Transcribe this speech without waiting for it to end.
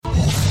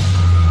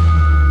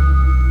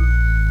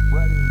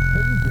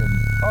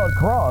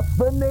across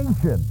the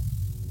nation.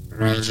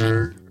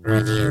 Ragin'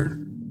 Review.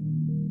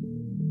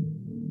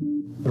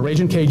 The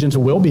Ragin' Cajuns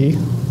will be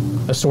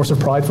a source of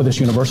pride for this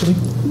university,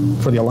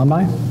 for the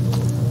alumni,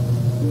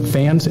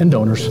 fans, and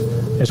donors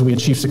as we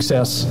achieve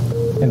success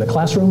in the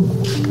classroom,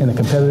 in the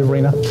competitive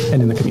arena,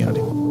 and in the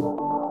community.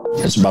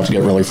 It's about to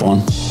get really fun.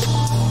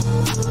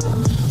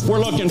 We're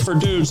looking for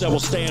dudes that will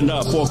stand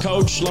up. Well,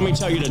 Coach, let me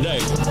tell you today,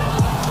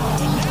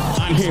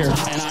 I'm here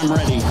and I'm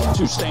ready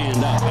to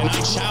stand up. And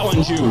I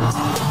challenge you,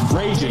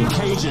 Ragin'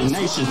 Cajun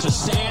Nation, to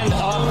stand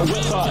up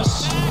with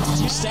us.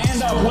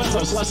 Stand up with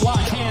us. Let's lock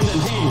hand in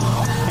hand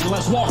and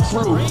let's walk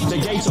through the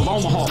gates of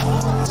Omaha.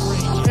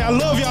 Hey, I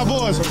love y'all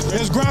boys.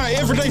 Let's grind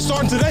every day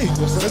starting today.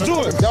 Let's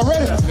do it. Y'all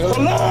ready?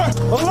 Alert!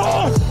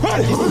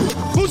 Ready?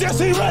 Who's that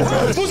team ready?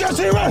 Who's that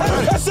team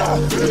ready? That's up.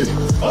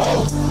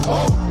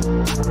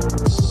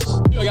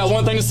 I got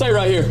one thing to say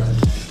right here.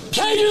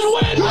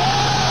 Cajuns win!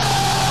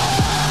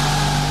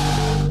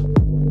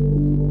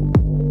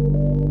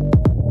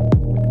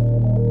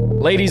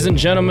 Ladies and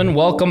gentlemen,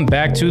 welcome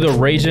back to the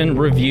Ragin'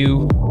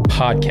 Review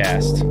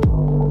podcast.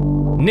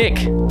 Nick,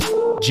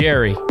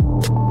 Jerry,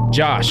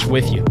 Josh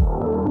with you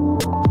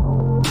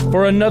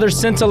for another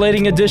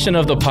scintillating edition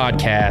of the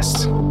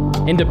podcast.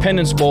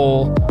 Independence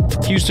Bowl,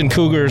 Houston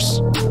Cougars,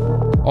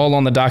 all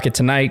on the docket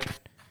tonight.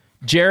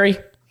 Jerry,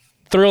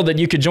 thrilled that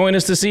you could join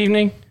us this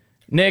evening.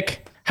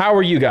 Nick, how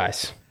are you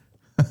guys?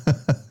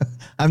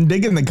 I'm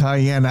digging the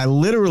Cayenne. I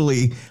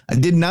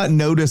did not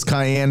notice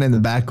Cayenne in the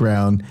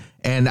background.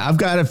 And I've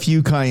got a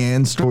few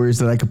Cayenne stories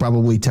that I could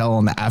probably tell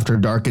on the After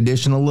Dark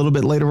edition a little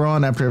bit later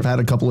on after I've had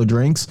a couple of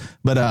drinks.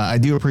 But I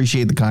do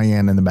appreciate the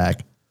Cayenne in the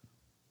back.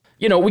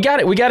 We got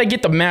to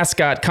get the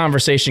mascot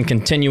conversation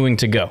continuing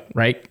to go,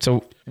 right?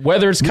 So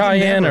whether it's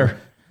Cayenne or...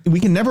 We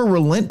can never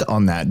relent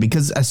on that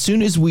because as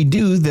soon as we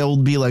do, they'll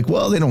be like,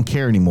 well, they don't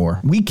care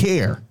anymore. We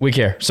care.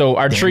 So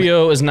our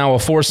trio is now a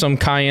foursome.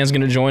 Cayenne's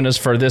going to join us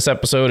for this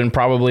episode and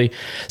probably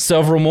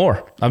several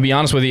more. I'll be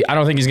honest with you. I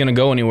don't think he's going to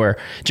go anywhere.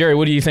 Jerry,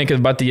 what do you think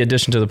about the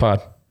addition to the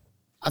pod?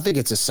 I think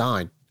it's a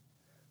sign.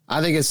 I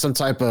think it's some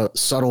type of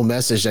subtle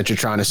message that you're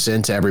trying to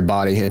send to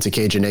everybody and to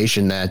Cajun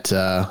Nation that,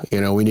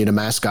 we need a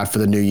mascot for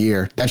the new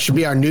year. That should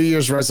be our New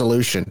Year's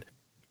resolution.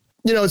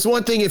 It's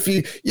one thing if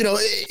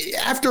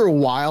after a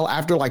while,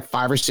 after like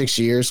 5 or 6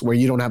 years where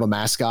you don't have a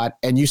mascot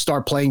and you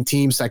start playing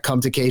teams that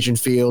come to Cajun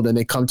Field and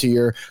they come to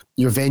your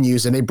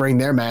venues and they bring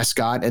their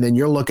mascot and then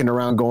you're looking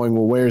around going,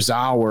 well, where's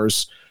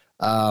ours?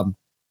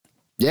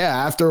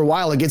 After a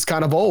while, it gets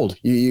kind of old.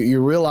 You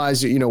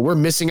realize, we're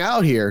missing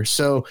out here.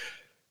 So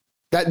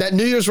that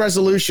New Year's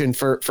resolution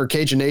for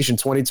Cajun Nation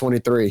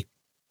 2023.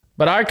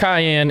 But our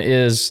Cayenne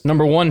is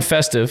number one,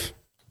 festive.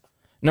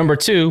 Number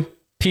two,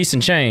 peace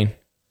and chain.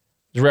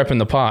 Is repping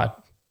the pod,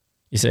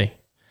 you see.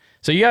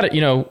 So you got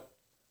to,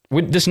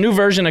 with this new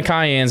version of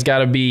Cayenne's got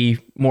to be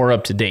more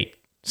up to date.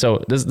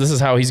 So this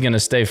is how he's going to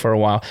stay for a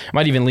while.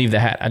 Might even leave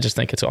the hat. I just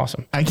think it's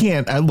awesome.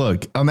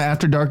 Look, on the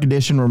After Dark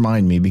edition,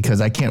 remind me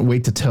because I can't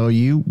wait to tell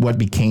you what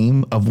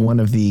became of one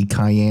of the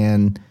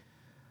Cayenne,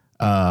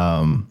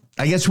 I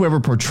guess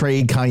whoever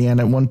portrayed Cayenne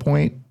at one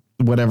point,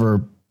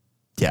 whatever.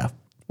 Yeah,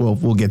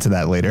 we'll get to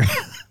that later.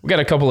 We got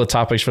a couple of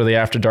topics for the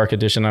After Dark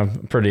edition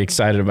I'm pretty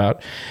excited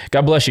about.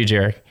 God bless you,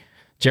 Jerry.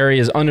 Jerry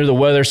is under the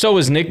weather. So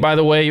is Nick, by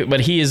the way,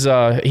 but he's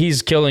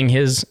killing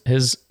his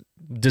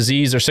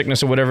disease or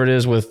sickness or whatever it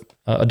is with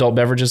adult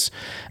beverages.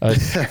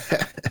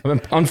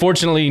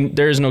 Unfortunately,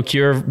 there is no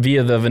cure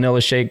via the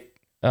vanilla shake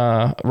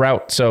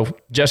route. So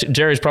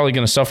Jerry's probably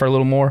going to suffer a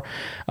little more.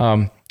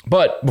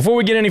 But before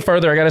we get any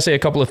further, I got to say a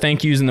couple of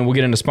thank yous and then we'll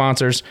get into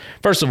sponsors.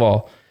 First of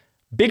all,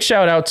 big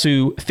shout out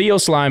to Theo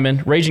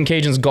Slyman, Ragin'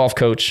 Cajun's golf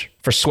coach,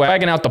 for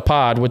swagging out the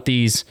pod with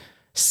these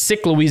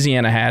sick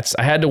Louisiana hats.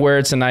 I had to wear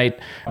it tonight.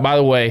 By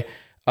the way,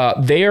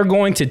 they are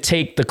going to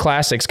take the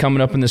classics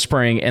coming up in the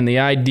spring, and the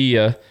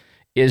idea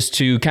is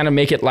to kind of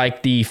make it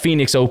like the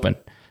Phoenix Open.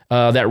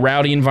 That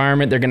rowdy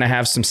environment. They're going to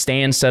have some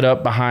stands set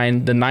up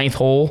behind the 9th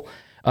hole,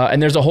 and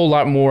there's a whole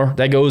lot more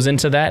that goes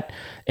into that.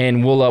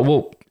 And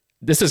we'll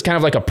this is kind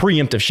of like a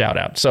preemptive shout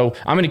out. So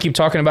I'm going to keep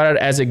talking about it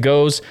as it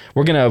goes.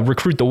 We're going to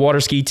recruit the water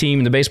ski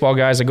team and the baseball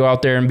guys to go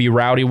out there and be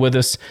rowdy with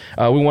us.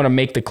 We want to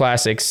make the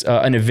classics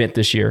an event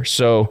this year.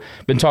 So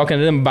been talking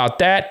to them about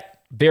that.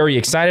 Very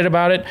excited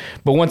about it.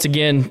 But once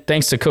again,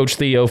 thanks to Coach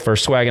Theo for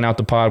swagging out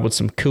the pod with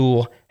some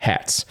cool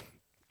hats.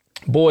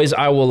 Boys,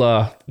 I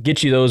will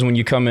get you those when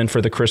you come in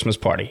for the Christmas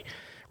party.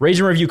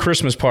 Ragin' Review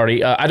Christmas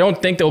party. I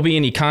don't think there'll be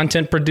any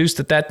content produced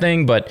at that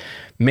thing, but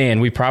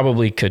man, we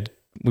probably could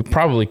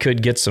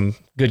get some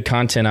good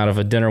content out of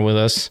a dinner with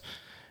us.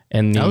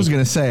 And I was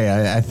going to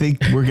say, I think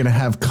we're going to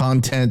have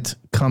content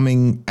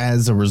coming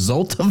as a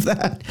result of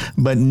that,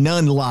 but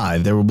none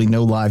live. There will be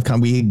no live.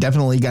 We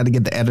definitely got to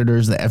get the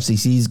editors. The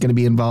FCC is going to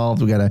be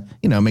involved. We got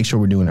to, make sure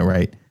we're doing it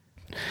right.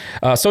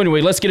 So anyway,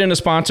 let's get into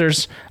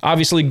sponsors.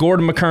 Obviously,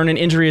 Gordon McKernan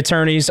Injury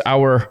Attorneys,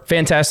 our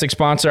fantastic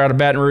sponsor out of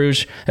Baton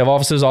Rouge, have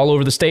offices all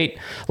over the state.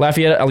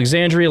 Lafayette,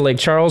 Alexandria, Lake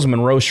Charles,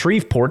 Monroe,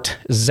 Shreveport,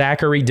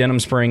 Zachary,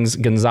 Denham Springs,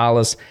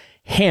 Gonzales,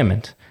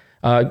 Hammond.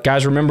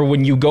 Guys, remember,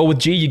 when you go with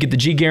G, you get the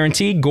G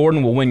guarantee.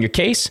 Gordon will win your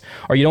case,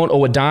 or you don't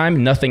owe a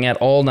dime, nothing at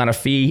all, not a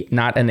fee,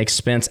 not an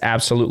expense,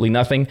 absolutely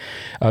nothing.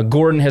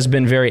 Gordon has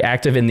been very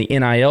active in the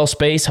NIL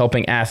space,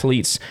 helping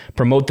athletes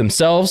promote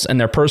themselves and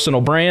their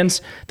personal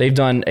brands. They've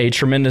done a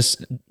tremendous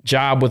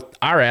job with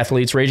our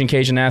athletes, Raging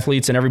Cajun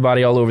athletes, and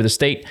everybody all over the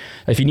state.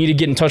 If you need to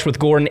get in touch with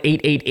Gordon,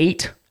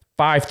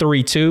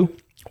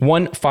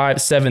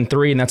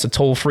 888-532-1573, and that's a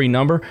toll-free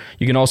number.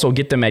 You can also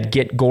get them at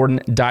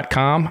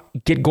getgordon.com.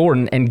 Get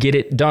Gordon and get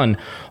it done.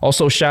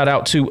 Also, shout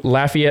out to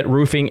Lafayette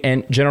Roofing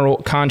and General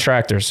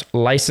Contractors,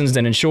 licensed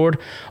and insured,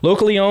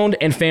 locally owned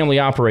and family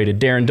operated.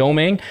 Darren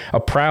Domingue,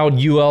 a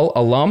proud UL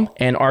alum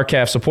and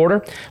RCAF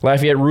supporter.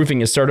 Lafayette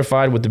Roofing is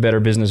certified with the Better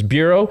Business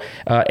Bureau,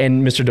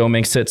 and Mr.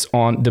 Domingue sits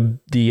on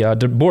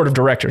the board of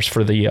directors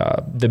for the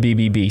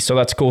BBB. So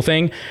that's a cool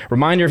thing.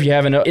 Reminder, if you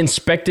haven't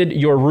inspected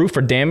your roof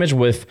for damage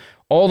with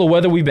all the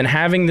weather we've been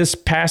having this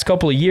past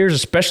couple of years,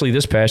 especially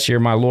this past year,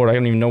 my Lord, I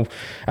don't even know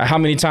how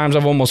many times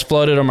I've almost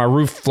flooded or my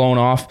roof flown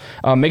off.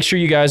 Make sure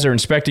you guys are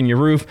inspecting your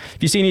roof.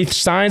 If you see any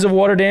signs of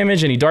water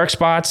damage, any dark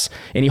spots,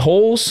 any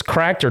holes,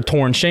 cracked or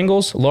torn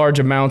shingles, large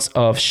amounts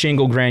of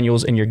shingle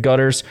granules in your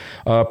gutters,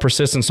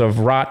 persistence of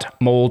rot,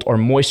 mold, or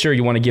moisture,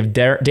 you want to give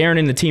Darren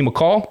and the team a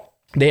call.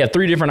 They have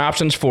 3 different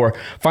options for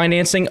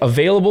financing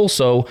available,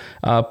 so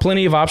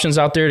plenty of options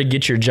out there to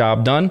get your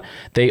job done.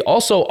 They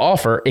also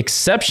offer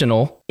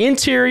exceptional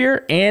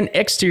interior and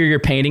exterior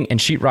painting and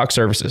sheetrock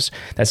services.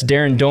 That's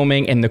Darren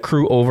Domingue and the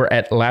crew over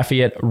at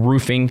Lafayette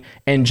Roofing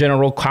and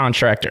General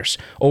Contractors.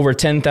 Over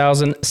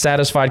 10,000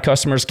 satisfied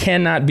customers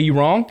cannot be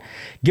wrong.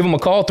 Give them a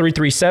call,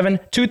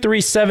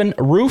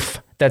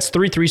 337-237-ROOF. That's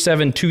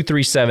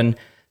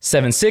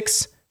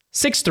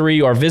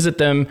 337-237-7663, or visit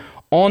them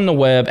on the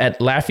web at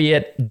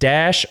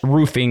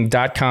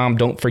Lafayette-roofing.com.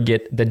 Don't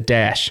forget the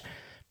dash.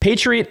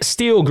 Patriot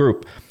Steel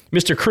Group.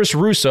 Mr. Chris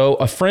Russo,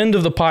 a friend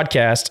of the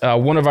podcast,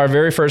 one of our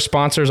very first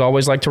sponsors,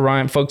 always like to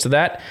remind folks of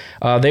that.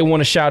 They want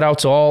to shout out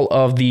to all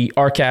of the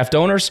RCAF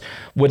donors.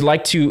 Would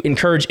like to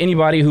encourage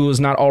anybody who is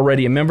not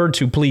already a member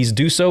to please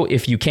do so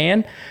if you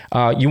can.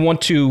 You want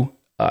to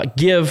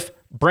give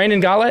Brandon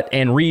Gollett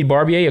and Reed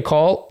Barbier a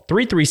call,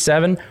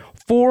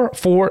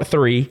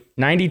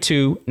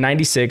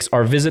 337-443-9296,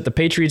 or visit the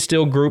Patriot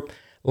Steel Group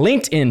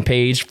LinkedIn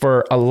page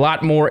for a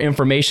lot more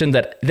information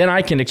that then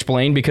I can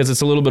explain, because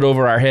it's a little bit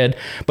over our head.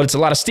 But it's a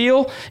lot of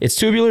steel, it's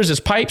tubulars, it's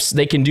pipes.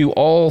 They can do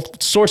all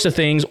sorts of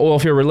things oil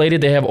field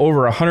related. They have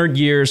over 100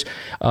 years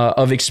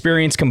of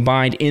experience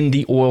combined in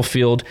the oil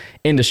field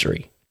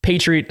industry.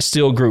 Patriot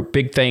Steel Group,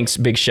 big thanks,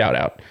 big shout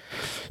out.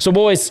 So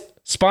boys,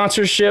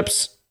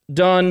 sponsorships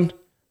done.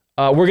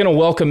 We're going to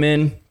welcome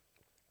in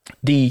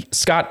the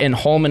Scott and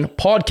Hallman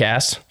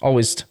podcast.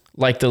 Always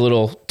like the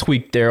little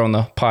tweak there on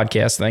the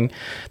podcast thing.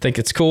 I think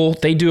it's cool.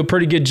 They do a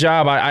pretty good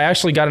job. I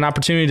actually got an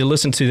opportunity to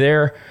listen to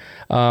their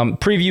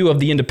preview of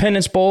the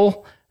Independence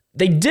Bowl.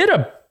 They did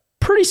a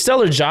pretty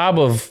stellar job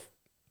of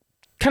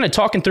kind of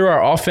talking through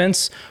our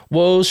offense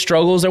woes,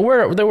 struggles. There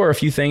were a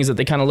few things that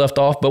they kind of left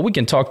off, but we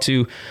can talk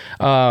to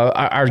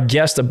our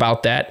guest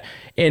about that.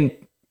 And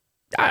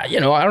I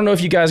don't know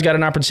if you guys got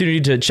an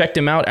opportunity to check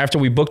them out after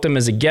we booked them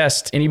as a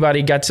guest.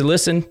 Anybody got to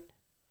listen?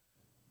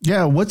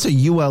 Yeah, what's a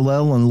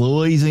ULL in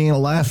Louisiana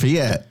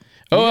Lafayette?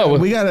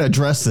 We got to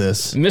address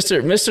this.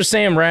 Mr.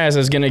 Sam Raz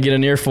is going to get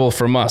an earful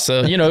from us.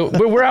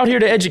 We're out here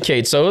to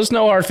educate, so it's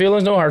no hard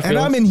feelings, And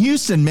I'm in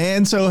Houston,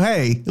 man. So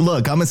hey,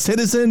 look, I'm a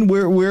citizen.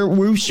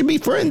 We should be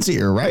friends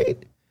here,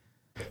 right?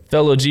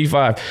 Fellow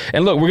G5.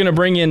 And look, we're going to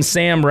bring in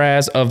Sam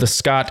Raz of the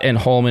Scott and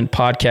Hallman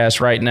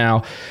podcast right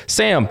now.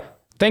 Sam,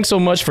 thanks so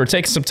much for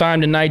taking some time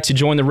tonight to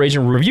join the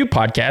Raging Review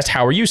podcast.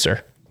 How are you,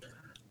 sir?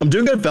 I'm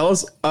doing good,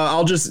 fellas.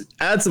 I'll just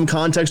add some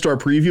context to our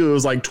preview. It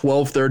was like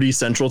 12:30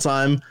 Central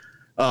Time.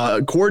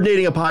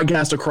 Coordinating a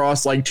podcast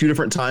across like three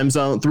different time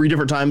zones,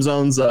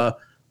 a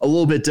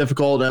little bit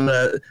difficult. I'm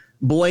going to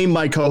blame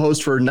my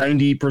co-host for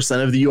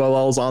 90% of the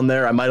ULLs on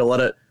there. I might have let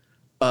it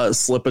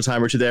slip a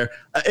time or two there.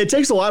 It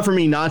takes a lot for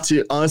me not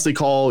to honestly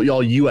call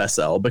y'all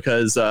USL,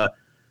 because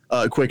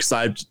quick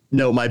side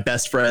note, my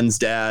best friend's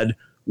dad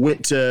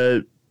went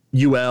to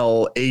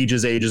UL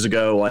ages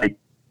ago, like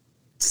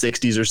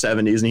 60s or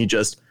 70s, and he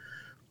just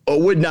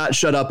would not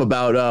shut up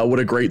about what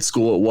a great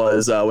school it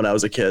was when I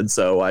was a kid.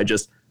 So I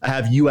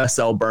have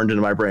USL burned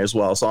into my brain as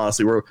well. So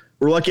honestly, we're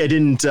lucky I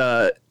didn't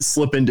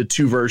slip into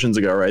 2 versions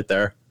ago right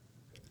there.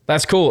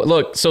 That's cool.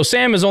 Look, so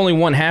Sam is only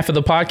one half of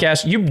the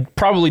podcast. You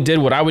probably did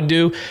what I would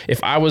do.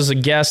 If I was a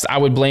guest, I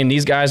would blame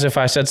these guys if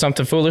I said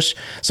something foolish.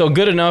 So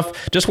good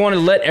enough. Just wanted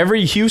to let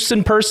every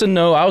Houston person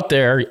know out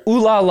there, ooh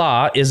la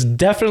la is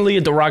definitely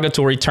a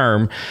derogatory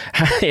term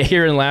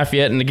here in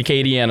Lafayette and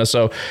Acadiana.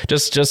 So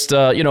just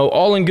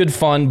all in good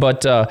fun.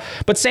 But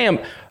Sam,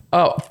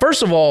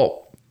 first of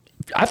all,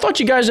 I thought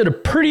you guys did a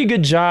pretty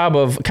good job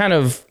of kind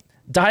of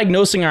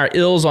diagnosing our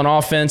ills on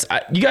offense.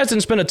 You guys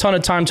didn't spend a ton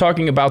of time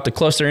talking about the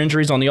cluster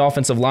injuries on the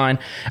offensive line.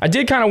 I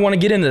did kind of want to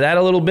get into that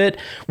a little bit.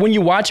 When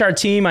you watch our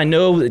team, I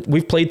know that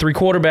we've played 3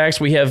 quarterbacks.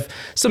 We have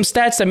some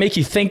stats that make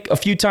you think a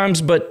few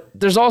times, but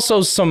there's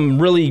also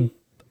some really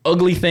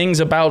ugly things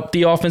about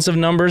the offensive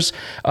numbers,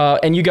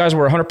 and you guys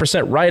were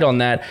 100% right on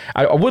that.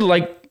 I would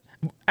like.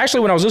 Actually,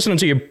 when I was listening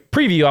to your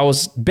preview, I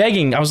was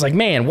begging. I was like,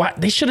 man, why?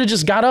 They should have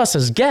just got us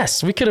as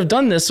guests. We could have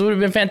done this. It would have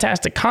been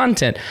fantastic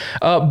content.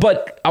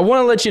 But I want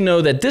to let you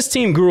know that this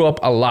team grew up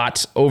a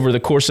lot over the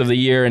course of the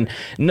year. And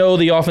no,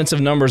 the offensive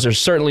numbers are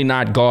certainly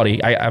not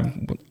gaudy.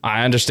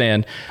 I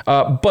understand.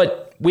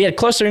 But we had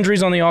cluster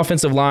injuries on the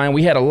offensive line.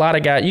 We had a lot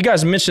of guys. You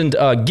guys mentioned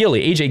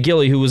Gilly, AJ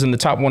Gilly, who was in the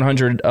top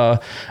 100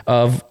 of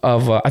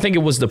I think it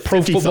was the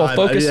Pro Football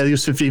Focus. Yeah, he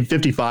was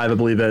 55, I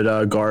believe,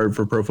 at guard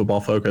for Pro Football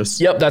Focus.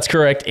 Yep, that's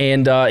correct.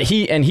 And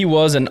he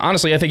was, and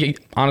honestly, I think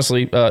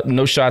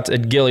no shots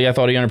at Gilly. I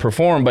thought he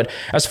underperformed. But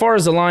as far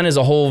as the line as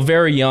a whole,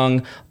 very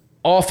young,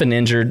 often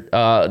injured.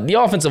 The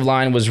offensive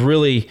line was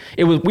really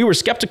we were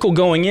skeptical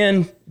going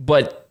in,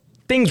 but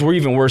things were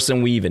even worse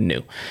than we even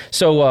knew.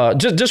 So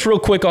just real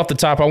quick off the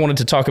top, I wanted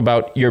to talk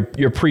about your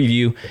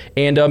preview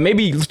and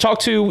maybe talk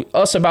to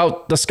us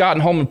about the Scott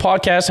and Holman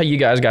podcast, how you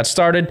guys got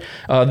started,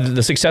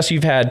 the success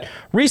you've had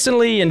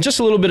recently, and just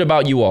a little bit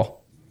about you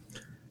all.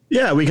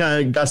 Yeah, we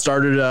kind of got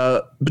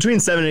started between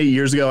 7 and 8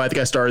 years ago. I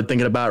think I started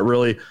thinking about it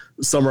really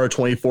summer of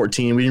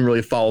 2014. We didn't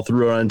really follow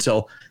through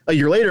until a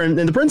year later. And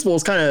the principle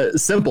is kind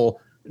of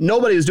simple.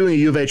 Nobody was doing a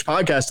U of H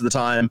podcast at the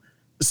time.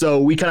 So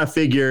we kind of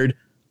figured,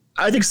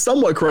 I think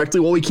somewhat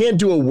correctly, well, we can't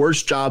do a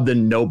worse job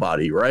than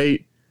nobody,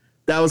 right?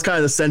 That was kind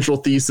of the central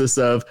thesis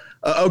of,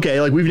 okay,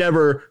 like we've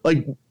never,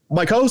 like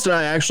my co-host and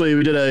I actually,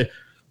 we did a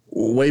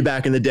way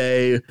back in the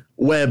day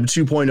Web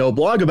 2.0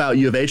 blog about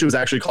U of H. It was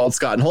actually called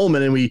Scott and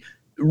Holman, and we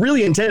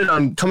really intended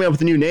on coming up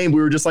with a new name.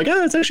 We were just like,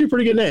 it's actually a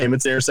pretty good name.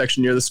 It's an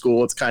intersection near the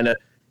school. It's kind of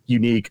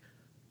unique,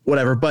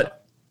 whatever,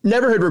 but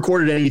never had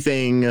recorded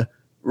anything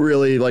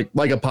really like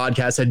a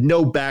podcast, had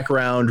no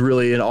background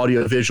really in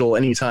audio visual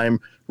anytime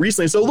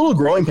recently. So a little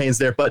growing pains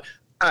there, but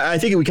I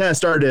think we kind of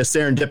started at a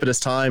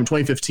serendipitous time.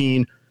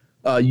 2015,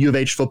 U of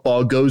H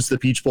football goes to the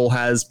Peach Bowl,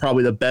 has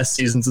probably the best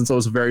season since I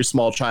was a very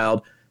small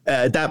child.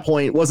 At that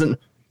point, wasn't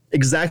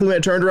exactly when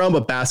it turned around,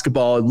 but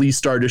basketball at least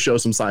started to show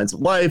some signs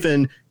of life.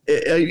 And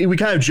we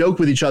kind of joke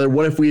with each other,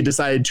 what if we had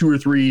decided 2 or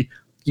 3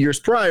 years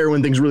prior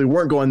when things really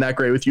weren't going that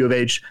great with U of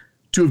H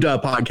to have done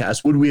a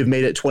podcast? Would we have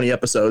made it 20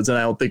 episodes? And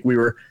I don't think we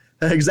were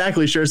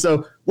exactly sure. So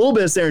a little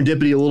bit of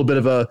serendipity, a little bit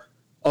of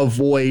a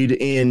void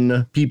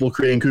in people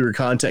creating Cougar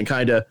content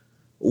kind of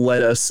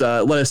let us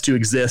to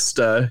exist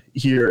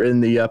here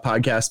in the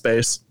podcast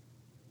space.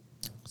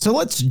 So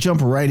let's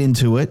jump right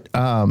into it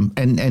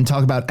and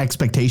talk about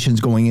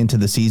expectations going into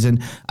the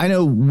season. I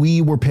know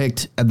we were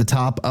picked at the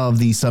top of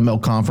the Sun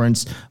Belt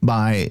Conference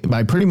by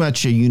pretty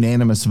much a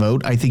unanimous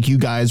vote. I think you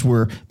guys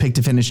were picked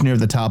to finish near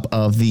the top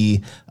of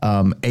the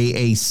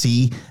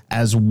AAC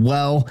as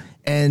well.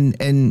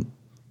 And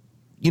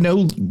you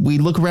know, we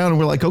look around and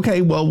we're like,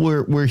 okay, well,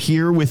 we're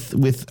here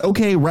with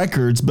okay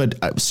records, but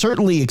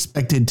certainly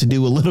expected to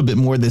do a little bit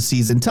more this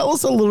season. Tell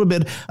us a little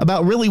bit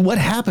about really what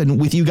happened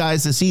with you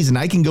guys this season.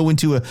 I can go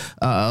into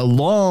a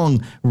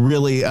long,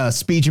 really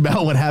speech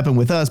about what happened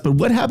with us, but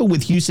what happened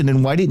with Houston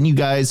and why didn't you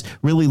guys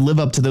really live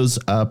up to those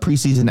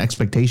preseason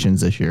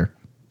expectations this year?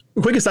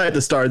 Quick aside at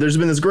the start, there's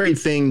been this great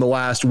thing the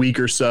last week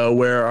or so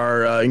where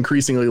our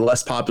increasingly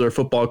less popular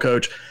football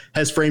coach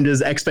has framed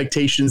his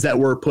expectations that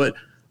were put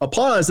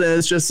upon us, and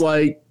it's just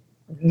like,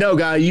 no,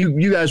 guy,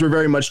 you guys were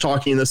very much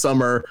talking in the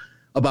summer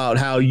about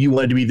how you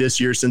wanted to be this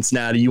year's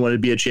Cincinnati, you wanted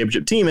to be a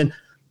championship team, and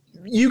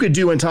you could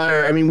do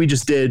we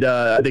just did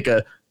I think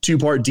a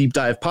 2-part deep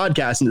dive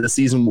podcast into the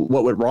season,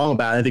 what went wrong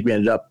about it. I think we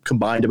ended up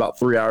combined about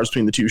 3 hours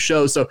between the two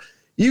shows, so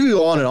you could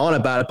go on and on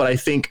about it, but I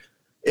think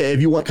if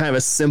you want kind of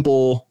a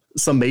simple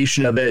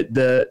summation of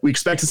it, we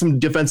expected some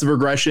defensive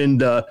regression.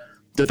 The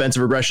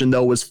defensive regression,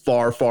 though, was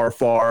far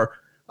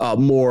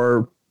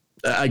more,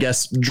 I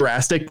guess,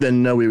 drastic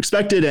than we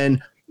expected.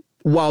 And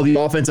while the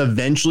offense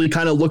eventually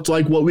kind of looked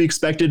like what we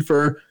expected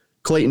for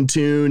Clayton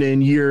Tune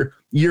in year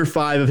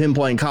 5 of him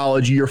playing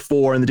college, year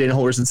 4 in the Dana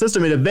Holgorsen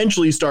system, it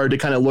eventually started to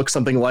kind of look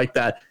something like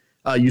that.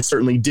 You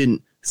certainly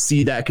didn't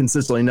see that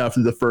consistently enough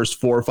through the first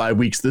 4 or 5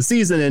 weeks of the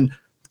season, and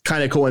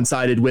kind of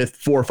coincided with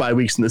 4 or 5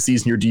 weeks in the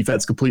season, your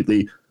defense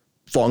completely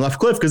falling off a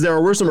cliff, because there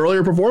were some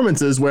earlier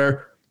performances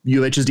where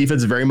UH's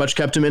defense very much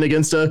kept him in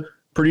against a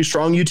pretty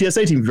strong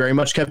UTSA team, very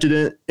much kept it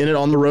in it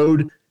on the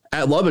road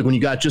at Lubbock when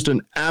you got just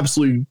an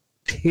absolute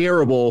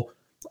terrible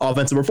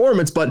offensive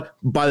performance. But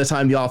by the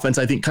time the offense,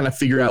 I think, kind of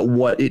figured out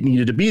what it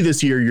needed to be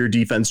this year, your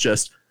defense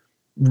just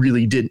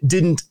really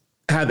didn't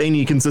have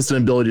any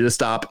consistent ability to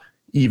stop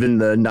even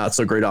the not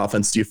so great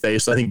offense you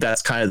face. So I think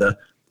that's kind of the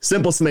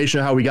simple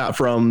summation of how we got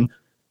from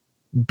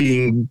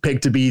being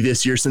picked to be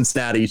this year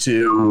Cincinnati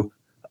to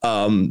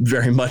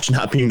very much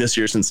not being this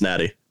year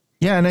Cincinnati.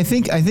 Yeah, and I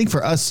think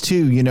for us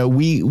too, you know,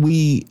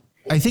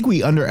 I think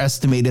we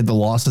underestimated the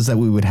losses that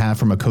we would have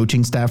from a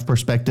coaching staff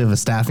perspective, a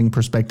staffing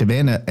perspective,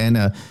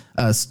 and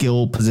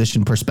skill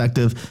position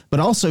perspective, but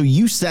also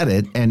you said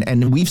it,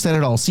 and we've said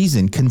it all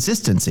season,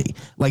 consistency.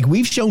 Like,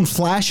 we've shown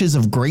flashes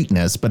of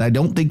greatness, but I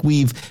don't think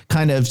we've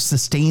kind of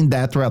sustained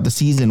that throughout the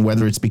season,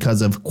 whether it's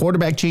because of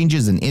quarterback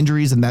changes and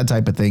injuries and that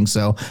type of thing.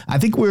 So I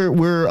think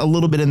we're a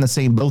little bit in the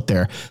same boat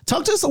there.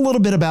 Talk to us a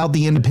little bit about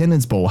the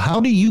Independence Bowl. How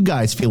do you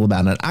guys feel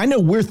about it? I know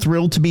we're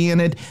thrilled to be in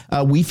it.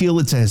 We feel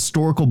it's a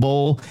historical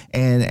bowl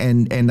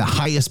and the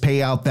highest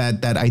payout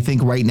that I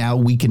think right now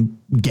we can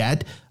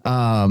get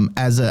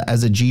as a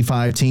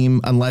G5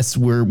 team, unless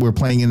we're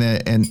playing in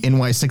an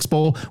NY6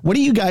 bowl. What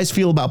do you guys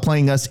feel about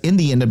playing us in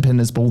the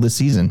Independence Bowl this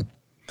season?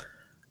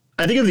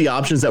 I think of the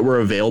options that were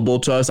available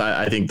to us,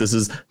 I think this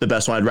is the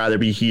best one. I'd rather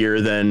be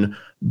here than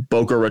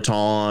Boca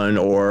Raton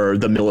or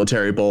the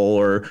Military Bowl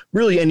or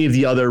really any of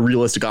the other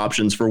realistic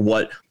options for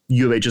what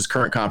U of H's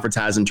current conference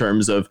has in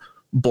terms of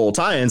bowl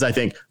tie-ins. I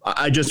think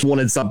I just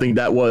wanted something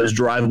that was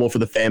drivable for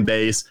the fan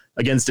base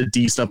against a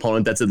decent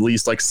opponent that's at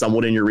least like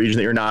somewhat in your region,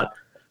 that you're not,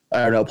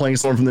 I don't know, playing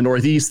someone from the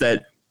Northeast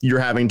that you're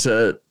having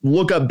to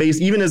look up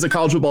even as a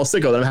college football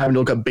sicko, that I'm having to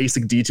look up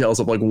basic details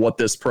of like what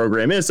this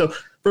program is. So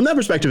from that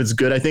perspective, it's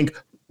good. I think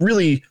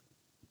really,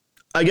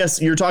 I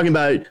guess you're talking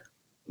about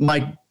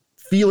my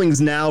feelings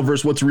now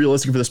versus what's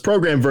realistic for this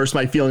program versus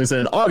my feelings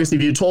in August.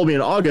 If you told me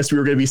in August we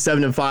were going to be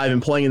 7-5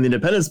 and playing in the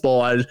Independence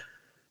Bowl, I'd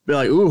be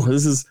like, ooh,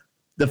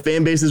 the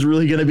fan base is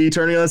really going to be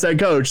turning on this head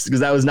coach,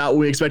 because that was not what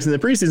we expected in the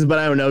preseason. But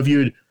I don't know, if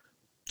you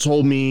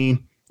told me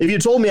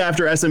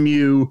after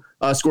SMU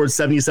scored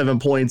 77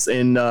 points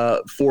in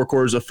 4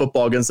 quarters of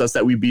football against us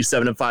that we'd be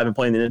 7-5 and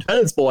playing the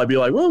Independence Bowl, I'd be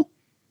like, well,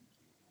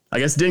 I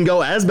guess it didn't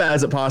go as bad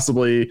as it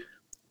possibly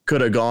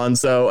could have gone.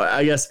 So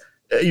I guess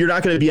you're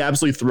not going to be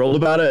absolutely thrilled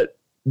about it,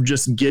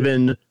 just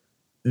given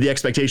the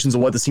expectations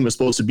of what this team was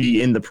supposed to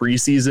be in the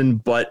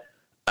preseason. But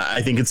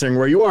I think considering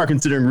where you are,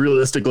 considering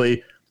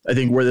realistically, I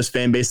think where this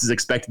fan base has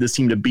expected this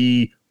team to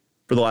be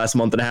for the last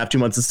month and a half, 2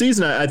 months of the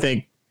season, I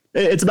think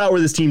it's about where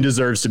this team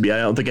deserves to be. I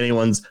don't think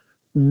anyone's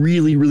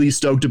really, really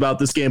stoked about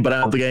this game, but I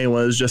don't think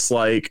anyone is just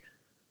like,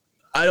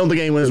 I don't think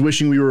anyone is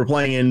wishing we were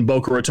playing in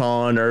Boca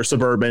Raton or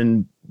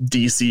suburban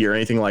DC or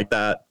anything like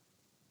that.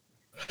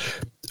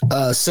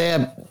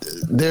 Sam,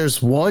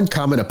 there's one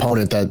common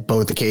opponent that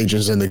both the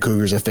Cajuns and the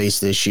Cougars have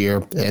faced this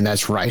year, and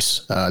that's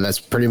Rice. That's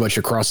pretty much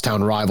your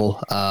crosstown rival.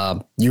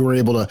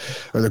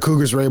 The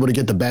Cougars were able to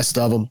get the best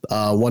of them,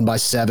 won by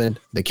 7.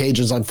 The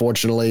Cajuns,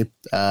 unfortunately,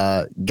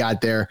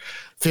 got their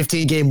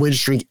 15-game win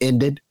streak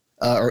end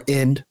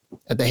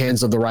at the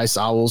hands of the Rice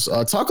Owls.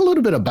 Talk a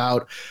little bit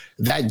about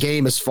that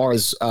game as far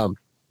as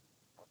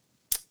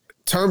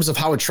terms of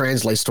how it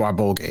translates to our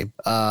bowl game.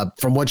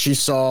 From what you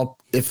saw,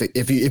 if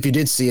you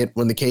did see it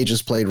when the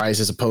Cajuns played Rice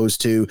as opposed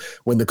to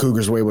when the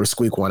Cougars were able to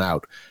squeak one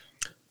out.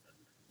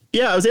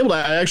 Yeah, I was able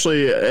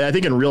to I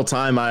think in real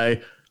time, I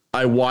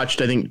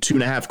watched, I think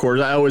 2.5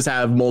 quarters. I always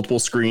have multiple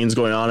screens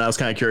going on. I was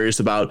kind of curious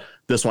about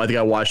this one. I think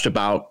I watched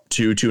about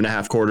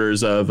 2.5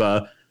 quarters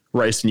of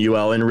Rice and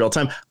UL in real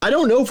time. I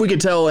don't know if we could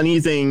tell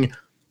anything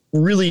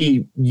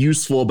really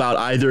useful about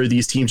either of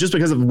these teams just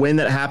because of when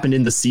that happened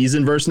in the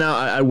season versus now.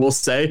 I will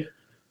say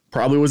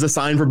probably was a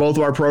sign for both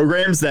of our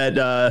programs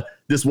that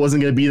this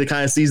wasn't going to be the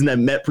kind of season that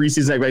met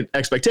preseason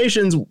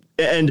expectations.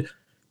 And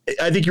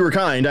I think you were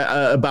kind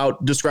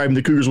about describing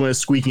the Cougars win as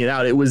squeaking it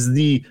out. It was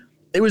the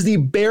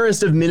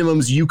barest of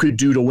minimums you could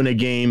do to win a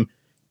game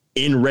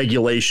in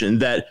regulation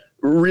that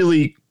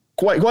really,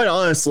 quite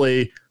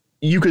honestly,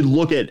 you could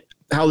look at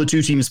how the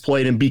two teams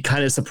played and be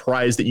kind of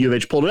surprised that U of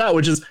H pulled it out,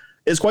 which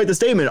is quite the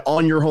statement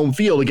on your home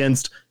field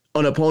against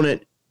an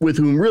opponent with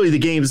whom really the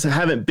games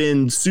haven't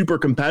been super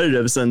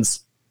competitive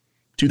since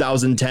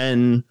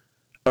 2010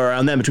 or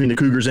around then between the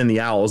Cougars and the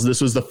Owls. This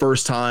was the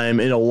first time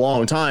in a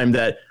long time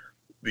that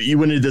you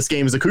went into this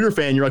game as a Cougar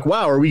fan. You're like,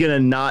 wow, are we going to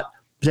not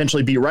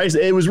potentially beat Rice?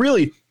 It was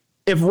really,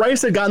 if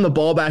Rice had gotten the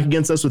ball back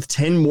against us with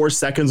 10 more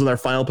seconds on their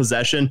final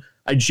possession,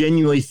 I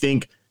genuinely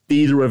think they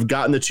either would have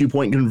gotten the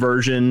 2-point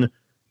conversion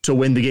to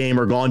win the game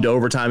or gone to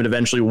overtime and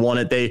eventually won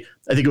it.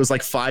 I think it was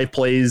like 5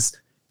 plays,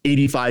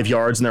 85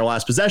 yards in their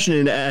last possession.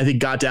 And I think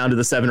got down to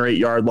the 7 or 8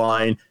 yard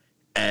line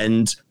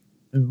and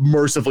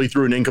mercifully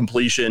threw an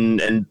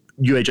incompletion, and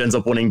UH ends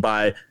up winning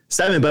by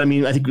 7. But I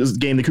mean, I think it was a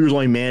game the Cougars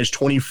only managed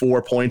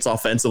 24 points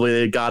offensively.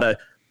 They got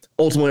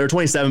ultimately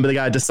 27, but they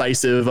got a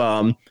decisive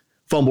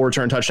fumble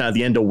return touchdown at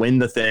the end to win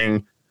the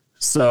thing.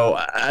 So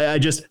I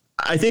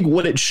think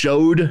what it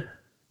showed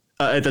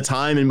at the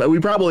time, and we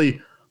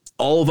probably,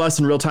 all of us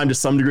in real time to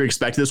some degree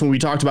expected this when we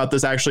talked about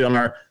this actually on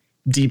our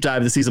deep dive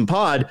of the season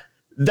pod.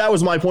 That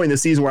was my point in the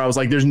season where I was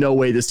like, there's no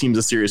way this team's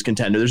a serious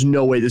contender. There's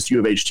no way this U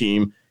of H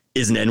team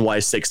is an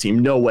NY6 team.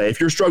 No way.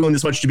 If you're struggling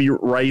this much to beat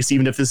Rice,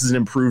 even if this is an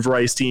improved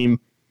Rice team,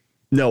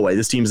 no way.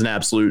 This team's an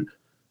absolute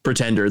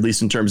pretender, at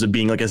least in terms of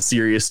being like a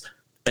serious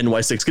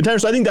NY6 contender.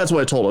 So I think that's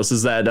what it told us,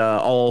 is that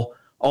all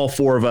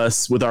 4 of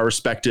us with our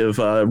respective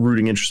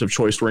rooting interests of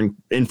choice were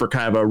in for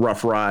kind of a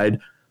rough ride.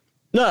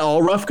 Not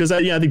all rough, because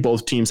I think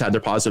both teams had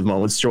their positive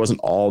moments. It sure wasn't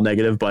all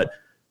negative, but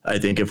I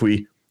think if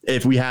we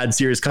had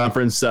serious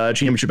conference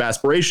championship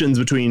aspirations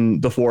between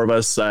the 4 of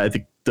us, I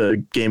think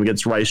the game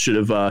against Rice should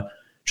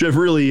have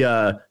really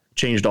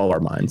changed all of our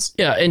minds.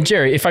 Yeah, and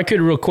Jerry, if I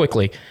could real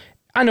quickly,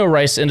 I know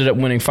Rice ended up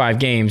winning 5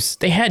 games.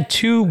 They had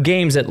 2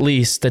 games at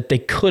least that they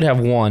could have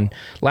won,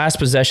 last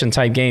possession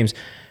type games.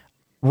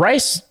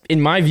 Rice,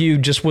 in my view,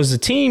 just was a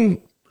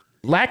team,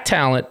 lacked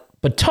talent,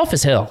 but tough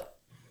as hell.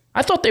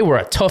 I thought they were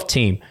a tough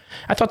team.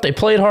 I thought they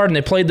played hard and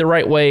they played the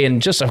right way,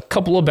 and just a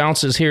couple of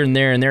bounces here and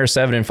there, and they're a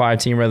 7-5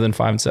 team rather than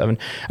 5-7.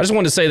 I just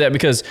wanted to say that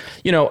because,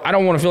 I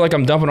don't want to feel like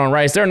I'm dumping on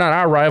Rice. They're not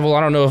our rival.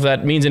 I don't know if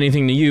that means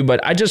anything to you,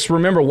 but I just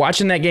remember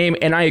watching that game,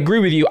 and I agree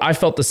with you. I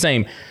felt the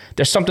same.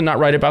 There's something not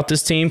right about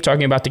this team,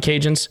 talking about the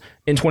Cajuns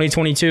in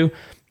 2022,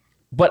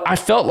 but I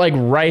felt like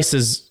Rice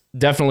is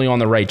definitely on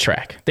the right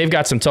track. They've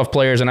got some tough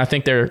players, and I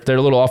think their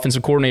little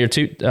offensive coordinator,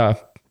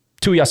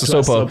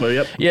 Tuiasosopo,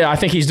 yep. Yeah, I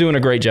think he's doing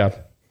a great job.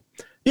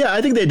 Yeah,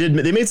 I think they did.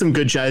 They made some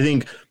good shots. I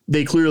think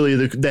they clearly,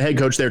 the head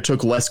coach there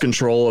took less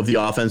control of the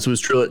offense,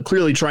 was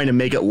clearly trying to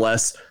make it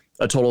less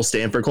a total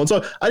Stanford clone.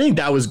 So I think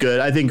that was good.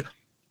 I think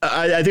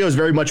I was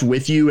very much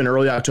with you in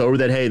early October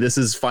that, hey, they're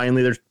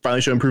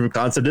finally showing proof of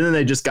concept. And then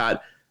they just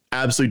got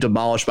absolutely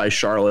demolished by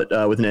Charlotte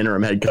with an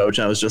interim head coach.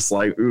 And I was just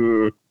like,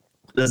 ooh,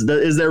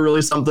 is there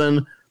really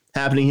something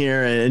happening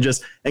here? And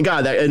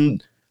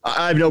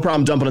I have no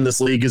problem dumping on this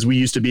league because we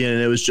used to be in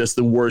it. It was just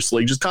the worst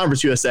league. Just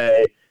Conference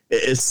USA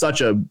is such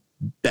a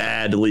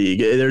bad league.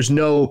 There's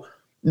no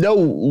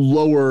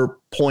lower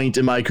point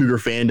in my Cougar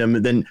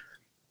fandom than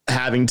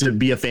having to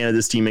be a fan of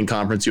this team in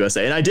Conference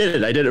USA. And I did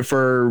it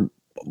for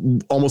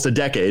almost a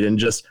decade and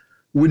just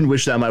wouldn't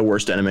wish that my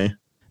worst enemy.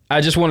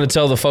 I just want to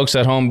tell the folks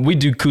at home, we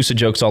do Kusa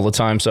jokes all the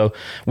time. So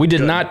we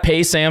did not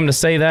pay Sam to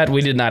say that.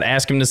 We did not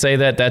ask him to say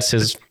that. That's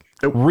his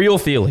real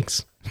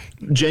feelings.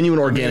 Genuine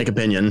organic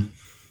opinion.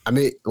 I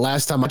mean,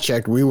 last time I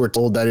checked, we were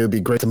told that it would be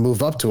great to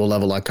move up to a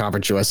level like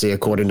Conference USA,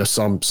 according to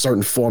some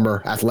certain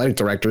former athletic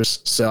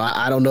directors. So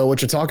I don't know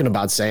what you're talking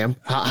about, Sam.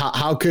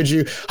 How could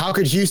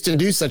Houston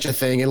do such a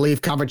thing and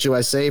leave Conference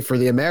USA for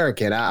the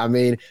American? I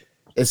mean,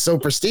 it's so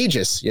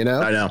prestigious, I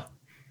know.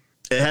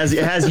 It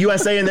has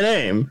USA in the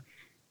name.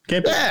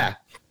 Yeah.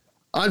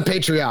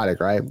 Unpatriotic,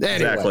 right? Anyway.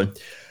 Exactly.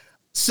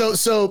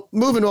 So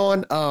moving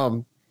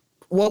on,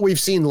 what we've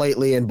seen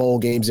lately in bowl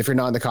games, if you're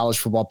not in the college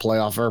football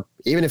playoff, or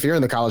even if you're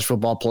in the college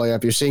football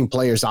playoff, you're seeing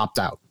players opt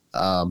out.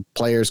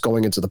 Players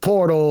going into the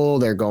portal,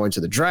 they're going to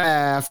the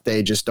draft.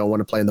 They just don't want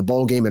to play in the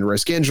bowl game and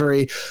risk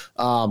injury.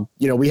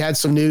 We had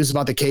some news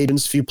about the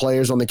Cajuns, a few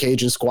players on the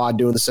Cajun squad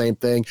doing the same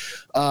thing.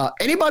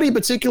 Anybody in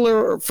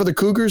particular for the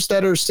Cougars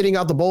that are sitting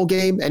out the bowl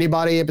game?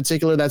 Anybody in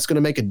particular that's going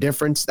to make a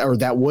difference or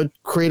that would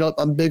create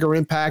a bigger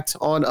impact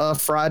on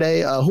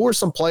Friday? Who are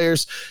some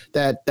players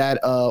that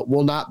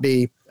will not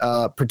be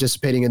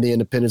participating in the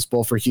Independence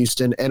Bowl for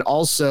Houston? And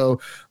also,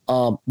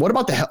 what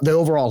about the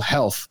overall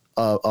health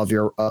of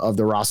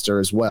the roster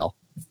as well?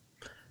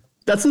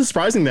 That's the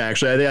surprising thing,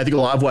 actually. I think a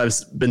lot of what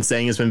I've been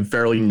saying has been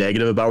fairly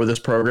negative about where this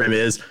program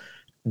is,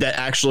 that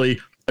actually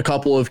a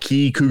couple of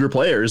key Cougar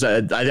players,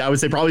 I would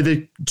say probably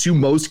the 2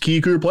 most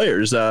key Cougar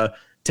players,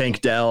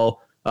 Tank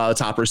Dell,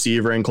 top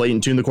receiver, and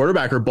Clayton Tune, the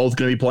quarterback, are both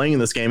going to be playing in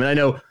this game. And I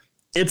know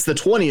it's the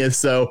 20th,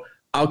 so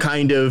I'm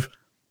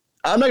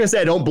not going to say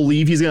I don't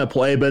believe he's going to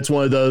play, but it's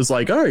one of those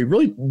like, all right,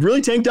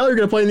 really Tank Dell, you're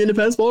going to play in the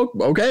Independence Bowl?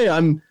 Okay,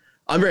 I'm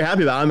very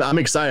happy about it. I'm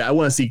excited. I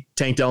want to see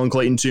Tank Dell and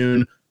Clayton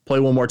Tune play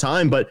one more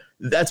time. But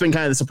that's been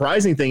kind of the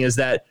surprising thing, is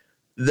that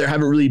there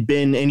haven't really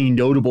been any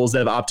notables that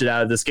have opted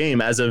out of this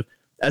game as of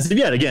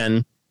yet.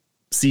 Again,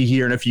 see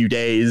here in a few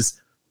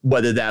days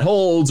whether that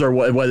holds or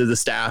whether the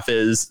staff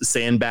is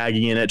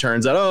sandbagging and it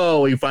turns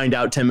out, we find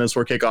out 10 minutes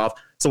before kickoff,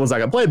 someone's not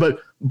going to play. But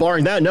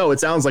barring that, no, it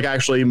sounds like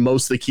actually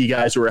most of the key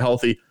guys who are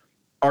healthy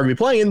are going to be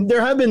playing. And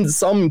there have been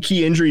some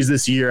key injuries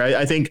this year,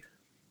 I think,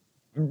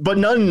 but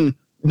none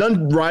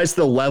rise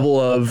to the level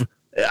of,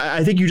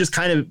 I think you just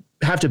kind of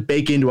have to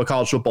bake into a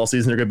college football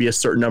season. There are going to be a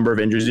certain number of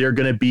injuries. There are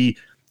going to be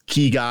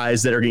key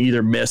guys that are going to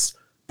either miss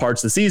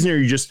parts of the season, or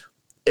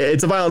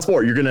it's a violent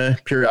sport. You're going to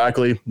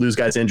periodically lose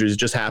guys to injuries. It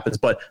just happens.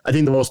 But I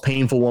think the most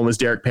painful one was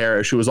Derek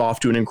Parrish, who was off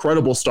to an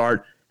incredible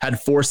start, had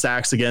 4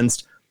 sacks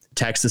against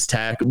Texas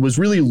Tech, was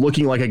really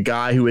looking like a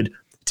guy who had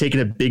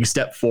taken a big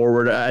step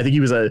forward. I think he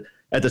was at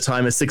the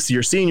time a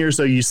 6th-year senior.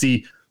 So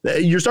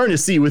you're starting to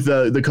see with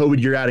the COVID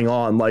year adding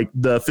on, like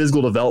the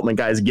physical development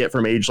guys get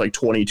from age like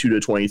 22 to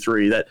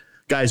 23, that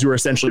guys who are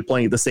essentially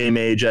playing at the same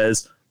age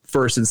as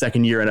 1st and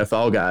 2nd year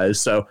NFL guys.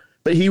 So,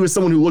 but he was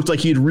someone who looked like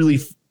he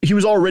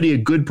was already a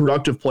good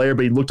productive player,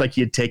 but he looked like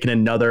he had taken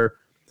another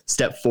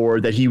step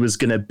forward, that he was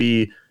going to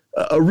be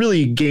a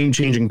really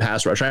game-changing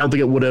pass rush. I don't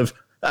think it would have,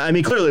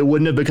 clearly it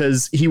wouldn't have,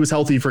 because he was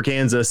healthy for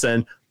Kansas,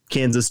 and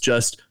Kansas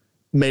just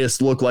made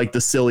us look like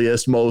the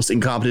silliest, most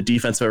incompetent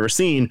defense I've ever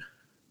seen.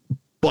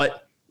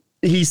 But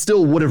he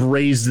still would have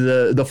raised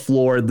the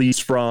floor, at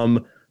least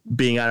from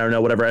being, I don't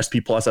know, whatever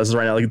SP plus is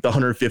right now, like the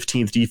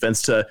 115th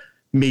defense to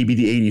maybe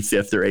the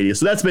 85th or 80th.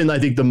 So that's been, I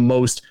think, the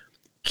most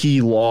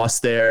key loss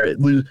there.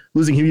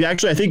 Losing him, you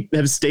actually, I think,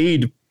 have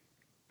stayed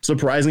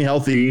surprisingly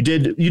healthy. You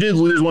did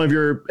lose one of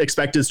your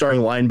expected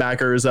starting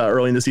linebackers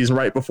early in the season,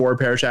 right before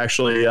Parrish,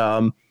 actually,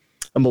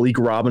 Malik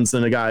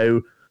Robinson, a guy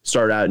who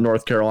started out in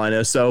North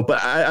Carolina. So, but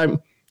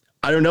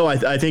I don't know.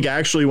 I think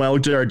actually when I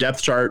looked at our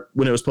depth chart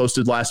when it was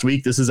posted last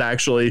week, this is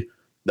actually,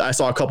 I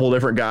saw a couple of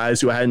different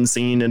guys who I hadn't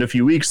seen in a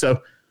few weeks.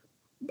 So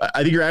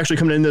I think you're actually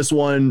coming in this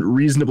one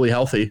reasonably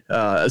healthy.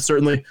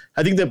 Certainly,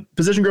 I think the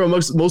position group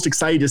I'm most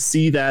excited to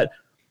see that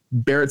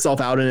bear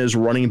itself out in is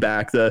running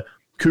back. The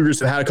Cougars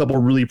have had a couple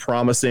of really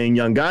promising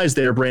young guys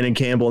there, Brandon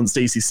Campbell and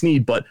Stacey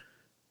Sneed, but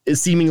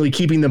is seemingly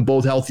keeping them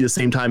both healthy at the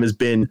same time has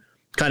been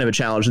kind of a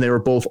challenge. And they were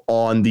both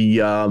on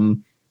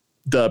the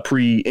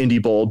pre-Indy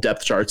Bowl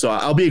depth chart. So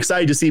I'll be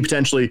excited to see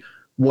potentially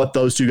what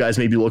those two guys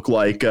maybe look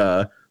like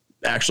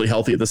actually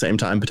healthy at the same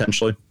time,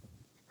 potentially.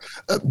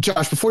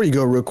 Josh, before you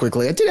go real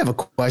quickly, I did have a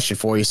question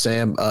for you,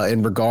 Sam,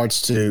 in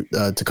regards to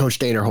Coach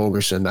Dana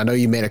Holgorsen. I know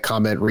you made a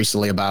comment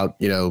recently about,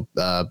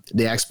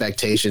 the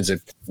expectations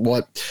of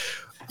what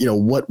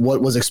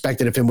was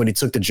expected of him when he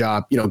took the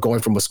job, going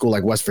from a school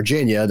like West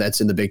Virginia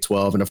that's in the Big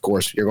 12. And of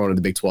course you're going to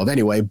the Big 12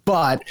 anyway,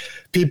 but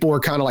people were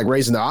kind of like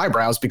raising their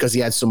eyebrows because he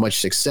had so much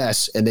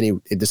success and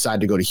then he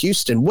decided to go to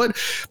Houston. What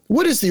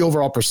is the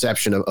overall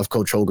perception of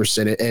Coach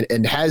Holgorsen,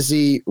 and has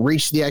he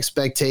reached the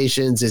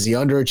expectations? Is he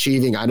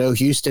underachieving? I know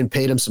Houston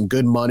paid him some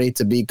good money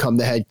to become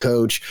the head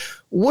coach.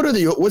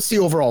 What's the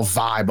overall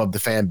vibe of the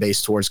fan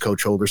base towards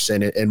Coach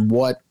Holgorsen, and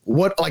what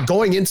like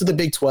going into the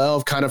Big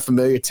 12, kind of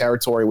familiar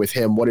territory with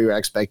him? What are your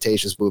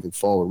expectations moving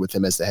forward with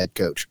him as the head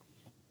coach?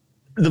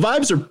 The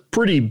vibes are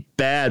pretty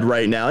bad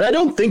right now. And I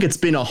don't think it's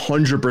been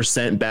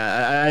 100%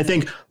 bad. I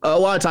think a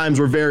lot of times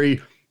we're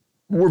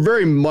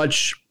very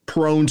much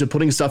prone to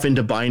putting stuff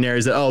into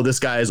binaries that, oh, this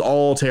guy is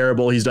all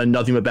terrible. He's done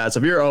nothing but bad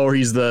stuff here. Oh, or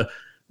he's the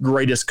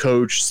greatest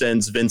coach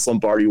since Vince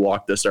Lombardi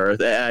walked this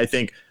earth. And I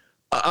think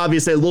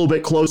obviously a little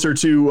bit closer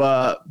to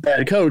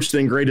bad coach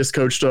than greatest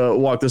coach to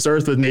walk this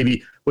earth with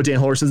maybe what Dan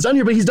Holgorsen's done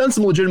here, but he's done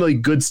some legitimately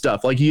good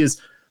stuff. Like, he is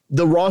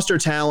the roster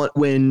talent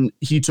when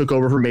he took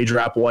over for Major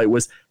Applewhite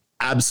was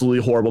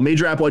absolutely horrible.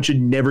 Major Applewhite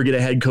should never get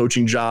a head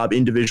coaching job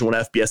in Division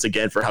I FBS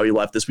again for how he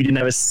left this. We didn't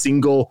have a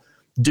single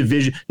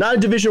not a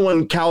Division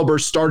I caliber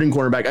starting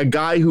cornerback, a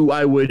guy who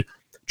I would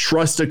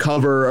trust to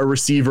cover a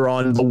receiver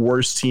on the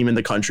worst team in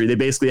the country. They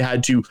basically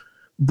had to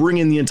bring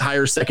in the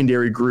entire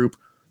secondary group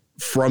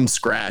from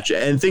scratch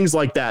and things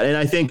like that. And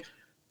I think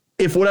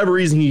if for whatever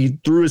reason he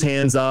threw his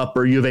hands up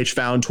or U of H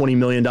found $20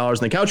 million in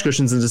the couch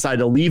cushions and decided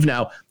to leave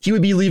now, he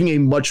would be leaving a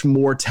much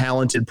more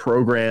talented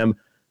program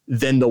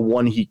than the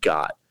one he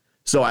got.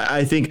 So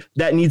I think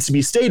that needs to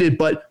be stated,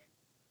 but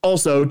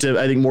also to,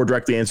 I think, more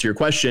directly answer your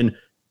question,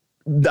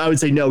 I would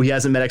say, no, he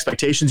hasn't met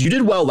expectations. You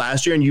did well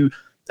last year and you,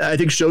 I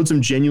think, showed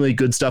some genuinely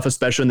good stuff,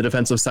 especially on the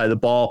defensive side of the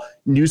ball.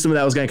 Knew some of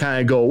that was going to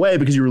kind of go away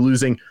because you were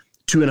losing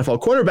 2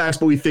 NFL cornerbacks,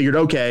 but we figured,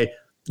 okay,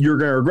 you're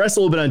going to regress a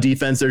little bit on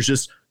defense. There's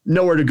just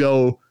nowhere to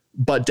go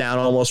but down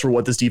almost for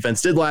what this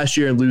defense did last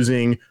year, and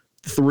losing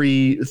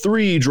three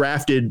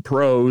drafted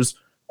pros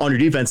on your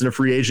defense and a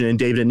free agent in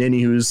David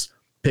Annini, who's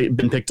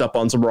been picked up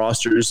on some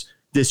rosters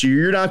this year.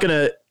 You're not going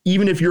to,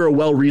 even if you're a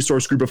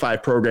well-resourced group of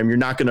 5 program, you're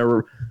not going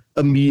to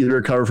immediately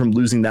recover from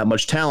losing that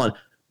much talent.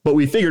 But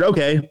we figured,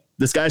 okay,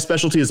 this guy's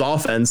specialty is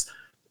offense.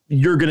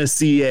 You're going to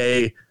see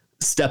a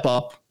step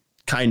up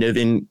kind of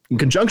in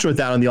conjunction with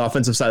that on the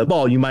offensive side of the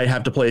ball. You might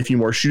have to play a few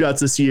more shootouts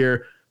this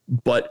year,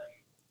 but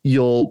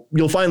you'll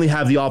finally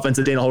have the offense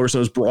that Dana Holgorsen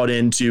was brought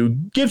in to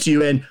give to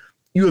you. And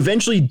you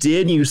eventually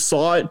did, and you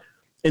saw it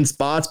in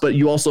spots, but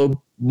you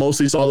also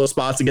mostly saw those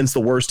spots against the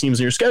worst teams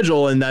in your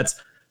schedule. And that's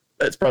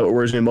probably what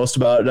worries me most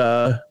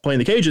about playing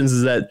the Cajuns,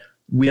 is that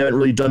we haven't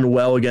really done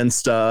well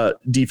against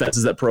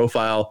defenses that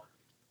profile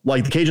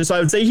like the Cajuns. So I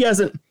would say he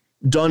hasn't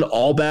done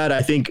all bad.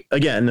 I think,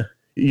 again,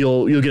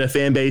 you'll get a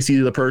fan base,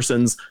 either the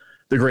person's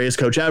the greatest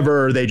coach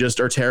ever, or they just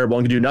are terrible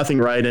and can do nothing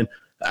right. And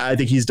I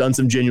think he's done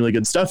some genuinely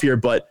good stuff here,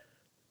 but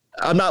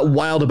I'm not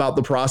wild about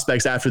the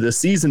prospects after this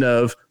season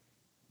of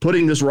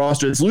putting this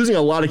roster. It's losing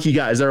a lot of key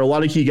guys. There are a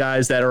lot of key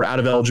guys that are out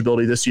of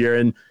eligibility this year.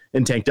 And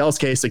in Tank Dell's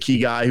case, a key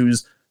guy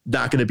who's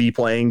not going to be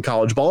playing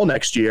college ball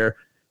next year.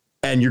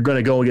 And you're going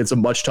to go against a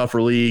much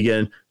tougher league.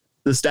 And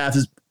the staff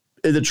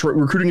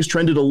recruiting has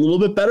trended a little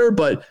bit better,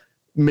 but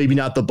maybe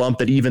not the bump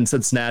that even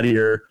Cincinnati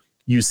or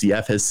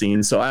UCF has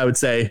seen. So I would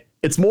say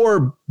it's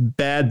more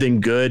bad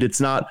than good.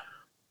 It's not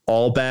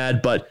all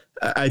bad, but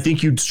I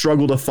think you'd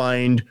struggle to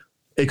find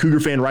a Cougar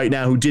fan right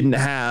now who didn't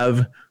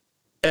have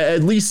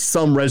at least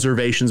some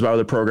reservations about what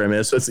the program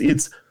is. So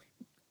it's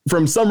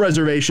from some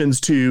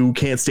reservations to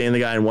can't stand the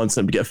guy and wants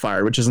them to get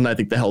fired, which isn't, I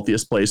think, the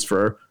healthiest place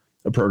for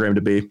a program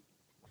to be.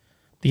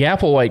 The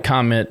Applewhite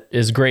comment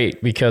is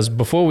great because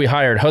before we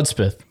hired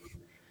Hudspeth,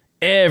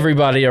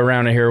 everybody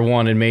around here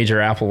wanted Major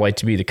Applewhite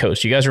to be the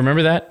coach. You guys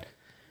remember that?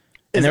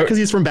 Is that because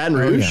he's from Baton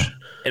Rouge?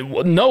 Yeah.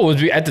 No,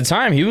 at the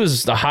time, he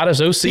was the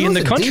hottest OC in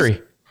the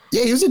country.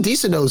 He was a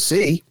decent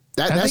OC.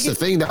 That's the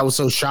thing that was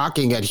so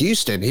shocking at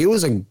Houston. He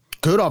was a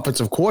good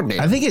offensive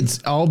coordinator. I think it's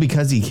all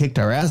because he kicked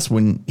our ass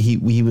when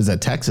he was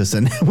at Texas,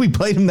 and we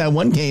played him that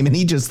one game, and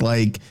he just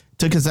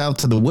took us out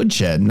to the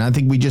woodshed. And I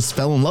think we just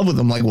fell in love with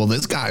him. Like, well,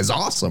 this guy's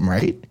awesome,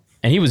 right?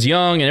 And he was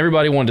young, and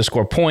everybody wanted to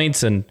score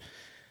points. And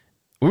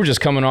we were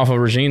just coming off a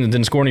regime that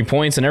didn't score any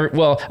points.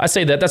 Well, I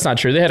say that's not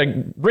true.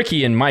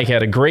 Ricky and Mike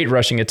had a great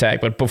rushing attack,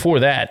 but before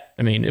that,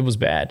 I mean, it was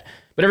bad.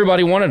 But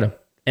everybody wanted him,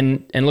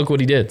 and look what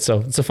he did.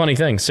 So it's a funny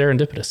thing,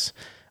 serendipitous.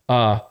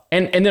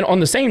 And then on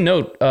the same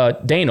note,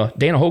 Dana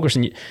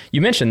Holgorsen,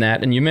 you mentioned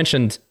that, and you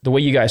mentioned the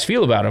way you guys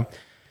feel about him.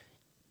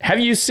 Have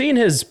you seen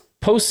his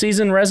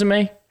postseason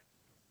resume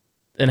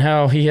and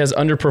how he has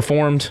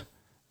underperformed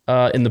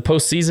in the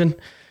postseason?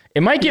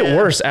 It might get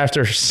worse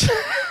after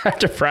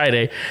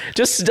Friday.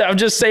 I'm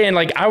just saying,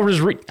 like, I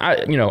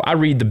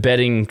read the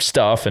betting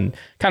stuff and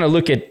kind of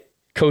look at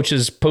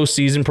coaches'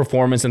 postseason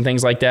performance and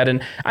things like that.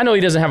 And I know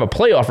he doesn't have a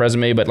playoff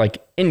resume, but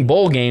like in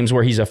bowl games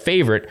where he's a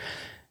favorite,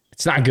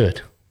 it's not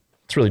good.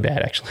 It's really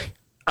bad, actually.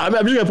 I'm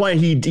just gonna point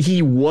out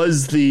he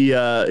was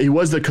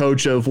the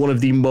coach of one of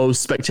the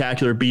most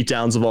spectacular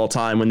beatdowns of all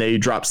time when they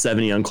dropped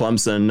 70 on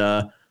Clemson.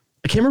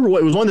 I can't remember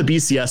it was one of the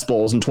BCS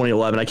bowls in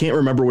 2011. I can't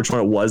remember which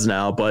one it was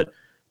now, but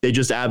they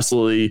just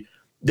absolutely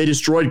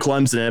destroyed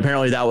Clemson. And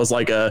apparently that was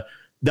when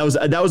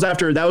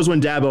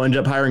Dabo ended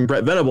up hiring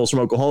Brett Venables from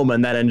Oklahoma,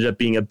 and that ended up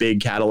being a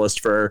big catalyst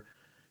for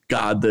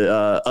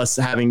us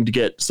having to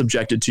get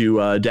subjected to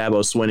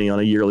Dabo Swinney on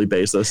a yearly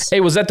basis.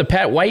 Hey, was that the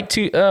Pat White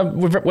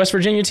West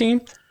Virginia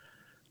team?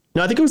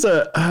 No, I think it was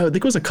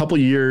a couple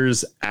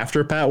years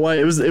after Pat White.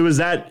 It was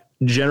that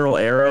general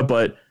era,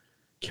 but I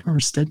can't remember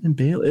Stedman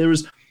Bailey. It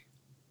was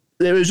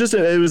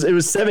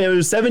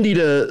 70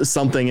 to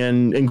something,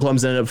 and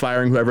Clemson ended up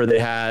firing whoever they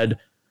had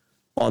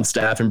on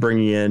staff and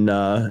bringing in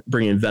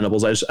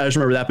Venables. I just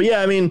remember that. But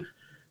yeah, I mean,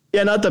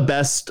 yeah, not the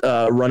best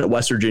run at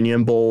West Virginia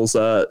in bowls,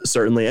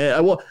 certainly.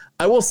 I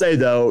will say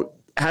though,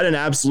 had an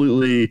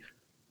absolutely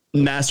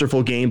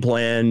masterful game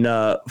plan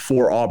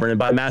for Auburn, and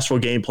by masterful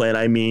game plan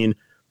I mean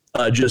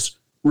just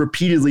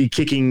repeatedly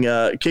kicking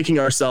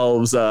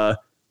ourselves. Can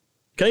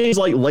I use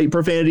like light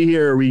profanity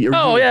here? We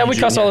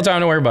cuss all the time.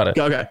 Don't worry about it.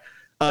 Okay.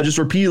 Just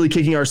repeatedly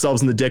kicking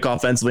ourselves in the dick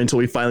offensively until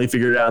we finally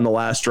figured it out in the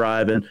last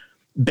drive, and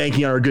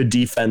banking on our good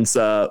defense,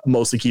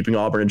 mostly keeping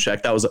Auburn in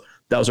check. That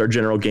was our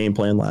general game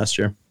plan last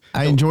year.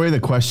 I enjoy the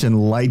question,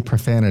 light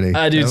profanity.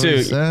 I do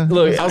too.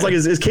 Look, I was like,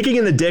 is kicking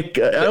in the dick?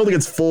 I don't think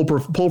it's full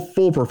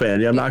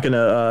profanity. I'm not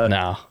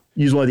gonna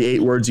use one of the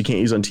 8 words you can't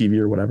use on TV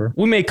or whatever.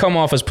 We may come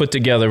off as put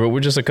together, but we're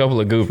just a couple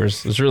of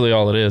goobers. That's really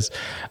all it is.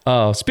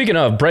 Speaking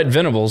of, Brett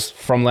Venables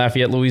from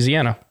Lafayette,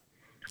 Louisiana,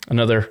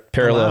 another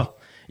parallel. Oh, wow.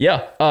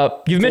 Yeah,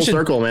 you've mentioned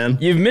circle, man.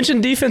 You've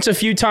mentioned defense a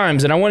few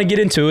times, and I want to get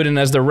into it. And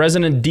as the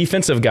resident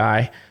defensive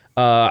guy,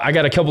 I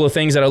got a couple of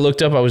things that I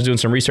looked up. I was doing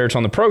some research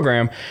on the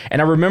program,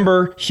 and I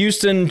remember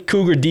Houston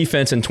Cougar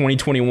defense in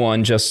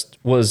 2021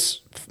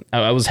 was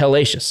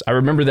hellacious. I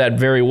remember that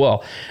very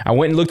well. I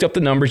went and looked up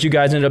the numbers. You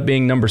guys ended up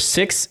being number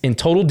 6 in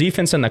total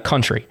defense in the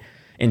country.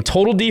 In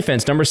total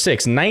defense, number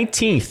 6,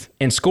 19th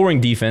in scoring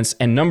defense,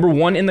 and number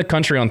 1 in the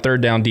country on third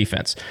down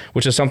defense,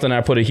 which is something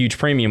I put a huge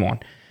premium on.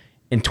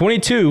 In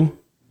 22.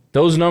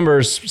 Those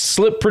numbers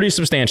slipped pretty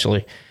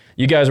substantially.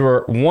 You guys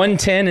were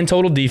 110 in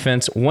total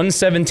defense,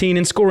 117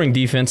 in scoring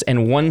defense,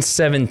 and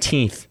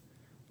 117th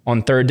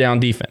on third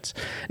down defense.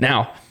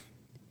 Now,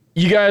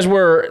 you guys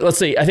were, let's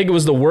see, I think it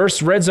was the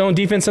worst red zone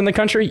defense in the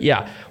country.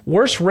 Yeah,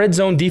 worst red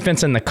zone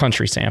defense in the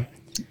country, Sam.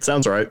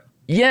 Sounds right.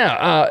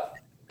 Yeah.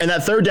 And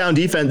that third down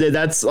defense,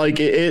 that's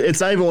like,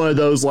 it's not even one of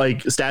those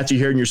like stats you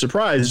hear and you're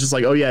surprised. It's just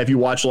like, oh yeah, if you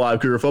watch a lot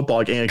of Cougar football,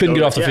 like, couldn't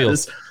get off the field.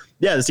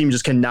 This team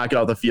just cannot get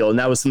off the field. And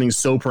that was something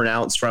so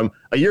pronounced from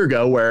a year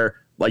ago where,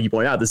 like you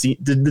pointed out,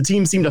 the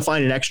team seemed to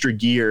find an extra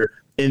gear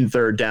in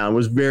third down,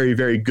 was very,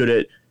 very good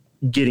at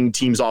getting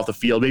teams off the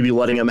field, maybe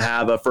letting them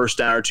have a first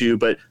down or two,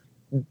 but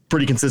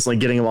pretty consistently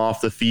getting them off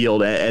the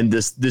field. And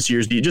this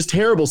year's just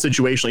terrible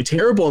situationally,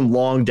 terrible in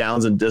long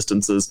downs and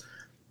distances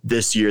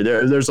this year.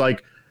 There's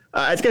like,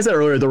 I think I said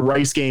earlier, the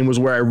Rice game was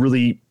where I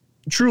really,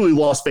 truly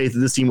lost faith that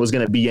this team was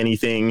going to be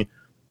anything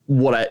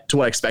what I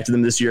expected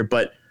them this year.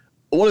 But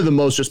one of the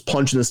most just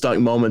punch in the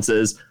stomach moments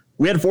is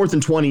we had 4th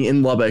and 20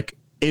 in Lubbock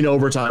in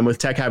overtime with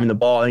Tech having the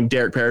ball. I think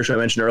Derek Parrish, who I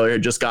mentioned earlier,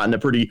 had just gotten a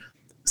pretty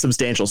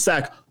substantial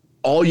sack.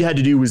 All you had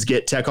to do was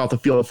get Tech off the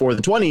field at 4th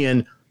and 20,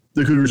 and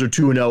the Cougars are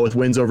 2-0 with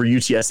wins over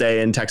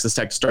UTSA and Texas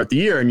Tech to start the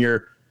year. And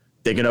you're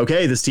thinking,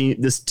 okay, this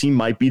team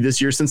might be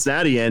this year's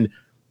Cincinnati. And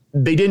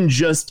they didn't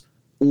just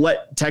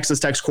let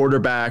Texas Tech's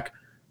quarterback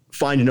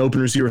find an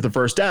open receiver for the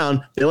first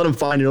down. They let him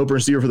find an open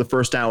receiver for the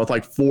first down with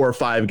like 4 or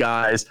 5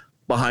 guys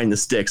behind the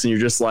sticks, and you're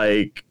just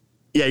like,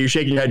 yeah, you're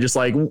shaking your head just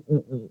like,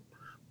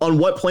 on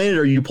what planet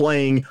are you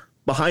playing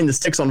behind the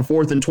sticks on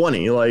 4th and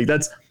 20? Like,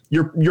 that's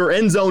your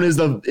end zone is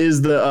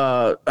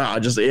the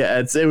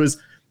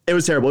it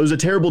was terrible. It was a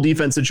terrible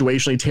defense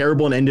situationally,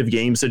 terrible in end of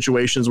game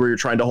situations where you're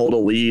trying to hold a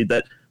lead,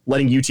 that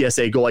letting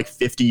UTSA go like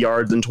 50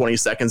 yards in 20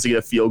 seconds to get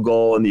a field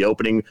goal in the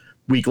opening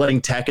week,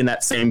 letting Tech in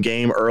that same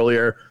game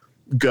earlier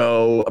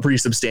go a pretty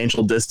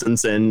substantial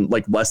distance in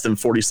like less than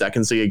 40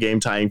 seconds to get a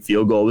game tying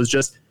field goal. It was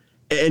just,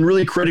 and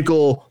really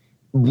critical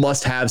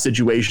must-have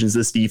situations,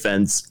 this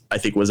defense, I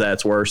think, was at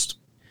its worst.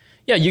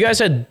 Yeah, you guys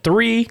had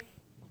 3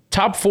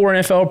 top 4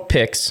 NFL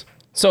picks.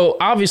 So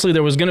obviously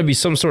there was going to be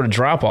some sort of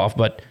drop-off,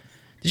 but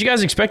did you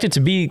guys expect it to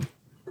be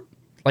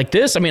like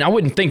this, I mean, I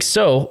wouldn't think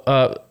so.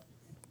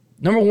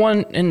 Number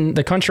one in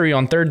the country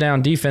on third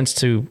down defense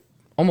to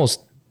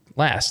almost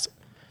last.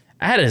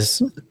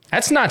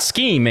 That's not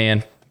scheme,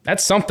 man.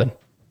 That's something.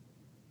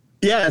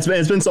 Yeah, it's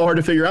been so hard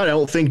to figure out. I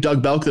don't think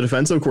Doug Belk, the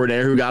defensive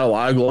coordinator, who got a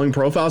lot of glowing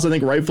profiles, I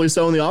think rightfully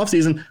so in the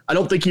offseason, I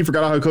don't think he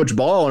forgot how to coach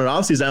ball in an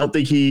offseason. I don't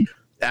think he,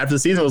 after the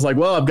season, was like,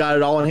 well, I've got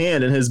it all in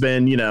hand, and has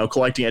been,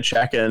 collecting a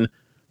check and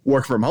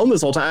working from home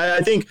this whole time.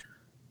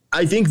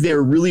 I think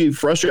they're really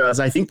frustrated.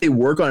 I think they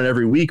work on it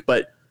every week,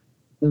 but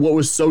what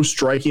was so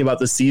striking about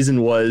the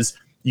season was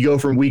you go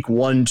from week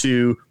 1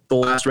 to the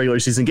last regular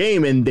season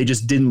game, and they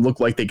just didn't look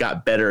like they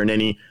got better in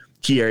any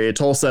key area.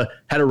 Tulsa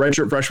had a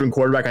redshirt freshman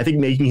quarterback, I think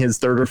making his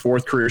 3rd or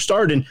 4th career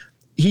start, and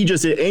he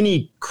just at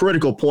any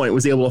critical point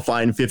was able to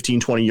find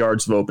 15, 20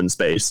 yards of open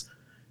space.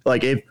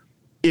 Like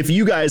if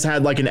you guys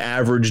had like an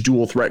average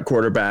dual threat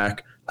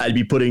quarterback, I'd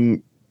be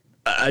putting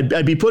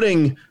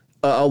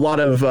a lot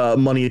of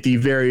money at the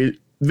very,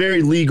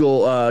 very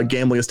legal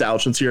gambling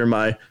establishments here in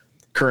my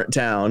current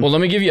town. Well,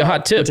 let me give you a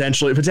hot tip.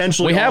 Potentially,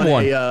 we have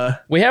one.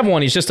 We have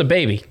one. He's just a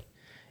baby.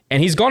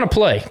 And he's going to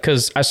play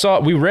because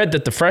we read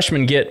that the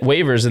freshmen get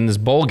waivers in this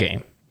bowl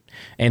game.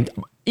 And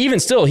even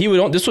still,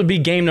 this would be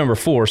game number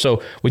 4.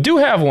 So we do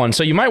have one.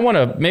 So you might want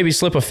to maybe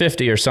slip a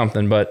 50 or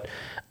something, but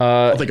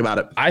I'll think about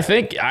it. I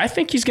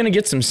think he's going to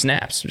get some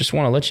snaps. Just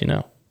want to let you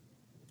know.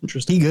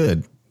 Interesting. He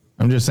good.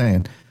 I'm just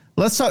saying.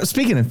 Let's talk.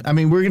 Speaking of,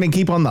 we're going to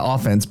keep on the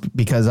offense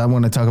because I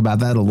want to talk about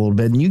that a little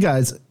bit. And you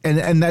guys,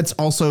 and that's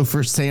also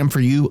for Sam,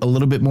 for you, a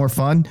little bit more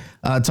fun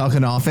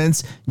talking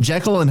offense.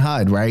 Jekyll and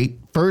Hyde, right?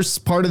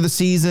 First part of the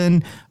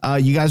season,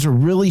 you guys were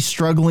really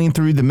struggling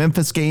through the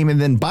Memphis game,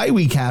 and then bye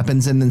week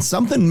happens, and then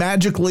something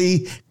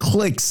magically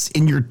clicks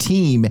in your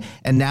team,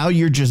 and now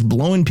you're just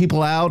blowing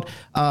people out.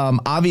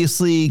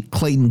 Obviously,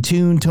 Clayton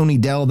Tune, Tony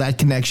Dell, that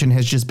connection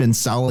has just been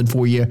solid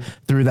for you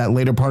through that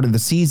later part of the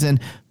season.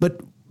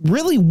 But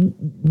really,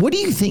 what do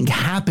you think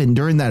happened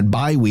during that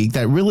bye week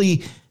that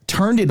really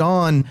turned it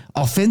on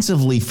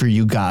offensively for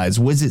you guys?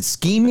 Was it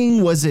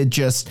scheming? Was it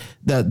just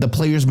the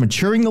players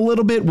maturing a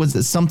little bit? Was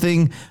it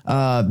something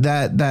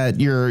that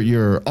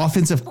your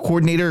offensive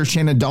coordinator,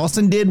 Shannon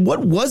Dawson, did? What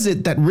was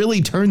it that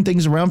really turned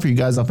things around for you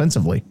guys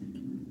offensively?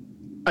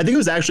 I think it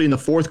was actually in the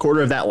 4th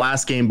quarter of that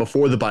last game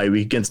before the bye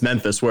week against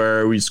Memphis,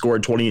 where we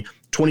scored 20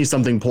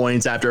 something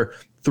points after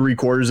 3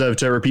 quarters of,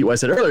 to repeat what I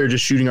said earlier,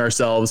 just shooting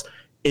ourselves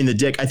in the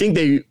dick. I think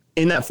they,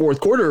 in that 4th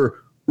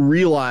quarter,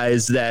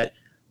 realized that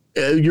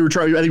I think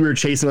we were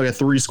chasing like a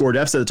 3-score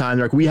deficit at the time.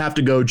 They're like, we have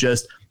to go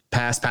just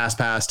pass,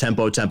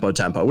 tempo,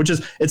 which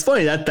is, it's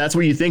funny that's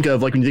what you think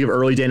of, like when you think of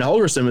early Dana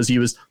Holgorsen, was he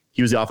was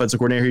the offensive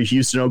coordinator at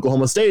Houston,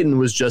 Oklahoma State, and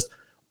was just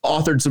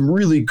authored some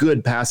really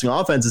good passing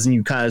offenses. And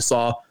you kind of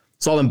saw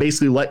them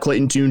basically let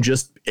Clayton Tune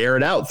just air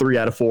it out 3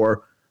 out of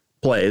 4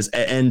 plays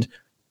and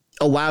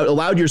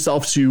allowed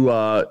yourself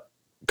to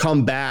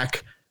come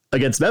back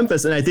against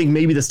Memphis. And I think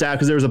maybe the staff,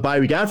 because there was a bye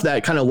week after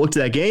that, kind of looked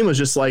at that game, was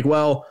just like,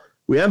 well,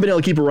 we haven't been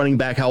able to keep a running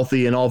back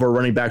healthy, and all of our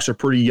running backs are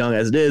pretty young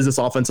as it is. This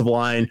offensive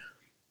line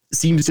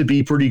seems to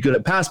be pretty good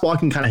at pass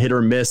blocking, kind of hit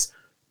or miss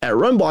at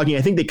run blocking.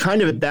 I think they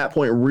kind of at that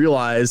point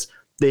realized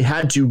they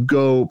had to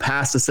go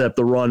past to set up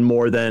the run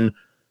more than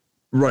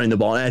running the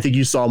ball. And I think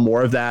you saw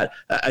more of that.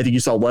 I think you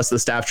saw less of the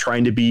staff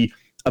trying to be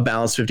a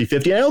balanced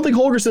 50-50. And I don't think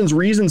Holgorsen's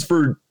reasons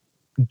for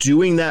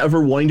doing that,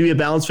 for wanting to be a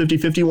balanced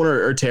 50-50 one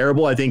are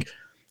terrible. I think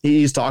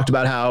he's talked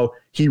about how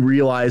he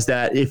realized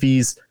that if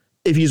he's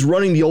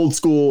running the old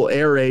school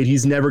air raid,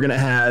 he's never going to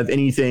have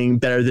anything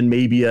better than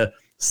maybe a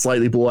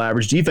slightly below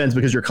average defense,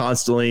 because you're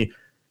constantly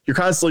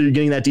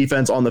getting that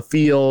defense on the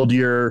field.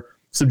 You're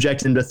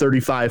subjecting them to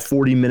 35,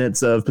 40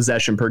 minutes of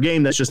possession per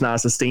game. That's just not a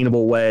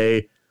sustainable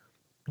way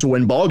to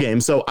win ball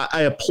games. So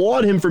I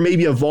applaud him for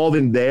maybe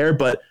evolving there,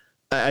 but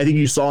I think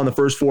you saw in the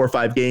first 4 or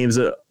 5 games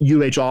a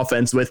UH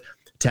offense with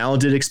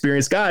talented,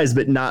 experienced guys,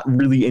 but not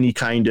really any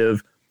kind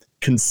of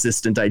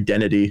consistent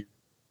identity.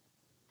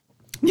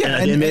 Yeah,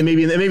 and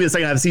maybe the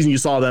second half of the season you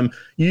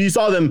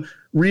saw them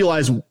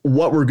realize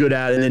what we're good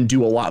at and then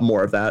do a lot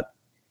more of that.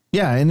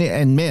 Yeah,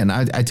 and man,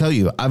 I tell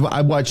you,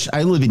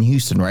 I live in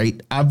Houston,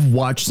 right? I've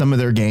watched some of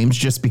their games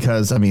just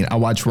because, I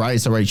watch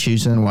Rice, I watch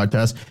Houston, I watch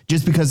us,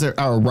 just because they're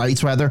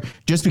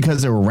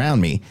they're around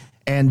me.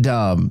 And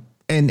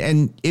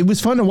it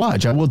was fun to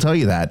watch, I will tell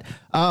you that.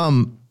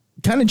 Kind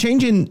of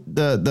changing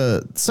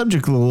the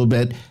subject a little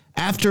bit,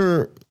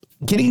 after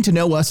getting to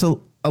know us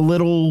a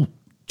little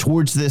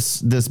towards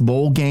this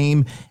bowl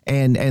game,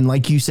 and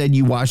like you said,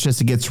 you watched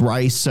us against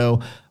Rice. So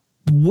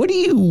what do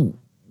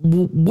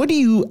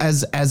you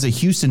as a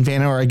Houston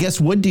fan, or I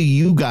guess what do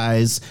you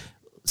guys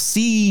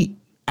see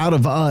out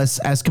of us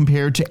as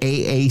compared to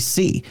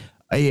AAC?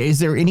 Is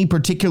there any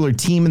particular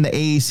team in the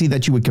AAC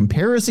that you would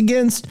compare us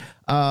against?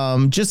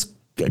 Just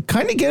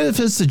kind of give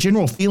us a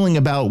general feeling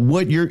about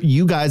what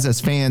you guys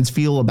as fans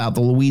feel about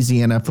the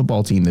Louisiana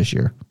football team this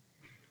year.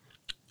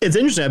 It's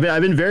interesting.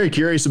 I've been very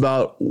curious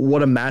about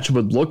what a matchup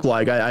would look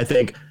like. I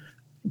think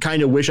I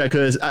kind of wish I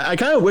could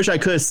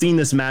have seen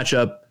this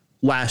matchup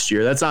last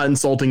year. That's not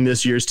insulting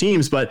this year's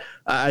teams, but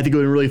I think it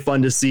would be really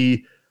fun to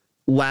see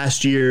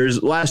last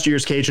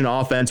year's Cajun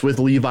offense with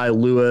Levi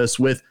Lewis,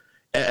 with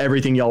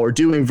everything y'all were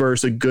doing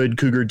versus a good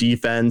Cougar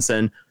defense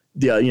and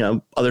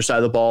the other side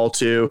of the ball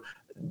too.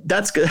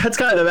 That's kind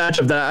of the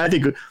matchup that I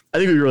think would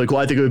be really cool.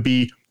 I think it would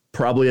be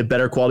probably a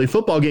better quality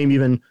football game,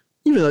 even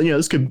though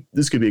this could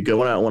be a good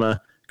one. I don't want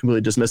to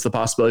completely dismiss the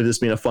possibility of this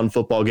being a fun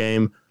football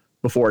game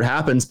before it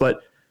happens,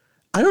 but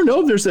I don't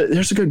know if there's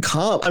a good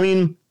comp. I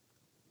mean,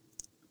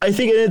 I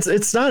think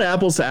it's not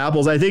apples to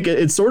apples. I think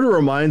it sort of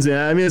reminds me,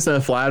 I mean, it's in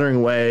a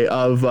flattering way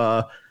of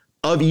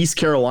East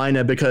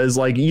Carolina, because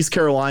like East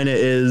Carolina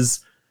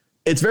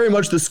it's very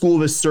much the school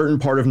of a certain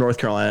part of North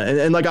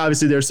Carolina. And like,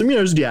 obviously there's some,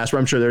 there's diaspora.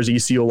 I'm sure there's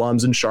ECU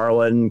alums in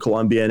Charlotte and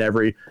Columbia and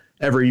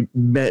every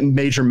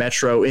major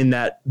metro in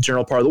that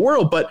general part of the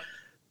world. But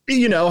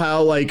you know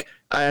how, like,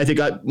 I think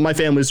my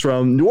family's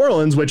from New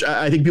Orleans, which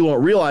I think people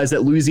don't realize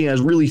that Louisiana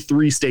is really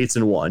 3 states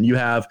in one. You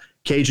have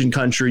Cajun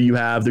country, you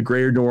have the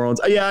greater New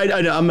Orleans. Yeah,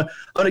 I know. I'm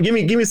gonna give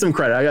me some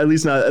credit. At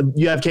least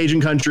you have Cajun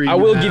country. I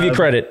will give you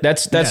credit.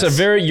 That's yes. That's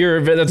very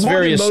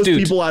astute. Most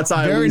people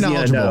outside very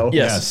Louisiana know.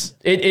 Yes,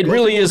 it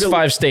really is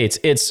 5 states.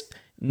 It's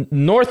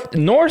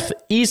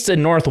northeast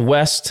and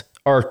northwest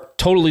are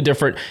totally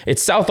different.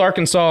 It's South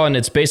Arkansas and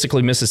it's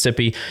basically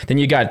Mississippi. Then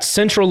you got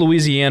Central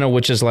Louisiana,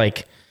 which is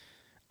like,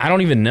 I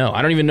don't even know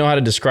how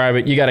to describe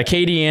it. You got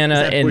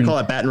Acadiana and we call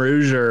it Baton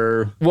Rouge,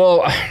 or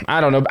well,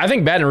 I don't know. I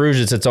think Baton Rouge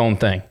is its own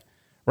thing,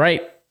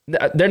 right?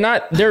 They're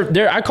not.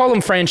 They're. I call them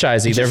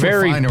franchisey. They're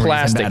very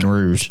plastic. Baton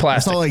Rouge.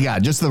 Plastic. That's all I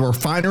got. Just the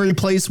refinery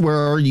place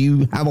where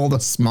you have all the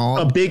small.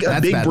 A big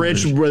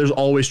bridge where there's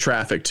always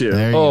traffic too.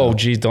 Oh,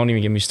 geez, don't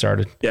even get me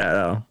started. Yeah,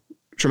 no.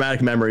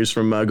 Traumatic memories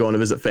from going to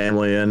visit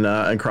family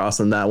and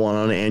crossing that one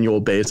on an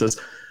annual basis.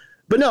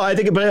 But no, I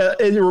think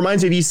it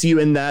reminds me of ECU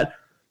in that.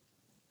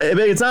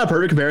 It's not a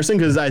perfect comparison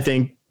because I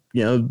think,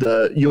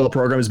 the UL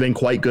program has been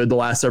quite good the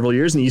last several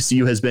years, and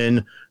ECU has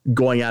been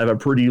going out of a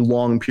pretty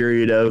long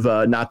period of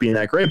not being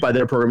that great by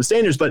their program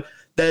standards. But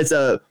that's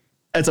a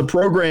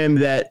program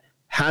that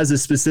has a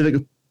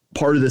specific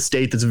part of the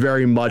state that's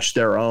very much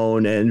their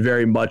own and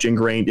very much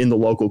ingrained in the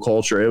local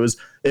culture. It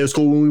was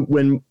cool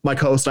when my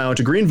co-host and I went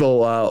to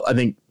Greenville. I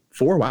think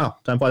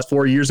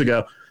 4 years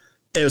ago.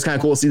 It was kind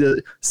of cool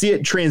to see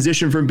it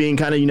transition from being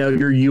kind of,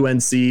 your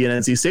UNC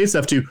and NC State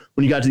stuff to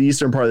when you got to the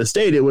eastern part of the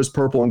state, it was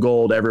purple and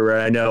gold everywhere.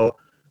 I know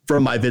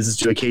from my visits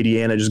to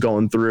Acadiana, just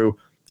going through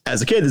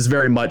as a kid, it's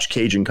very much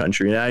Cajun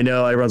country. And I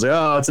know everyone's like,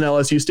 oh, it's an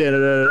LSU state,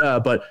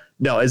 but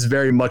no, it's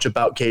very much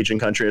about Cajun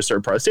country in a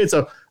certain part of the state.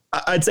 So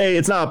I'd say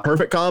it's not a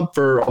perfect comp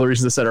for all the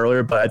reasons I said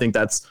earlier, but I think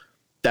that's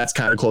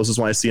kind of closest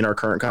one I see in our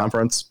current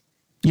conference.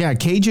 Yeah,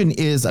 Cajun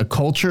is a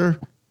culture.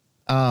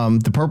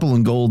 The purple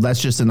and gold, that's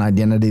just an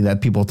identity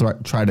that people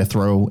try to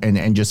throw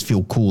and just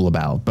feel cool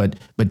about. But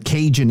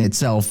Cajun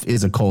itself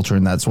is a culture,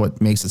 and that's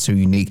what makes it so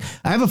unique.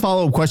 I have a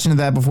follow-up question to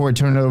that before I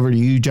turn it over to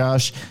you,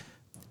 Josh.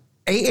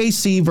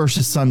 AAC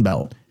versus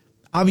Sunbelt.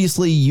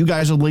 Obviously, you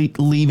guys are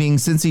leaving.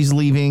 Since he's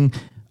leaving,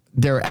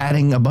 they're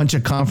adding a bunch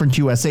of Conference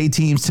USA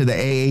teams to the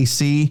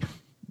AAC.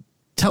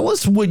 Tell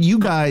us what you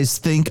guys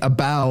think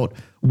about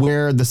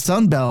where the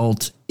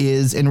Sunbelt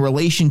is in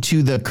relation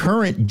to the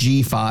current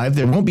G5.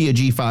 There won't be a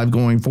G5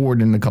 going forward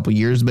in a couple of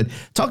years, but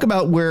talk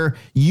about where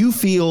you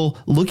feel,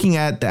 looking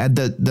at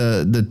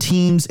the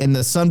teams in the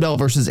Sunbelt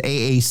versus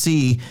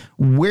AAC,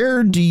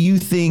 where do you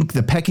think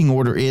the pecking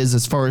order is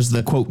as far as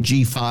the quote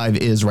G5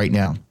 is right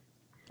now,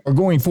 or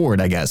going forward,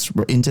 I guess,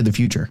 into the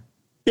future?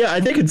 Yeah, I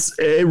think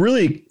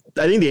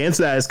I think the answer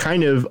to that is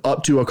kind of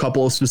up to a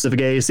couple of specific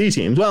AAC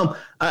teams. Well,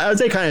 I would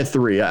say kind of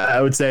 3.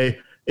 I would say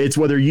it's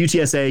whether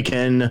UTSA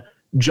can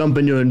jump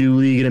into a new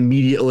league and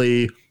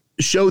immediately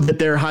show that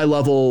their high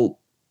level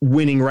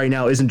winning right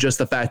now isn't just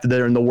the fact that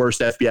they're in the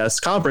worst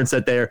FBS conference,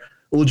 that they're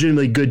a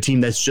legitimately good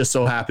team that's just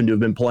so happened to have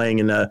been playing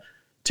in a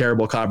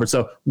terrible conference.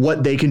 So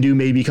what they can do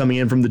maybe coming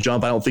in from the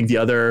jump, I don't think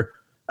I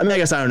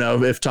guess I don't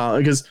know if Tom,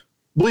 because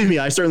believe me,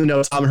 I certainly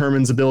know Tom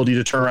Herman's ability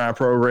to turn around a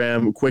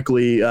program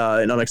quickly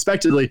and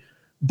unexpectedly,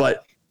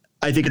 but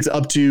I think it's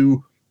up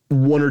to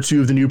 1 or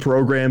 2 of the new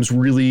programs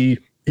really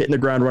hitting the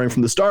ground running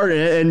from the start.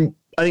 And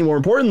I think more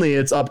importantly,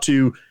 it's up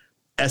to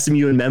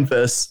SMU and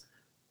Memphis,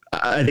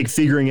 I think,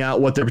 figuring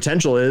out what their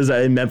potential is.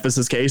 In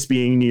Memphis's case,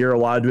 being near a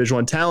lot of Division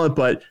I talent,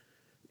 but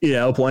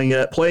playing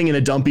in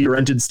a dumpy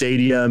rented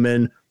stadium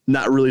and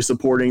not really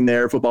supporting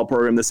their football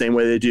program the same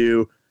way they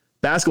do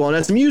basketball.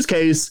 In SMU's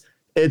case,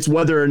 it's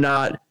whether or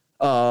not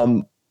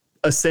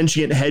a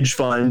sentient hedge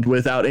fund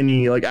without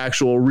any like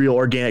actual real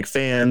organic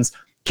fans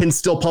can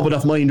still pump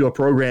enough money into a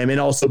program and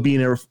also be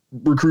in a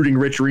recruiting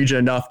rich region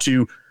enough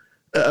to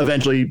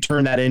eventually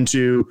turn that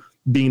into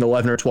being an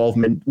 11 or 12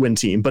 win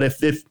team. But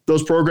if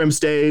those programs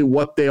stay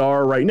what they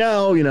are right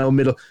now,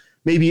 middle,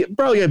 maybe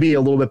probably gonna be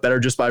a little bit better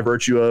just by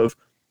virtue of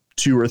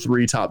 2 or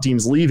 3 top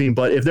teams leaving.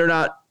 But if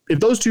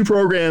those 2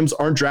 programs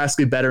aren't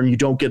drastically better and you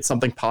don't get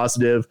something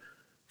positive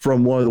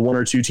from one of the 1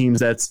 or 2 teams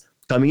that's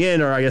coming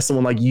in, or I guess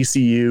someone like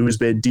ECU who's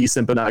been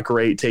decent but not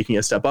great taking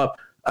a step up,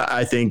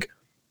 I think,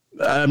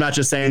 I'm not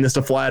just saying this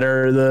to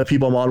flatter the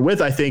people I'm on with,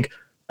 I think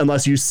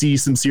unless you see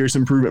some serious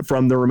improvement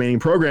from the remaining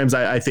programs,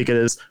 I think it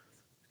is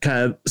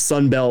kind of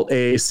Sun Belt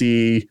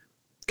AAC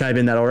kind of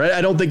in that order.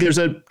 I don't think there's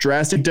a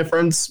drastic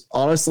difference,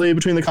 honestly,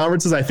 between the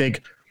conferences. I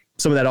think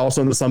some of that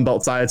also on the Sun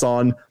Belt side, it's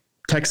on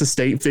Texas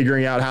State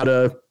figuring out how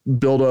to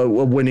build a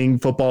winning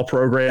football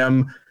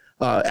program.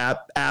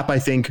 App, I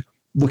think,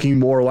 looking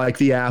more like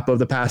the App of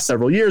the past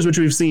several years, which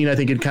we've seen. I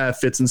think it kind of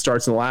fits and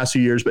starts in the last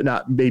few years, but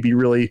not maybe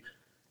really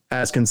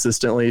as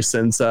consistently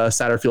since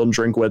Satterfield and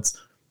Drinkwitz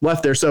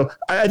left there. So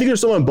I think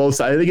there's someone on both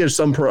sides. I think there's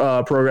some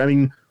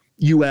programming.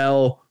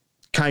 UL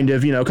kind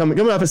of, coming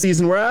off a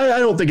season where I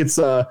don't think it's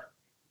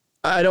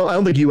I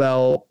don't think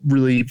UL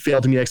really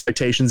failed to meet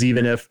expectations,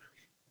 even if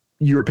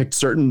you were picked a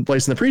certain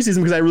place in the preseason,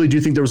 because I really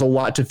do think there was a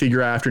lot to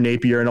figure out after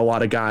Napier and a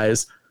lot of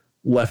guys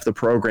left the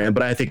program.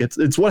 But I think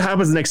it's what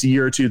happens the next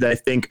year or two that I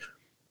think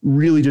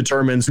really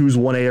determines who's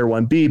 1A or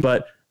 1B.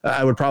 But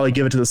I would probably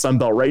give it to the Sun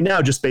Belt right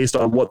now, just based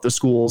on what the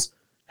schools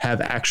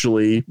have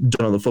actually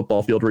done on the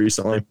football field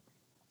recently.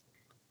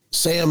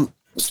 Sam,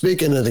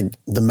 speaking of the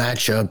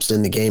matchups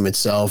in the game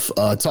itself,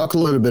 talk a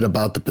little bit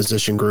about the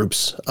position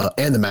groups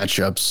and the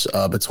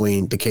matchups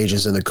between the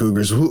Cajuns and the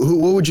Cougars.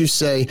 What would you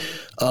say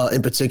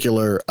in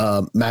particular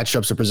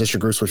matchups or position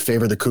groups would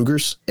favor the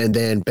Cougars? And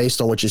then based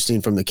on what you've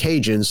seen from the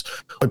Cajuns,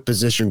 what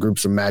position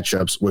groups or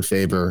matchups would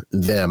favor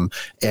them?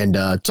 And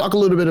talk a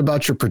little bit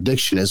about your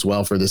prediction as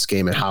well for this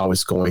game and how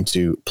it's going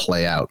to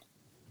play out.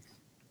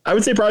 I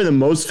would say probably the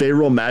most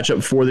favorable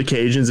matchup for the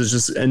Cajuns is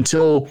just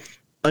until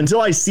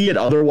I see it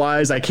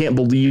otherwise, I can't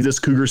believe this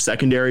Cougar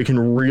secondary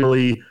can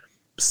really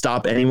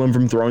stop anyone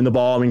from throwing the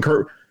ball. I mean,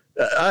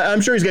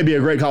 I'm sure he's going to be a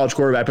great college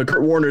quarterback, but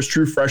Kurt Warner's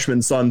true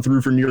freshman son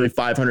threw for nearly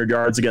 500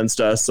 yards against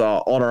us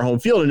on our home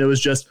field, and it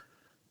was just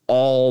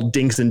all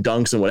dinks and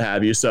dunks and what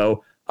have you.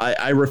 So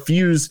I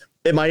refuse.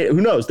 It might,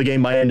 who knows, the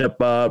game might end up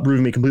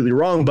proving me completely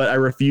wrong, but I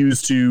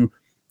refuse to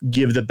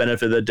give the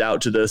benefit of the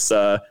doubt to this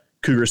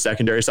Cougar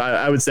secondary. So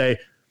I would say,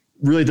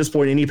 really at this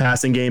point, any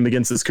passing game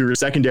against this Cougar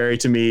secondary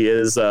to me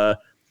is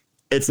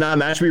it's not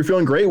a matchup you're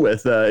feeling great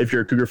with if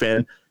you're a Cougar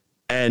fan.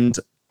 And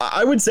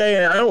I would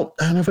say, I don't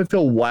know if I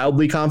feel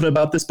wildly confident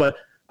about this, but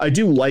I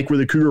do like where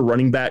the Cougar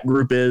running back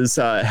group is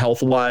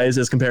health-wise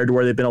as compared to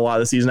where they've been a lot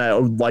of the season. I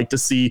would like to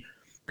see,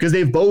 because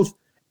they've both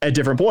at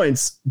different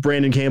points,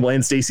 Brandon Campbell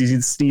and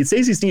Stacey Sneed.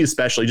 Stacey Sneed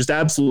especially just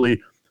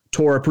absolutely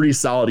tore a pretty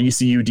solid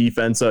ECU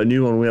defense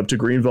new when we went up to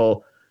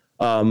Greenville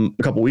a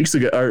couple weeks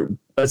ago, or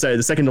let's say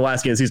the second to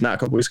last game of the season, not a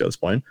couple weeks ago at this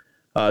point.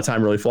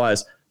 Time really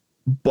flies.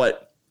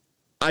 But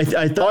I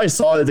thought I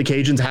saw that the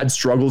Cajuns had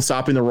struggled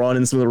stopping the run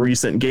in some of the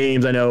recent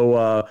games. I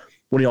know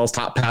one of y'all's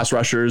top pass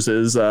rushers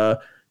is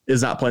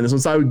not playing this one.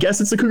 So I would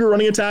guess it's a Cougar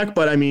running attack,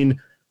 but I mean,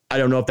 I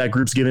don't know if that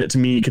group's given it to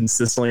me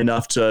consistently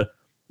enough to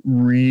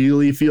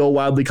really feel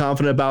wildly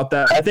confident about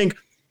that. I think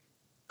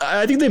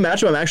the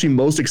matchup I'm actually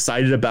most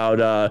excited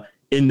about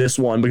in this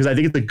one, because I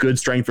think it's a good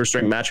strength for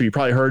strength matchup. You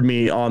probably heard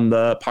me on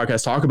the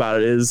podcast talk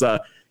about it, is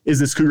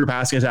this Cougar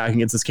passing attack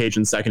against this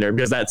Cajun secondary,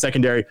 because that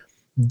secondary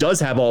does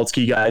have all its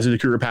key guys. The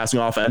Cougar passing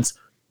offense,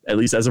 at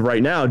least as of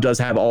right now, does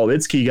have all of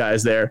its key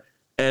guys there.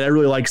 And I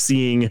really like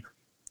seeing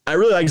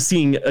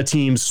a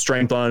team's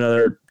strength on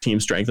another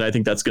team's strength. And I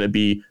think that's going to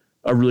be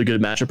a really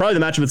good matchup. Probably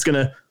the matchup that's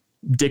going to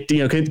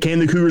dictate, can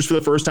the Cougars for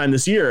the first time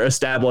this year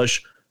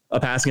establish a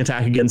passing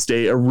attack against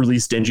a really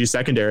stingy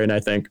secondary? And I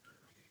think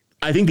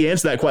the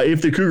answer to that,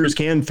 if the Cougars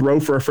can throw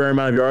for a fair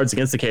amount of yards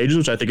against the Cajuns,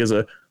 which I think is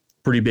a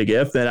pretty big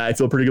if, then I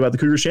feel pretty good about the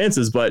Cougars'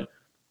 chances. But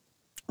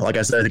like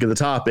I said, I think at the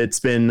top, it's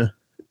been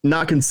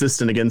not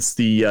consistent against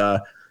the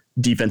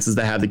defenses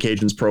that have the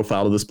Cajuns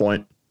profile to this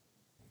point.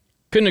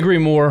 Couldn't agree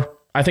more.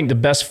 I think the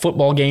best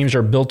football games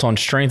are built on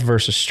strength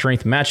versus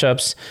strength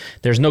matchups.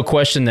 There's no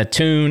question that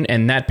Tune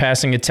and that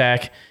passing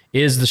attack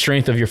is the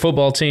strength of your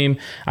football team.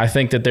 I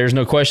think that there's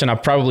no question.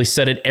 I've probably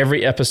said it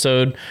every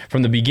episode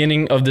from the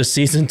beginning of this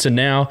season to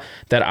now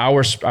that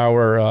our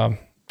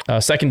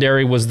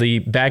secondary was the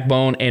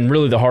backbone and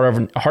really the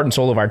heart and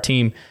soul of our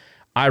team.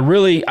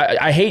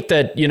 I hate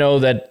that,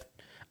 that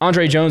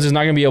Andre Jones is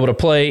not going to be able to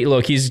play.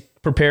 Look, he's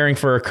preparing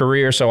for a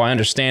career, so I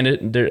understand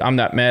it. I'm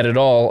not mad at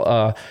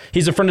all.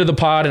 He's a friend of the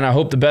pod, and I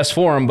hope the best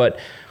for him, but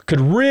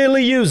could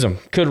really use him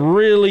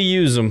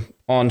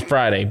on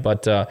Friday.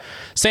 But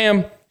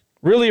Sam,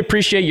 really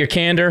appreciate your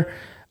candor.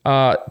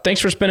 Thanks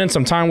for spending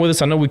some time with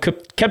us. I know we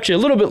kept you a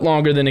little bit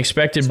longer than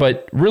expected,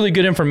 but really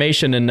good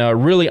information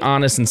and really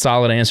honest and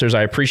solid answers.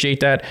 I appreciate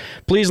that.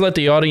 Please let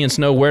the audience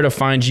know where to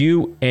find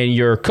you and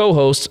your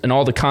co-hosts and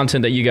all the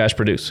content that you guys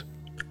produce.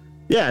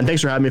 Yeah, and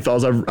thanks for having me,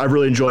 fellas. I've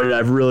really enjoyed it.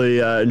 I've really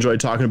enjoyed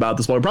talking about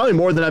this bowl, probably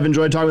more than I've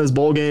enjoyed talking about this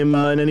bowl game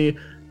in any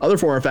other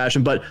form or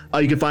fashion. But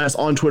you can find us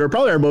on Twitter,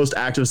 probably our most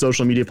active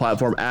social media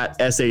platform, at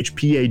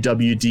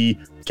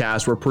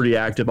SHPAWDcast. We're pretty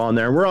active on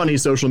there. We're on a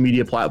social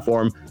media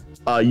platform.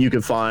 You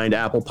can find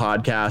Apple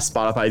Podcasts,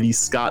 Spotify, the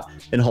Scott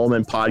and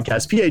Holman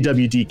Podcast,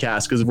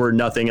 PAWDcast, because we're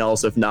nothing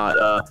else if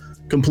not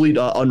complete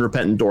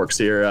unrepentant dorks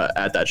here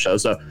at that show.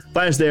 So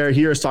find us there.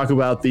 Hear us talk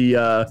about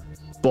the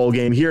bowl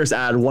game. Hear us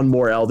add one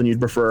more L than you'd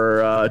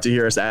prefer to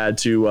hear us add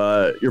to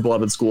your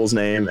beloved school's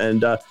name,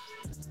 and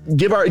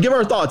give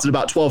our thoughts at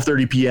about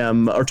 12:30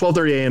 p.m. or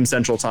 12:30 a.m.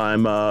 Central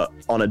Time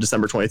on a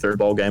December 23rd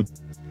bowl game.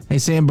 Hey,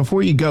 Sam,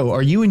 before you go,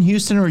 are you in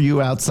Houston or are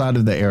you outside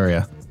of the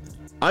area?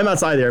 I'm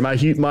outside there.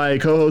 My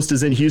co-host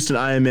is in Houston.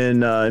 I am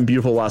in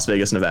beautiful Las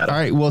Vegas, Nevada. All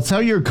right. Well,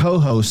 tell your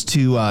co-host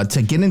to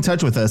get in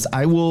touch with us.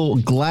 I will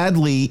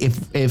gladly,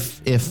 if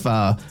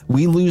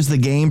we lose the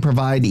game,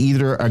 provide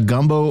either a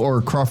gumbo or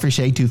a crawfish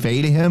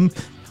etouffee to him,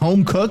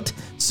 home cooked.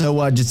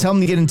 So just tell him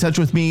to get in touch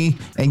with me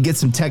and get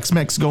some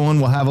Tex-Mex going.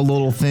 We'll have a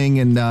little thing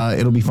and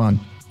it'll be fun.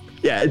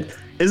 Yeah,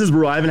 this is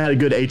brutal. I haven't had a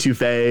good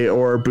etouffee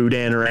or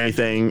boudin or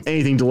anything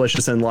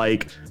delicious in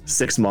like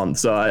 6 months.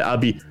 So I'd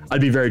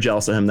be very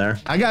jealous of him there.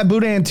 I got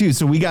boudin too,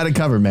 so we got it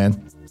covered,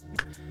 man.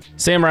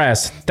 Sam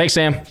Raz. Thanks,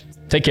 Sam.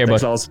 Take care,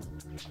 bud.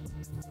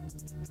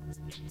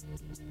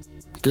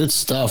 Good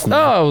stuff, man.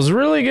 Oh, it was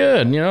really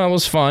good. You know, it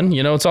was fun.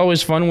 You know, it's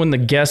always fun when the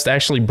guest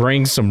actually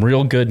brings some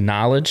real good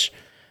knowledge.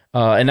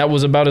 And that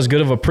was about as good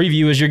of a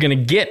preview as you're going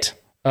to get.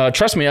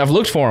 Trust me, I've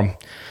looked for them.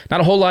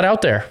 Not a whole lot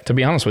out there, to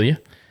be honest with you.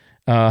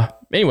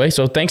 Anyway,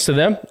 so thanks to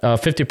them,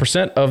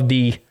 50% of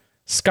the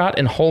Scott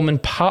and Holman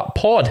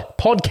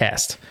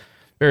podcast.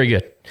 Very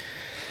good.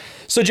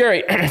 So,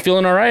 Jerry,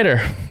 feeling all right,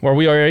 or are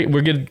we all right?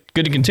 We're good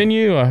to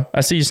continue?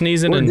 I see you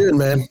sneezing. We're good,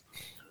 man.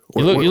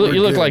 You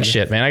look like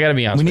shit, man. I got to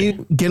be honest. We need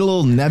to get a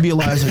little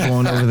nebulizer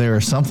going over there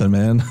or something,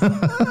 man.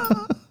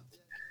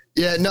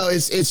 Yeah, no,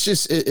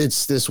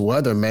 it's this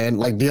weather, man.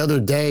 Like the other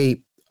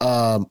day,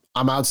 I'm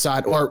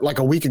outside, or like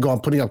a week ago,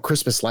 I'm putting up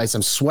Christmas lights.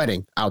 I'm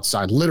sweating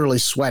outside, literally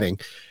sweating.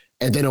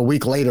 And then a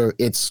week later,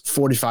 it's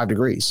 45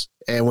 degrees.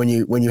 And when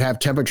you have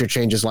temperature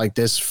changes like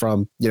this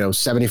from,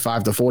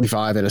 75 to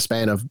 45 in a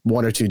span of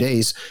 1 or 2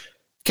 days,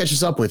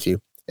 catches up with you,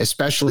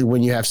 especially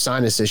when you have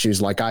sinus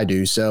issues like I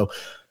do. So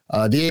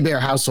the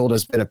Hebert household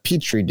has been a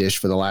petri dish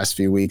for the last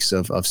few weeks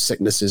of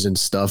sicknesses and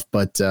stuff,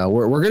 but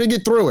we're going to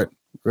get through it.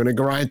 We're going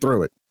to grind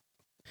through it.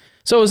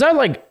 So is that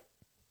like,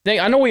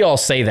 I know we all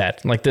say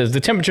that, like the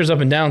temperature's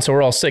up and down, so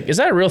we're all sick. Is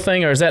that a real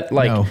thing, or is that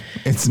like, no,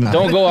 it's not.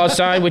 Don't go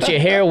outside with your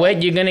hair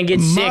wet, you're going to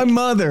get sick? My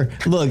mother,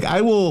 look, I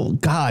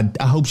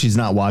hope she's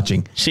not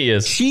watching. She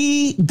is.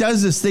 She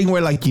does this thing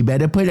where like, you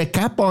better put a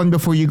cap on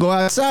before you go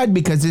outside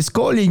because it's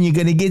cold and you're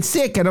going to get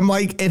sick. And I'm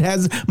like,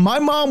 my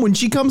mom, when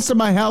she comes to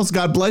my house,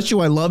 God bless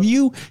you, I love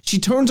you, she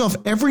turns off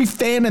every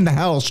fan in the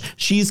house.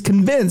 She's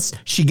convinced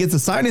she gets a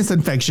sinus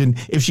infection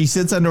if she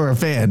sits under a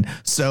fan.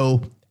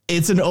 So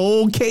it's an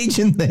old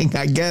Cajun thing,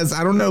 I guess.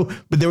 I don't know,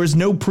 but there is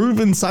no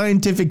proven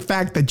scientific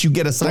fact that you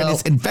get a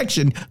sinus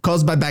infection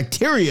caused by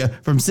bacteria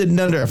from sitting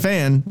under a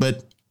fan.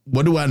 But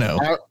what do I know?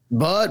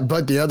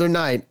 But the other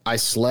night I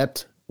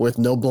slept with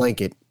no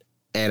blanket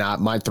and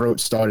my throat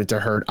started to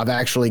hurt. I've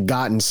actually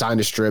gotten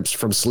sinus strips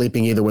from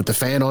sleeping either with the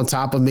fan on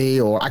top of me,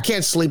 or I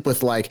can't sleep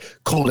with like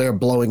cold air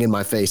blowing in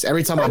my face.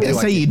 Every time I do,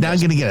 say you're not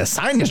going to get a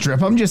sinus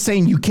strip. I'm just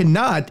saying you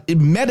cannot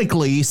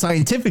medically,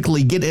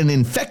 scientifically get an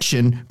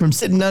infection from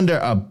sitting under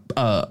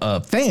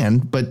a fan.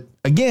 But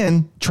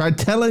again, try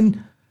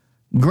telling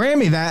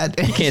Grammy that.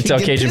 You can't tell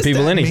Cajun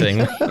people anything.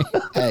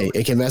 Hey,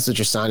 it can mess with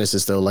your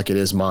sinuses though, like it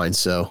is mine.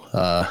 So,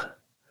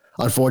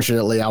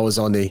 unfortunately, I was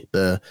on the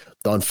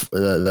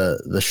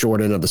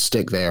short end of the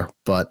stick there,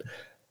 but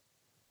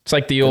it's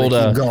like the old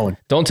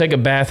don't take a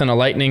bath in a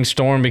lightning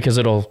storm because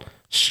it'll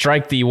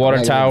strike the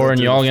water tower and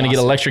you're all going to get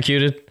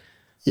electrocuted.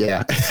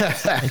 Yeah.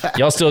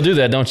 Y'all still do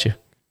that, don't you?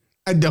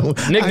 I don't.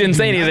 Nick didn't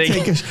say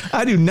anything.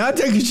 I do not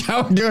take a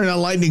shower during a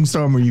lightning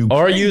storm.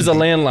 Or use a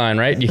landline,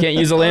 right? You can't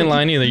use a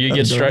landline either. You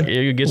get struck.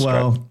 You get struck.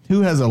 Well,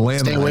 who has a landline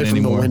Stay away from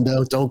anymore? the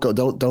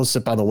window. Don't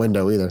sit by the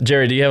window either.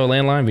 Jerry, do you have a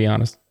landline? Be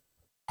honest.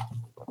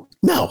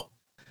 No.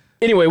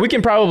 Anyway, we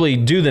can probably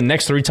do the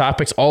next 3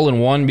 topics all in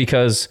one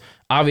because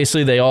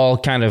obviously they all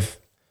kind of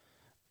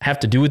have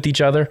to do with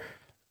each other.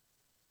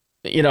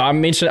 You know, I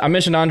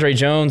mentioned Andre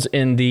Jones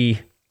in the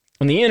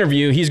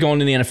interview. He's going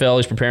to the NFL.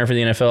 He's preparing for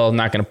the NFL.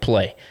 Not going to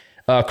play.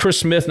 Chris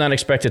Smith not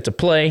expected to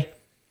play.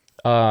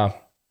 Well,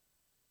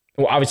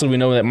 obviously we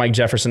know that Mike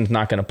Jefferson's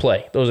not going to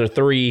play. Those are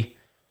 3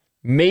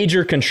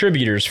 major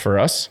contributors for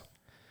us.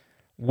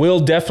 Will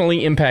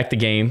definitely impact the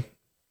game,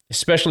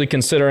 especially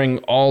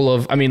considering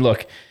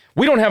look,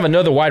 we don't have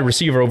another wide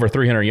receiver over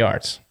 300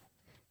 yards.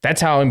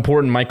 That's how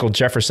important Michael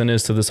Jefferson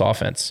is to this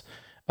offense.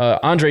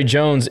 Andre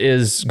Jones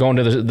is going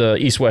to the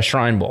East-West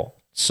Shrine Bowl,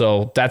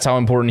 so that's how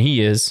important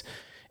he is.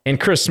 And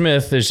Chris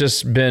Smith has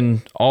just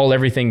been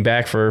everything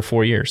back for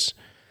 4 years.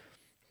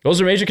 Those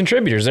are major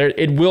contributors.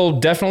 It will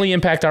definitely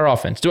impact our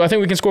offense. Do I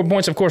think we can score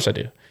points? Of course I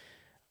do.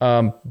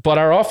 But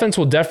our offense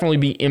will definitely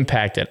be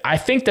impacted. I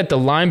think that the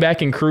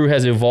linebacking crew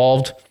has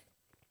evolved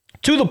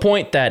to the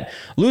point that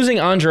losing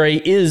Andre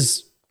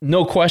is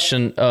no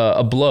question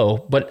a blow,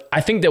 but I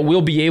think that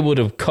we'll be able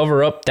to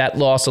cover up that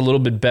loss a little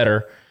bit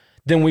better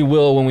than we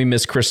will when we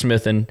miss Chris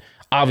Smith and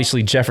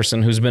obviously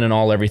Jefferson, who's been an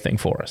all-everything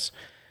for us.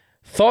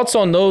 Thoughts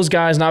on those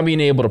guys not being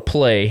able to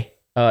play?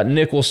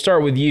 Nick, we'll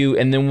start with you,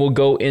 and then we'll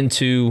go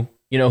into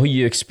who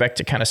you expect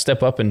to kind of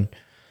step up. And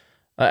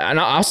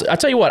I'll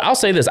tell you what, I'll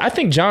say this. I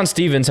think John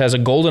Stevens has a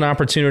golden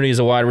opportunity as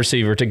a wide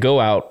receiver to go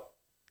out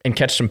and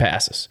catch some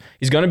passes.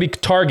 He's going to be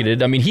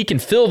targeted. I mean, he can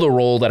fill the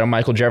role that a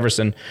Michael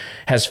Jefferson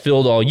has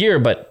filled all year,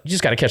 but you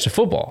just got to catch the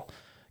football.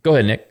 Go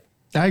ahead, Nick.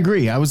 I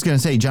agree. I was going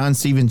to say John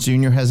Stevens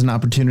Jr. has an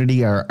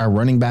opportunity. Our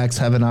running backs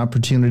have an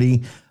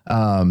opportunity.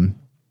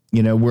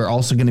 We're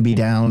also going to be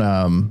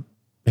down.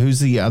 Who's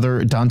the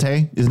other?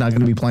 Dante is not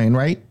going to be playing,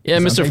 right? Yeah,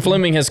 Mr.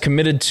 Fleming has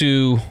committed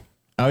to.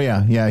 Oh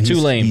yeah.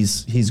 Tulane.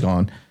 He's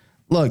gone.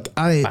 Look,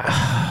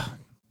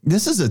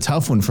 this is a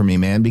tough one for me,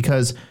 man,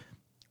 because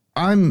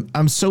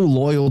I'm so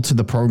loyal to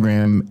the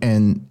program,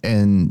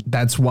 and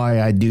that's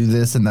why I do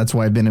this, and that's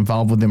why I've been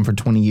involved with them for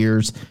 20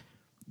 years.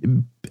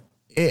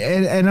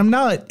 And I'm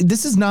not.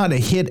 This is not a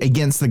hit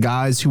against the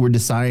guys who are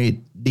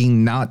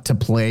deciding not to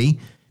play,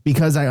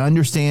 because I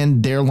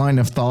understand their line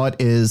of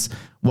thought is,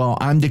 well,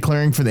 I'm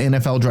declaring for the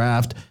NFL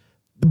draft,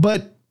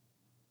 but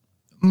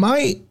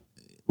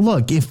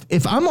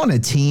if I'm on a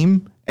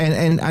team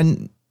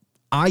and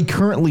I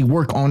currently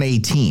work on a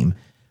team,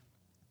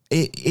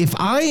 if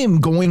I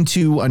am going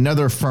to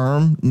another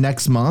firm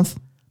next month,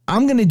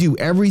 I'm going to do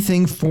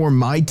everything for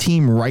my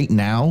team right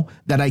now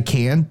that I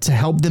can to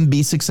help them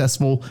be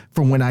successful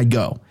for when I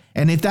go.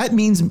 And if that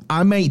means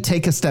I may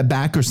take a step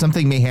back or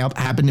something may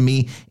happen to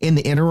me in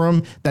the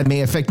interim that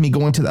may affect me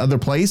going to the other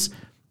place,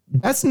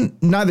 that's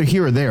neither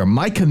here or there.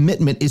 My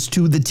commitment is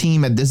to the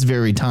team at this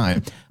very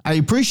time. I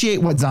appreciate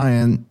what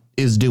Zion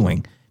is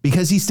doing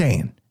because he's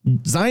staying.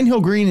 Zion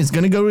Hill-Green is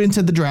going to go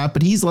into the draft,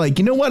 but he's like,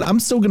 you know what? I'm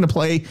still going to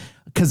play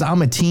because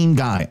I'm a team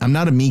guy. I'm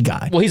not a me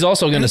guy. Well, he's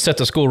also going to set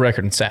the school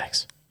record in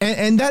sacks.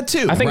 And that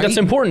too. I think that's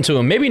important to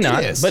him. Maybe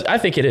not, but I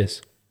think it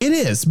is. It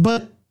is,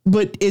 but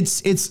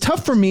it's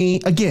tough for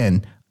me.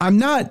 Again,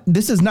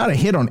 this is not a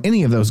hit on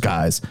any of those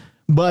guys,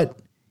 but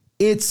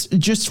it's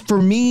just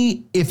for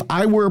me, if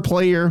I were a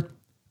player,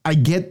 I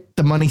get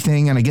the money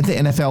thing and I get the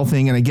NFL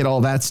thing and I get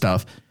all that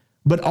stuff.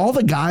 But all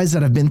the guys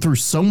that have been through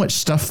so much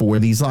stuff for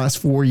these last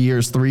 4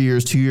 years, 3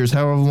 years, 2 years,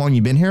 however long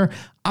you've been here,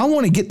 I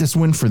want to get this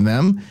win for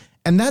them.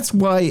 And that's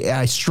why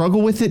I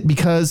struggle with it,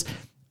 because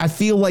I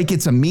feel like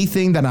it's a me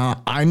thing that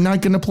I'm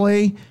not going to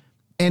play.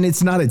 And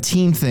it's not a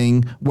team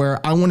thing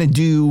where I want to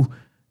do,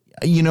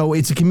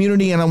 it's a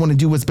community and I want to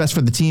do what's best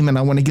for the team and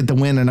I want to get the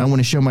win and I want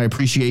to show my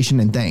appreciation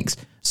and thanks.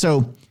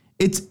 So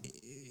it's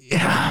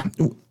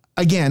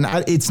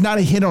not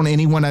a hit on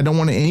anyone. I don't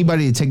want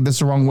anybody to take this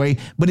the wrong way,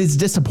 but it's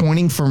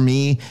disappointing for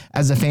me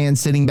as a fan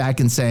sitting back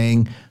and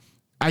saying,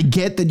 I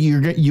get that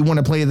you want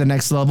to play at the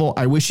next level.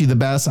 I wish you the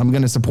best. I'm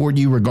going to support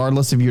you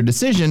regardless of your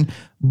decision.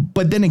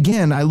 But then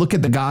again, I look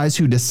at the guys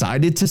who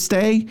decided to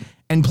stay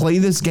and play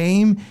this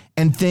game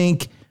and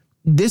think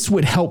this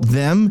would help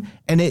them.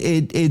 And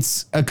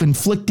it's a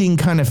conflicting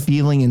kind of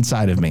feeling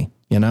inside of me,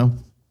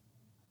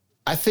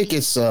 I think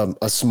it's a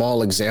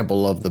small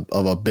example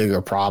of a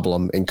bigger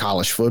problem in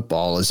college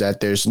football is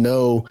that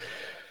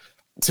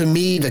to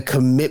me, the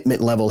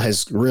commitment level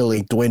has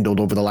really dwindled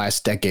over the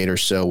last decade or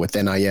so with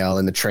NIL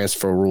and the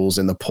transfer rules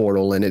and the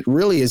portal. And it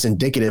really is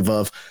indicative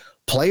of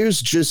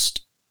players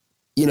just,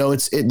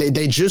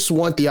 they just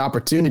want the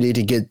opportunity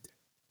to get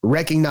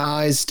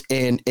recognized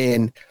and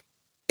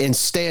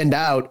stand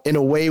out in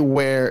a way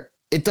where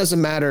it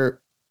doesn't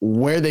matter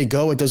where they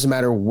go. It doesn't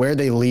matter where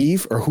they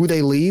leave or who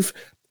they leave,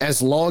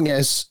 as long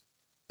as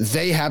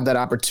they have that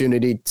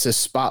opportunity to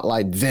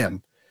spotlight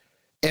them.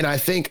 And I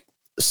think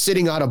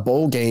sitting out of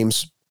bowl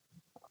games,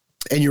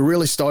 and you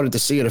really started to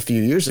see it a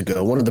few years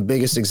ago. One of the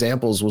biggest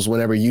examples was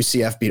whenever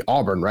UCF beat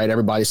Auburn, right?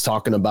 Everybody's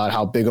talking about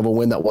how big of a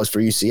win that was for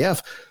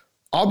UCF.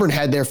 Auburn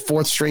had their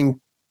fourth string,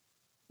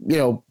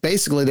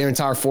 basically their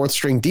entire fourth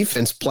string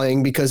defense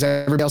playing because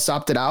everybody else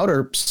opted out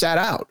or sat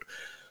out.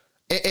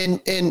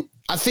 And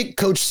I think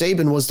Coach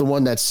Saban was the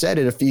one that said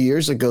it a few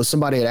years ago.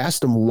 Somebody had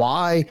asked him,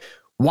 why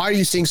are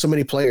you seeing so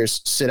many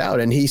players sit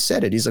out? And he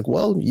said it. He's like,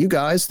 well, you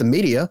guys, the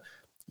media,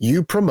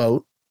 you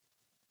promote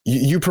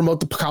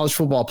the college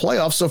football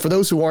playoff. So for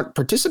those who aren't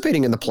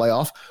participating in the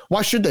playoff,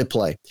 why should they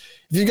play?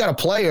 If you got a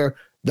player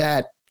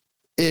that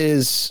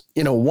is,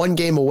 one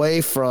game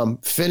away from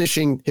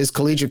finishing his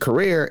collegiate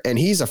career and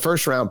he's a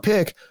first round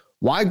pick,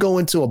 why go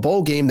into a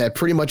bowl game that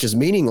pretty much is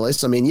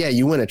meaningless? I mean, yeah,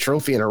 you win a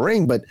trophy and a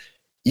ring, but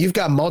you've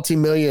got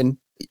multi-million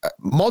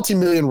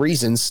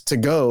reasons to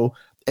go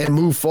and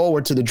move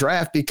forward to the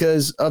draft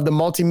because of the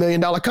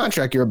multi-million-dollar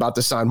contract you're about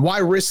to sign. Why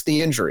risk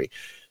the injury?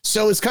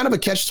 So it's kind of a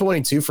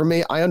catch-22 for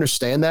me. I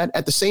understand that.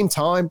 At the same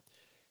time,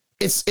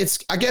 it's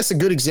I guess a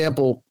good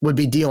example would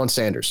be Deion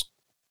Sanders.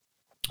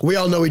 We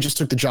all know he just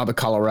took the job at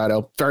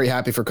Colorado. Very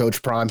happy for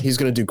Coach Prime. He's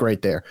going to do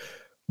great there.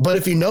 But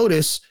if you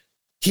notice,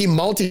 he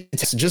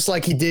multitasks just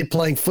like he did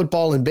playing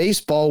football and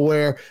baseball,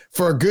 where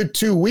for a good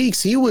 2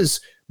 weeks, he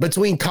was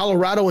between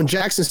Colorado and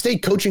Jackson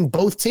State coaching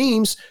both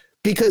teams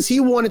because he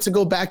wanted to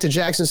go back to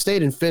Jackson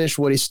State and finish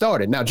what he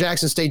started. Now,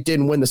 Jackson State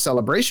didn't win the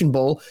Celebration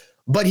Bowl,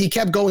 but he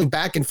kept going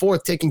back and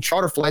forth, taking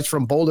charter flights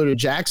from Boulder to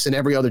Jackson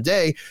every other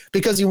day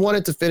because he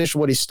wanted to finish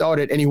what he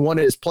started and he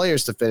wanted his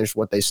players to finish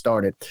what they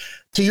started.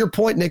 To your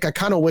point, Nick, I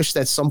kind of wish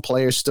that some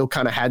players still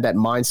kind of had that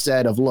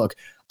mindset of, look,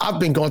 I've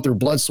been going through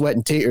blood, sweat,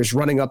 and tears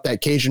running up that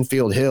Cajun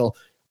Field Hill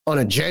on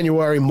a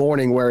January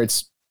morning where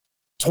it's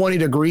 20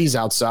 degrees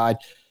outside.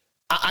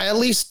 At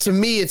least to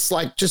me, it's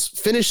like, just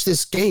finish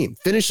this game,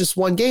 finish this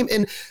one game.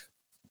 And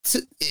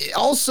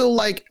also,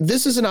 like,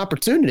 this is an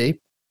opportunity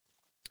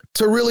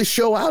to really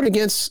show out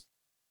against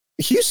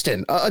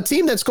Houston, a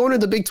team that's going to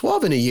the Big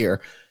 12 in a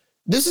year.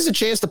 This is a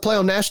chance to play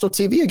on national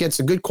TV against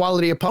a good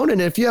quality opponent.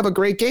 And if you have a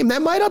great game,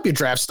 that might up your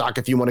draft stock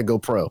if you want to go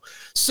pro.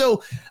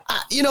 So,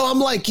 I'm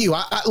like you.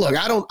 Look,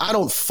 I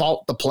don't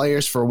fault the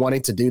players for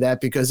wanting to do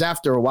that, because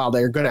after a while,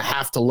 they're going to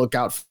have to look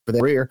out for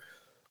their career.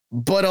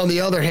 But on the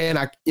other hand,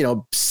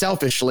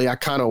 selfishly, I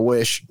kind of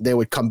wish they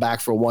would come back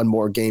for one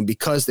more game,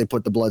 because they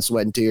put the blood,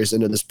 sweat, and tears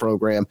into this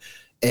program.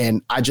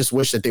 And I just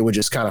wish that they would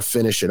just kind of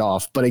finish it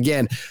off. But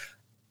again,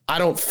 I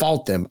don't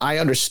fault them. I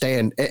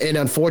understand. And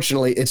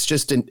unfortunately, it's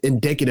just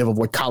indicative of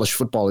what college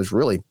football has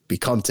really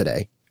become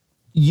today.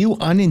 You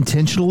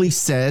unintentionally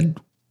said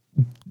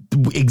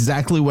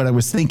exactly what I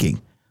was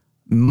thinking.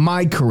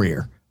 My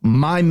career,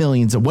 my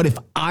millions of, what if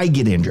I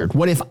get injured?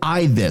 What if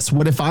I this?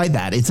 What if I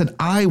that? It's an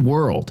I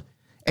world.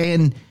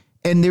 And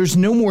there's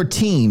no more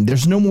team.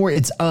 There's no more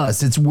it's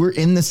us. We're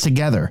in this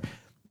together.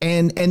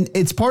 And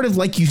it's part of,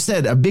 like you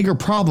said, a bigger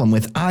problem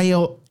with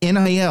NIL,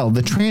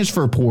 the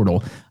transfer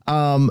portal.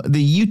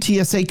 The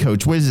UTSA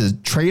coach, what is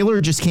it? Trailer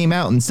just came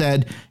out and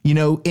said,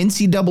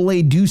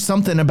 NCAA do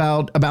something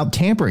about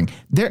tampering.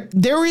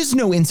 There is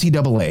no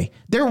NCAA.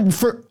 There,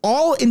 for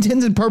all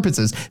intents and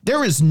purposes,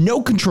 there is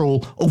no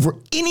control over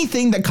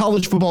anything that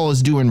college football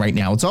is doing right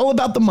now. It's all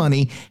about the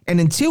money. And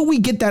until we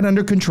get that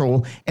under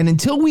control, and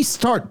until we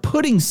start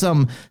putting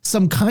some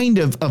kind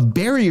of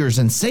barriers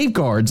and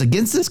safeguards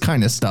against this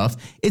kind of stuff,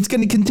 it's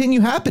going to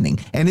continue happening.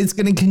 And it's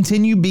going to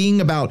continue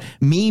being about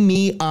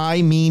me,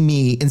 I,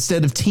 me,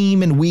 instead of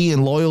team and we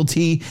and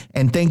loyalty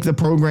and thank the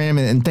program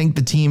and thank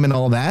the team and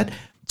all that.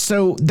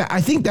 So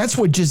I think that's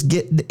what just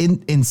get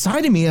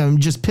inside of me. I'm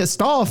just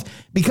pissed off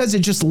because it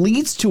just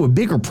leads to a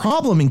bigger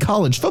problem in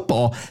college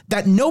football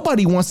that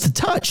nobody wants to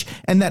touch,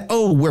 and that,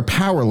 we're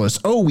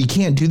powerless. We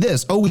can't do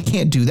this. We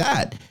can't do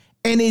that.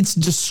 And it's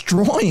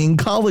destroying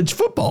college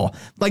football.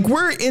 Like,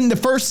 we're in the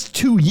first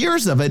 2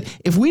 years of it.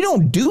 If we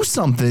don't do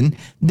something,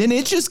 then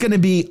it's just going to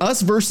be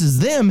us versus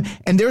them.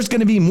 And there's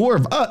going to be more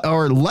of us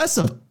or less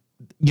of,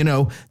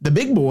 the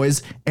big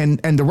boys and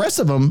the rest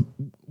of them.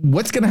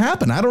 What's going to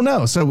happen? I don't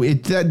know. So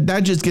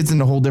that just gets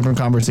into a whole different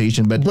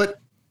conversation. But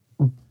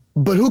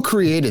who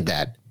created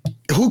that?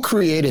 Who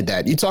created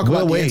that? You talk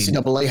about the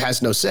NCAA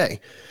has no say.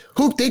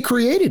 They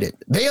created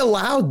it. They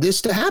allowed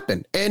this to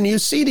happen. And you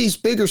see these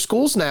bigger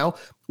schools now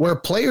where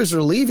players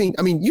are leaving.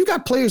 I mean, you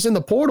got players in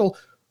the portal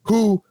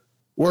who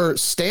were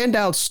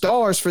standout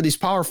stars for these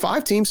Power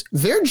 5 teams.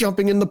 They're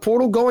jumping in the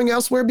portal, going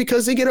elsewhere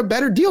because they get a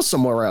better deal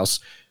somewhere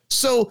else.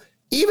 So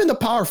even the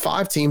Power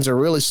 5 teams are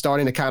really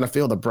starting to kind of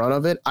feel the brunt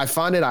of it. I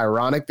find it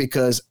ironic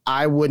because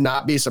I would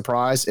not be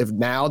surprised if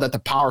now that the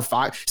Power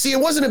 5 – see, it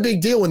wasn't a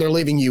big deal when they're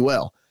leaving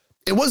UL.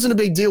 It wasn't a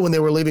big deal when they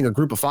were leaving a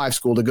Group of 5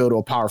 school to go to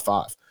a Power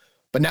 5.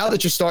 But now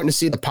that you're starting to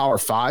see the Power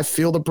 5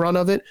 feel the brunt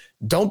of it,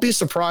 don't be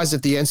surprised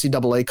if the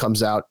NCAA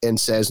comes out and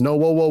says, no,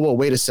 whoa,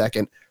 wait a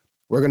second.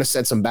 We're going to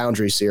set some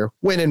boundaries here.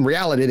 When in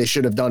reality, they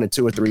should have done it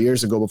 2 or 3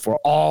 years ago before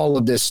all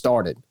of this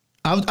started.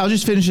 I'll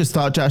just finish this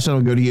thought, Josh, and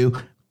I'll go to you.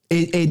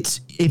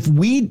 It's if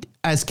we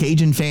as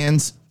Cajun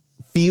fans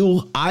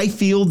I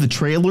feel the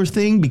trailer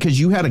thing, because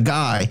you had a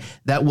guy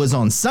that was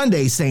on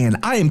Sunday saying,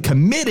 I am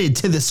committed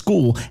to the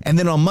school. And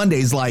then on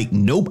Monday's like,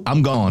 nope,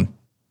 I'm gone.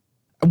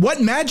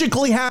 What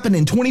magically happened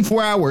in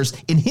 24 hours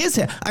in his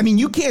head? I mean,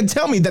 you can't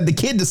tell me that the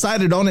kid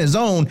decided on his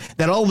own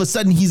that all of a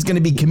sudden he's going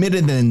to be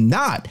committed and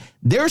not.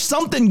 There's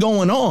something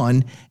going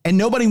on and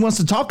nobody wants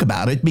to talk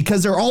about it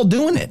because they're all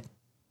doing it.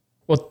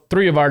 Well,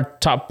 3 of our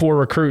top 4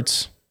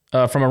 recruits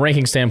from a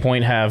ranking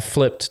standpoint have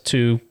flipped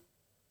to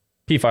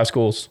P5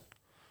 schools.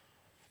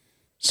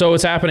 So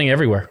it's happening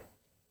everywhere.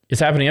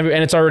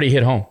 And it's already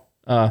hit home.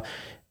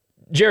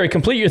 Jerry,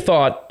 complete your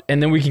thought,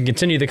 and then we can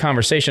continue the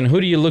conversation. Who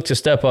do you look to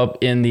step up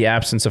in the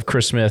absence of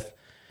Chris Smith,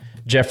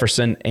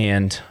 Jefferson,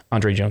 and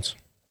Andre Jones?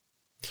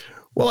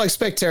 Well, I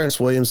expect Terrence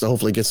Williams to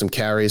hopefully get some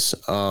carries.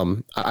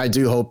 I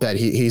do hope that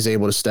he's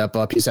able to step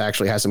up. He's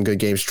actually had some good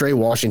games. Trey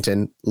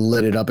Washington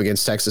lit it up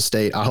against Texas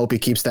State. I hope he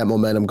keeps that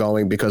momentum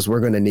going because we're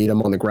going to need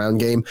him on the ground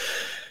game.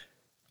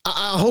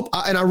 I hope,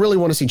 and I really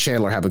want to see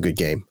Chandler have a good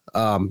game.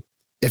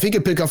 If he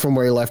could pick up from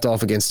where he left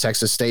off against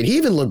Texas State, he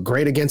even looked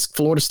great against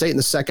Florida State in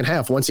the second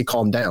half once he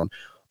calmed down.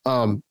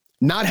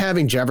 Not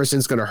having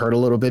Jefferson's going to hurt a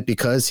little bit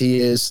because he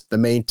is the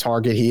main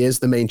target. He is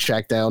the main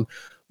check down.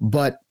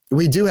 But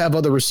we do have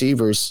other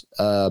receivers,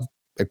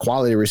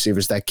 quality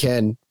receivers that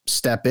can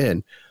step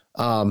in.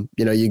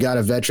 You got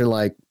a veteran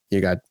like you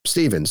got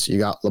Stevens, you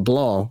got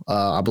LeBlanc,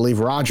 I believe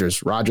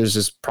Rogers. Rogers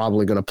is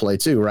probably going to play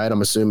too, right?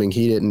 I'm assuming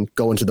he didn't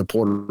go into the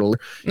portal.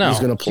 No, he's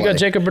going to play. You got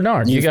Jacob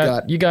Bernard. You've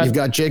got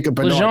Jacob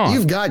Bernard. Lejean.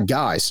 You've got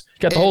guys. You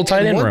got the whole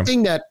tight end room.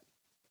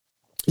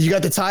 You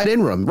got the tight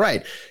end room,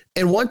 right?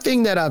 And one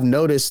thing that I've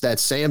noticed that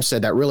Sam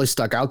said that really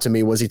stuck out to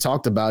me was he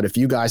talked about if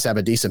you guys have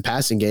a decent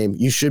passing game,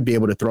 you should be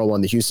able to throw on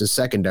the Houston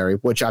secondary,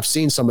 which I've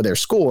seen some of their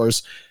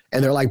scores,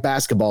 and they're like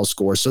basketball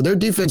scores. So their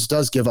defense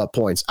does give up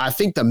points. I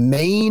think the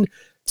main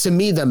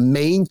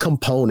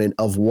component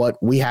of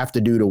what we have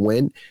to do to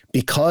win,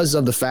 because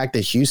of the fact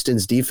that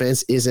Houston's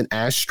defense isn't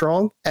as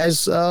strong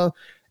as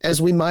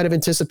we might have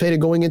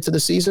anticipated going into the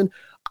season,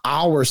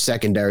 our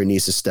secondary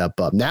needs to step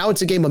up. Now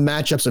it's a game of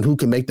matchups and who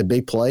can make the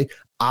big play.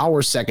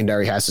 Our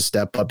secondary has to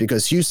step up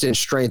because Houston's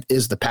strength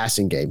is the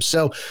passing game.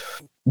 So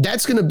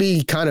that's going to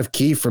be kind of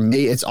key for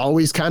me. It's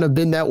always kind of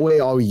been that way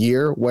all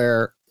year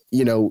where,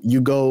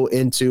 you go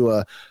into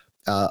a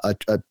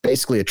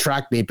basically a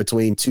track meet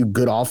between two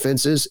good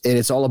offenses and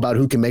it's all about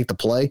who can make the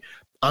play.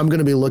 I'm going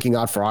to be looking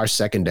out for our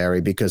secondary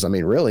because,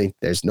 really,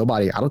 there's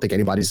nobody. I don't think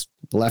anybody's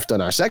left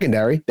on our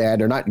secondary.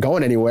 They're not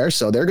going anywhere,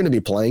 so they're going to be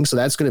playing. So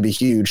that's going to be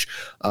huge.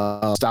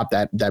 Stop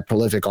that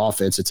prolific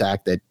offense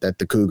attack that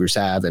the Cougars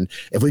have. And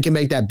if we can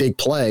make that big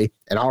play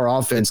and our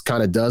offense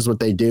kind of does what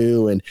they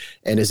do and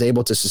is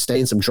able to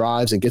sustain some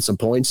drives and get some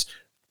points,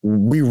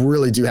 we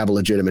really do have a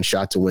legitimate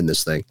shot to win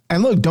this thing.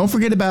 And look, don't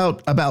forget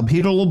about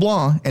Peter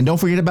LeBlanc, and don't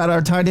forget about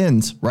our tight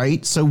ends,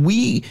 right? So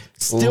we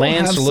still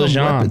have some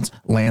weapons.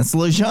 Lance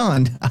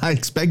Lejeune. I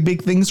expect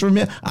big things from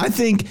him. I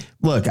think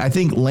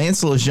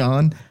Lance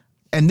Lejeune,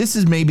 and this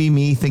is maybe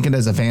me thinking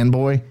as a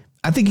fanboy,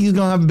 I think he's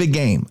going to have a big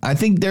game. I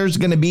think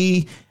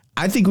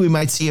we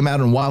might see him out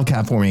in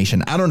Wildcat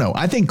formation. I don't know.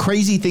 I think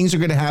crazy things are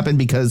going to happen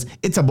because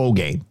it's a bowl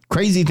game.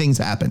 Crazy things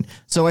happen.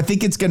 So I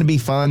think it's going to be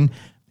fun.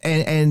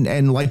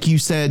 And like you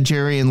said,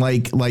 Jerry, and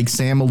like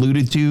Sam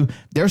alluded to,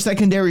 their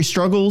secondary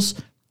struggles.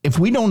 If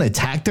we don't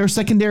attack their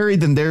secondary,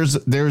 then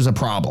there's a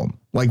problem.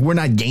 Like, we're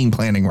not game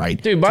planning right.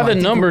 Dude, by the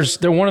numbers,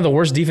 they're one of the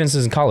worst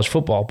defenses in college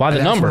football. By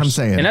the numbers. What I'm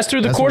saying. And that's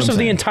through the course of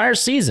the entire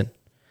season.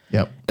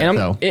 Yep.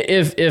 And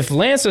if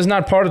Lance is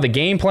not part of the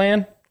game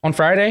plan on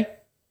Friday,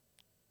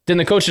 then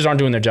the coaches aren't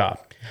doing their job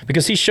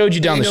because he showed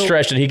you down the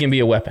stretch that he can be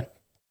a weapon.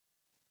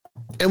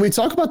 And we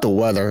talk about the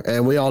weather,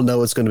 and we all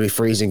know it's going to be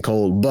freezing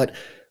cold, but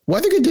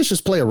weather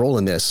conditions play a role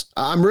in this.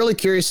 I'm really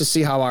curious to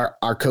see how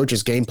our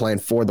coaches game plan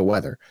for the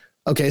weather.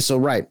 Okay, so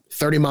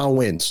 30-mile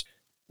winds.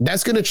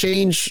 That's going to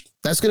change.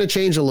 That's going to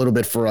change a little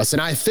bit for us.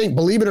 And I think,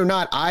 believe it or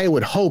not, I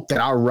would hope that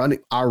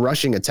our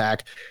rushing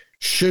attack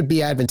should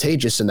be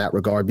advantageous in that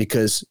regard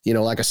because,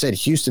 like I said,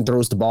 Houston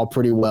throws the ball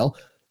pretty well,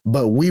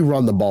 but we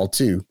run the ball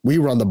too. We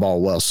run the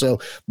ball well. So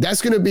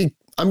that's going to be,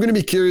 I'm going to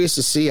be curious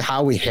to see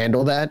how we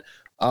handle that.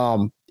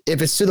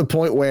 If it's to the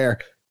point where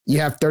you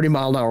have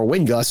 30-mile-an-hour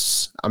wind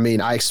gusts,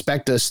 I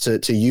expect us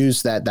to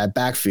use that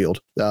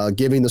backfield,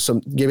 giving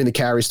the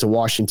carries to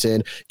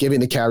Washington, giving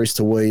the carries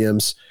to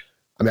Williams.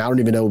 I don't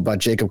even know about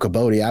Jacob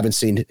Cabote. I haven't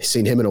seen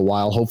him in a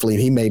while. Hopefully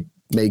he may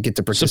get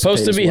to participate.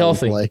 Supposed to be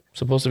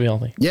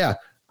healthy. Yeah.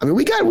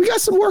 We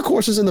got some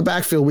workhorses in the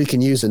backfield we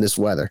can use in this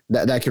weather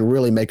that can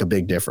really make a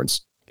big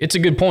difference. It's a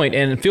good point,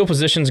 and field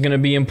position is going to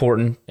be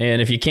important.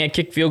 And if you can't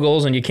kick field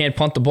goals and you can't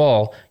punt the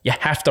ball, you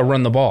have to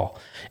run the ball.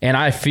 And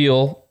I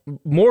feel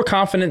more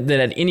confident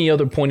than at any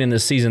other point in the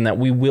season that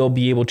we will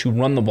be able to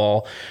run the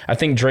ball. I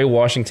think Dre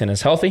Washington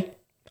is healthy.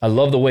 I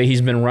love the way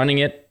he's been running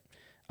it.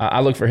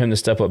 I look for him to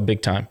step up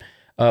big time.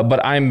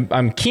 But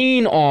I'm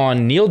keen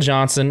on Neil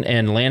Johnson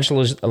and Lance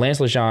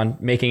Lejeune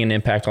making an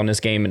impact on this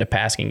game in the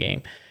passing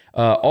game.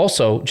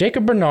 Also,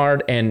 Jacob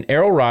Bernard and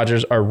Errol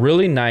Rogers are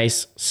really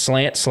nice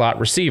slant slot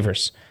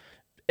receivers.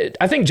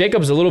 I think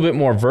Jacob's a little bit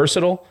more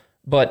versatile,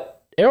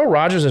 but Errol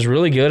Rogers is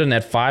really good in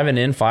that 5 and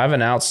in, 5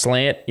 and out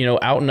slant,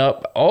 out and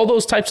up, all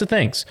those types of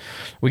things.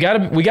 We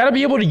gotta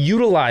be able to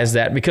utilize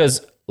that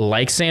because,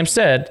 like Sam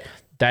said,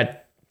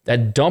 that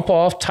dump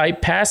off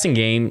type passing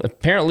game.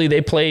 Apparently, they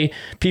play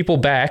people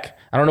back.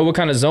 I don't know what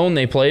kind of zone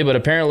they play, but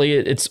apparently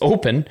it's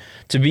open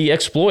to be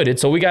exploited.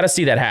 So we got to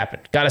see that happen.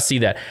 Got to see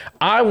that.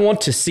 I want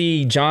to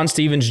see John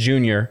Stevens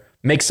Jr.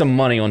 make some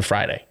money on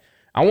Friday.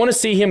 I want to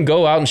see him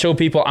go out and show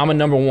people I'm a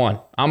number one.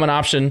 I'm an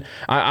option.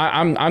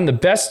 I'm the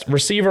best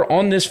receiver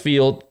on this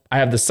field. I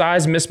have the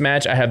size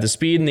mismatch. I have the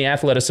speed and the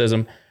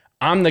athleticism.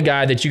 I'm the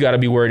guy that you got to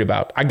be worried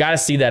about. I got to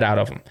see that out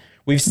of him.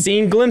 We've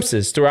seen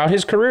glimpses throughout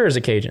his career as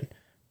a Cajun,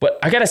 but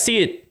I got to see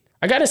it.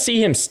 I got to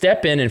see him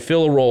step in and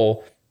fill a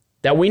role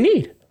that we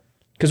need.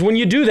 Because when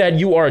you do that,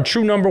 you are a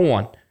true number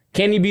one.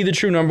 Can he be the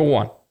true number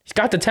one? He's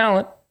got the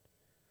talent.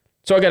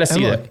 So I got to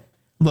see that.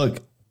 Look,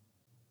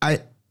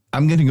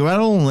 I'm going to go out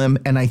on a limb,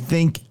 and I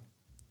think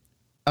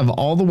of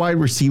all the wide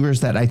receivers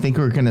that I think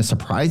are going to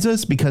surprise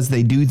us because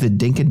they do the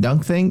dink and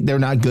dunk thing, they're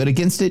not good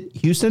against it,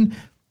 Houston,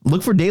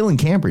 look for Dalen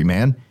Cambrey,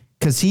 man.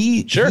 Because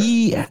he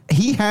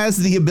has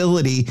the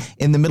ability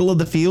in the middle of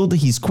the field.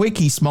 He's quick,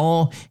 he's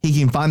small, he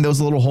can find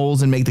those little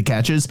holes and make the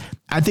catches.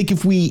 I think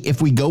if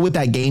we go with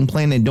that game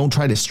plan and don't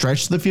try to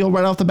stretch the field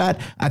right off the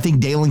bat, I think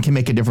Dalen can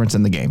make a difference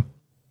in the game.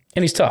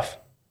 And he's tough.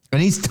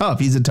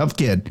 He's a tough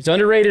kid. He's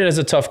underrated as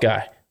a tough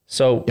guy.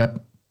 So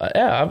yep.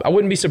 I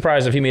wouldn't be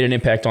surprised if he made an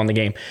impact on the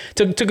game.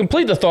 To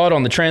complete the thought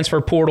on the transfer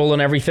portal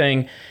and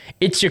everything,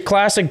 it's your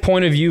classic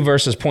point of view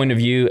versus point of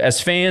view. As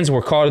fans,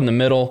 we're caught in the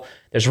middle.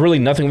 There's really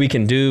nothing we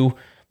can do.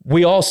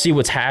 We all see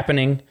what's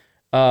happening.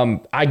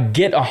 I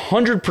get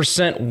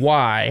 100%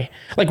 why.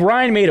 Like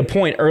Ryan made a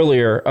point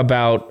earlier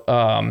about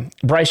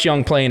Bryce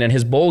Young playing in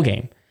his bowl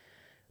game.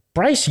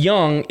 Bryce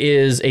Young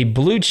is a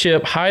blue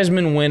chip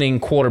Heisman winning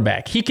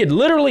quarterback. He could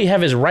literally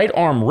have his right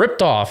arm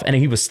ripped off and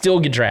he would still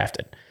get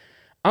drafted.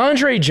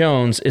 Andre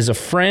Jones is a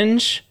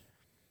fringe.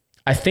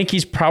 I think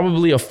he's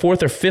probably a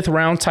 4th or 5th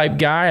round type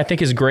guy. I think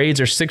his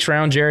grades are 6th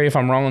round, Jerry. If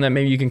I'm wrong on that,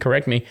 maybe you can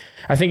correct me.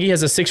 I think he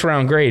has a 6th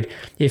round grade.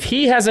 If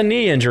he has a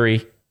knee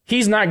injury,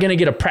 he's not going to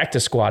get a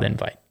practice squad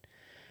invite.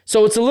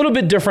 So it's a little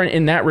bit different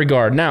in that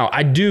regard. Now,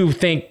 I do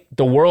think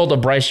the world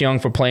of Bryce Young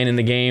for playing in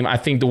the game. I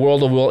think the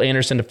world of Will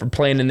Anderson for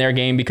playing in their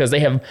game because they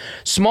have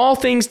small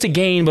things to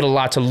gain but a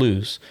lot to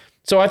lose.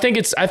 So I think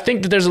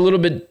that there's a little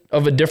bit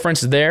of a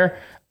difference there.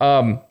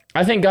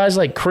 I think guys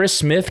like Chris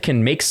Smith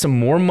can make some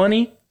more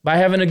money by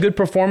having a good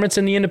performance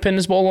in the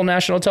Independence Bowl on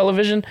national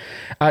television.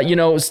 I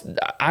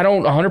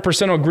don't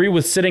 100% agree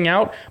with sitting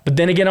out, but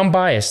then again, I'm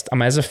biased.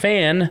 As a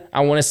fan,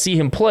 I want to see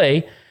him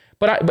play.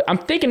 But I'm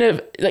thinking of,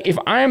 like, if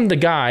I'm the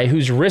guy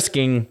who's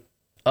risking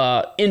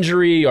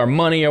injury or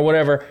money or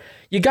whatever,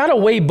 you got to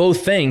weigh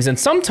both things. And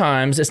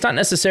sometimes it's not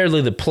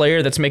necessarily the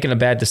player that's making a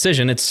bad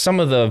decision. It's some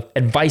of the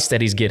advice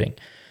that he's getting.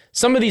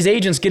 Some of these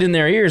agents get in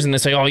their ears and they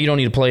say, oh, you don't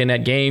need to play in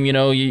that game.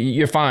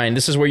 You're fine.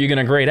 This is where you're going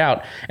to grade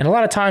out. And a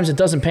lot of times it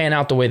doesn't pan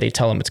out the way they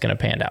tell them it's going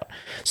to pan out.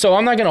 So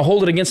I'm not going to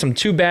hold it against him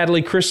too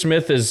badly. Chris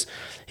Smith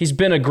he's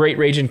been a great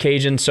Ragin'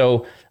 Cajun.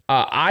 So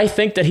I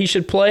think that he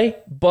should play,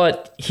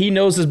 but he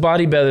knows his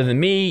body better than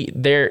me.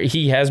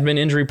 He has been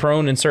injury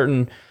prone in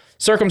certain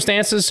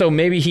circumstances, so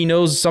maybe he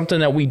knows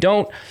something that we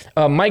don't.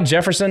 Mike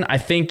Jefferson, I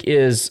think,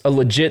 is a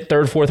legit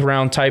 3rd, 4th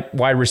round type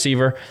wide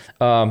receiver.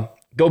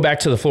 Go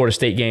back to the Florida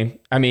State game.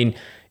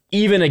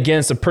 Even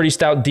against a pretty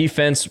stout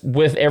defense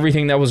with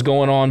everything that was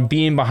going on,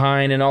 being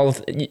behind and all,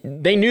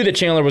 they knew that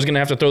Chandler was going to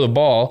have to throw the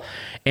ball,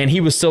 and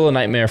he was still a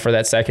nightmare for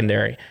that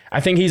secondary. I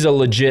think he's a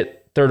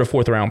legit 3rd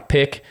or 4th round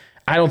pick.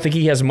 I don't think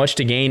he has much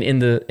to gain in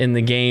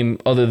the game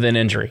other than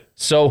injury.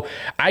 So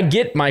I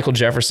get Michael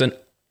Jefferson.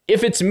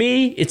 If it's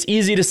me, it's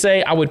easy to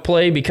say I would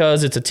play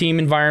because it's a team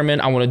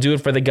environment. I want to do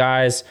it for the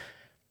guys.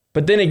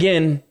 But then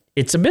again,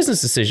 it's a business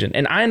decision,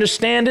 and I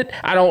understand it.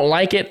 I don't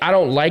like it. I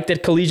don't like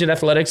that collegiate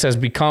athletics has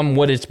become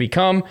what it's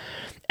become.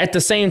 At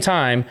the same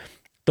time,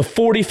 the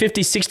 40,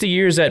 50, 60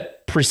 years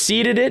that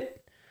preceded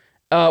it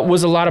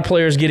was a lot of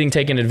players getting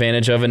taken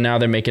advantage of, and now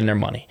they're making their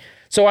money.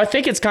 So I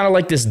think it's kind of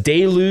like this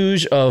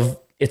deluge of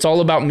it's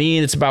all about me,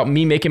 and it's about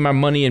me making my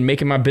money and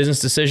making my business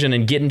decision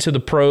and getting to the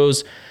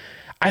pros.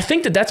 I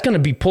think that that's going to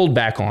be pulled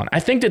back on. I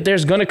think that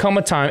there's going to come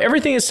a time.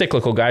 Everything is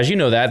cyclical, guys. You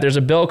know that. There's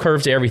a bell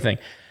curve to everything.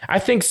 I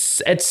think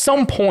at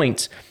some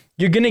point,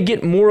 you're going to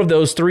get more of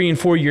those 3- and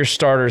 4-year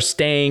starters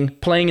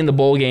playing in the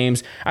bowl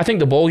games. I think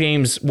the bowl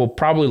games will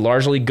probably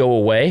largely go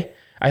away.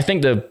 I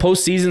think the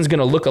postseason is going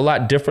to look a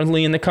lot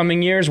differently in the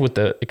coming years with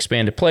the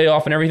expanded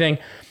playoff and everything.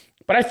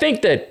 But I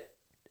think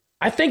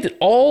that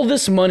all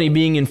this money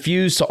being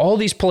infused to all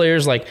these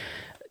players, like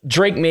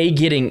Drake May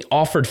getting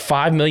offered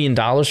 $5 million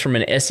from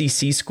an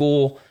SEC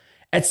school,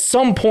 at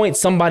some point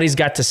somebody's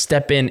got to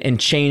step in and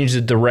change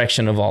the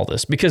direction of all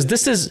this, because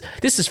this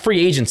is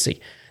free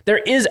agency. There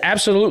is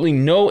absolutely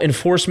no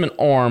enforcement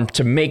arm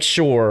to make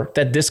sure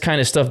that this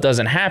kind of stuff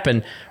doesn't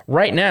happen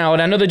right now.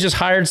 And I know they just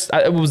hired,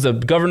 it was the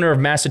governor of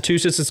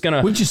Massachusetts that's going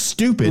to, which is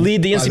stupid,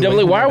 lead the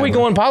NCAA. Why are we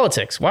going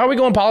politics? Why are we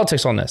going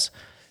politics on this?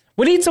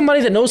 We need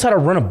somebody that knows how to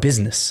run a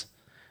business.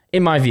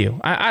 In my view,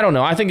 I don't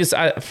know. I think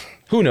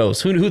who knows?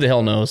 Who the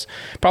hell knows?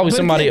 Probably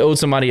somebody owed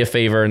somebody a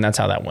favor, and that's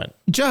how that went.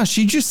 Josh,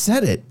 you just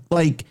said it.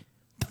 Like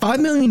 $5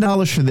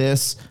 million for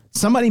this.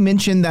 Somebody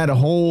mentioned that a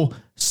whole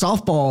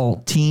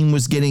softball team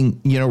was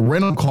getting,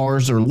 rental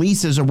cars or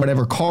leases or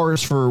whatever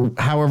cars for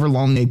however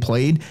long they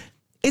played.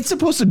 It's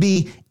supposed to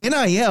be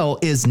NIL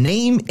is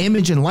name,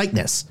 image, and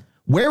likeness.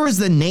 Where is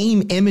the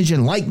name, image,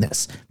 and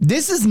likeness?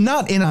 This is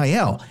not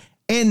NIL,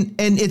 and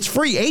it's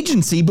free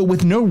agency, but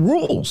with no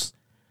rules.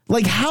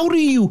 Like, how do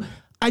you,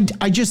 I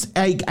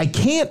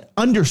can't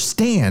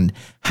understand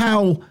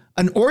how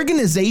an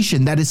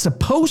organization that is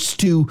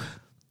supposed to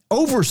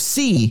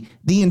oversee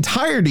the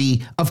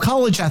entirety of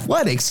college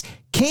athletics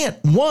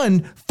can't,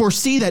 one,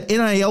 foresee that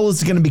NIL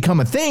is going to become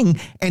a thing,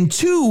 and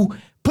two,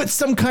 put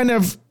some kind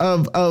of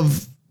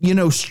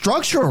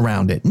structure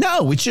around it.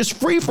 No, it's just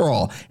free for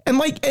all.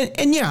 And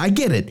yeah, I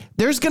get it.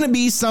 There's going to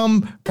be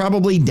some,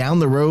 probably down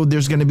the road,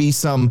 there's going to be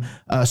some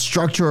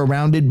structure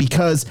around it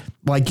because,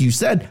 like you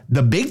said,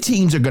 the big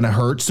teams are going to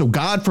hurt. So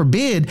God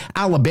forbid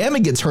Alabama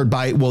gets hurt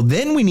by it. Well,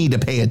 then we need to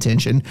pay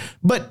attention.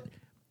 But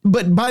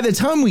by the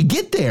time we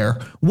get there,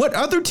 what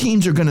other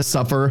teams are going to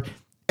suffer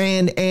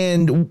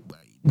and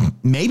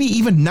maybe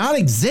even not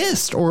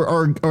exist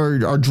or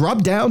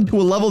drop down to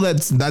a level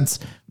that's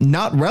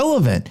not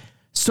relevant.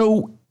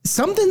 So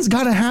something's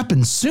got to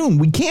happen soon.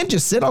 We can't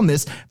just sit on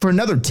this for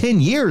another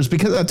 10 years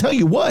because I'll tell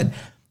you what,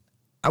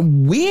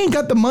 we ain't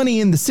got the money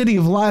in the city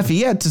of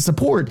Lafayette to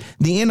support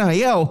the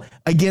NIL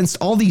against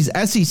all these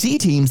SEC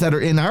teams that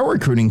are in our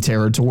recruiting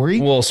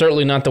territory. Well,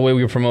 certainly not the way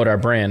we promote our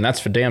brand. That's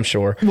for damn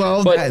sure.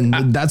 Well,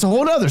 that's a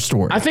whole other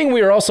story. I think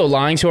we are also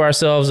lying to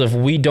ourselves if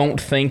we don't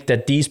think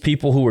that these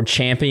people who are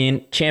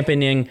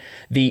championing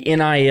the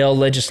NIL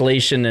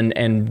legislation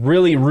and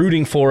really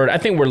rooting for it, I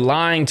think we're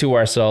lying to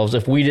ourselves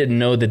if we didn't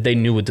know that they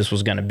knew what this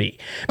was going to be.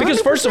 Because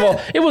 100%. First of all,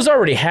 it was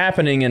already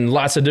happening in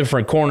lots of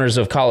different corners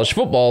of college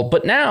football,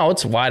 but now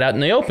it's wide out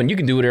in the open. You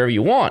can do whatever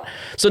you want.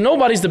 So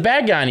nobody's the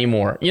bad guy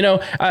anymore. You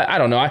know, I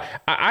don't know.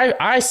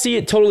 I see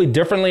it totally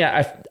differently.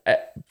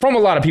 From a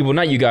lot of people,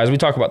 not you guys, we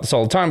talk about this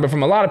all the time, but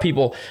from a lot of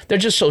people, they're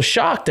just so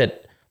shocked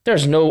that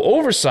there's no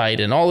oversight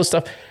and all this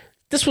stuff.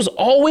 This was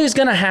always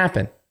going to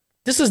happen.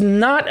 This is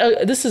not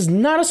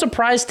a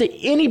surprise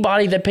to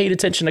anybody that paid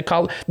attention to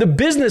college, the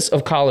business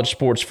of college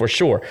sports for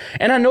sure.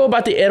 And I know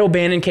about the Ed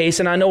O'Bannon case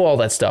and I know all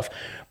that stuff.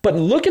 But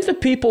look at the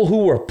people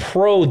who were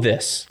pro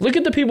this. Look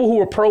at the people who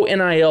were pro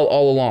NIL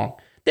all along.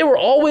 They were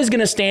always going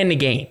to stand the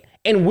gain.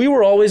 And we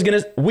were always going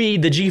to,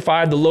 the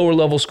G5, the lower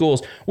level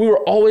schools, we were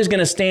always going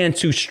to stand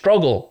to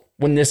struggle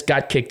when this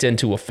got kicked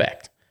into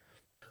effect.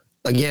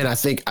 Again, I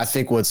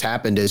think what's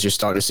happened is you're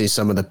starting to see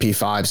some of the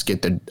P5s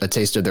get a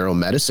taste of their own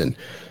medicine.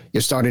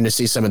 You're starting to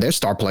see some of their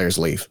star players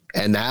leave.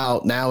 And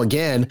now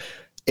again,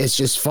 it's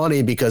just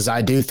funny because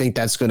I do think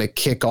that's going to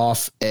kick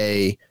off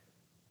a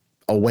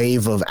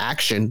wave of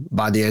action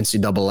by the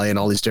NCAA and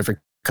all these different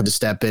to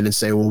step in and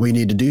say, well, we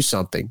need to do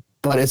something.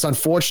 But it's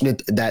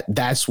unfortunate that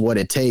that's what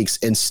it takes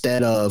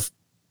instead of,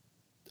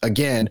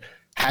 again,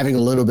 having a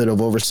little bit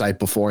of oversight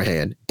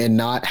beforehand and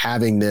not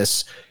having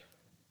this,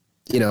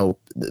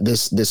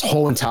 this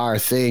whole entire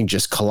thing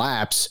just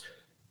collapse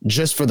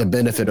just for the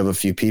benefit of a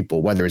few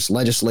people, whether it's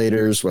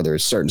legislators, whether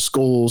it's certain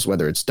schools,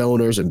 whether it's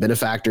donors and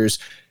benefactors.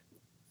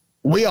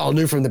 We all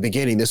knew from the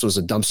beginning this was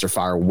a dumpster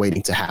fire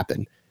waiting to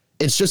happen.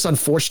 It's just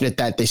unfortunate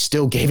that they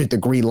still gave it the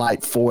green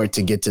light for it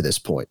to get to this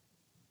point.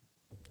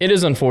 It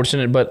is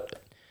unfortunate, but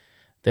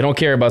they don't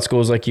care about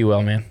schools like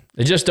UL, man.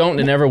 They just don't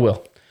and never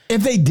will.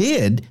 If they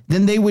did,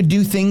 then they would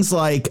do things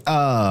like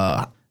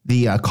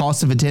the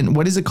cost of attendance.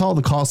 What is it called?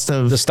 The cost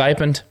of the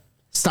stipend.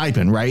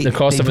 Stipend, right? The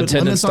cost of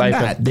attendance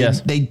stipend.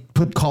 Yes. They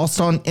put costs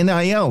on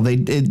NIL.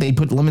 They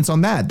put limits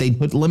on that. They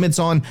put limits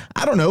on,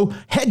 I don't know,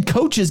 head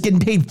coaches getting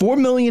paid $4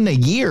 million a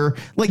year.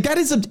 Like, that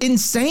is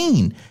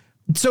insane.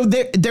 So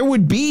there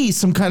would be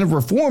some kind of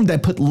reform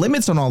that put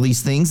limits on all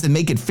these things that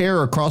make it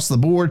fair across the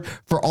board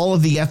for all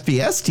of the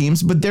FBS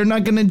teams, but they're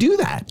not going to do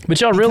that.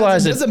 But y'all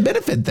realize it doesn't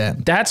benefit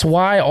them. That's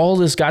why all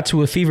this got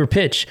to a fever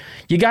pitch.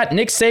 You got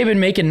Nick Saban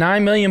making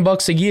 $9 million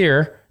a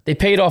year. They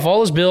paid off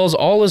all his bills,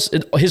 all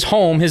his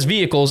home, his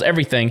vehicles,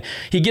 everything.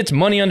 He gets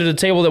money under the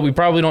table that we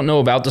probably don't know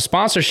about. The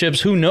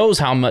sponsorships, who knows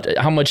how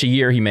much a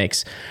year he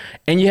makes.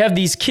 And you have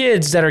these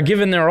kids that are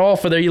giving their all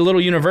for their little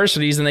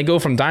universities, and they go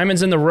from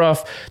diamonds in the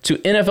rough to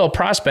NFL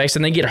prospects,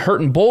 and they get hurt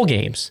in bowl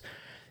games.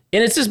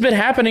 And it's just been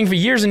happening for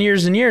years and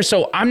years and years.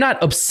 So I'm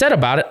not upset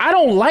about it. I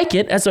don't like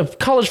it as a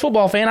college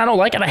football fan. I don't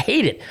like it. I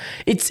hate it.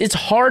 It's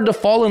hard to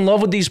fall in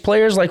love with these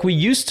players like we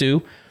used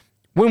to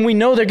when we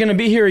know they're going to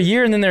be here a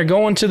year and then they're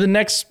going to the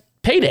next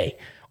payday.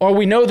 Or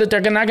we know that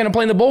they're not going to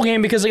play in the bowl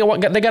game because they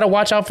got to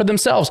watch out for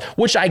themselves,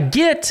 which I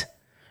get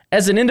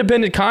as an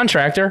independent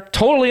contractor.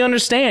 Totally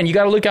understand. You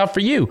got to look out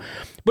for you.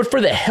 But for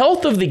the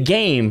health of the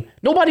game,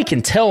 nobody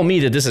can tell me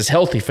that this is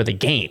healthy for the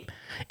game.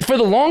 For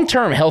the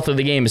long-term health of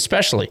the game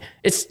especially,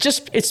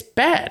 it's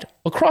bad.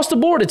 Across the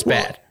board, it's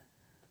bad.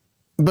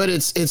 But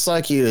it's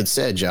like you had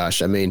said,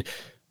 Josh. I mean,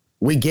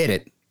 we get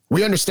it.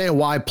 We understand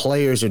why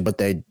players are what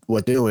they're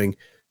doing.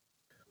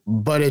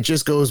 But it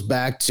just goes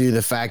back to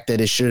the fact that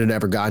it should have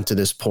never gotten to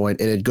this point.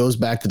 And it goes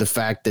back to the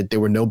fact that there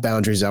were no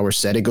boundaries that were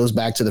set. It goes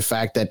back to the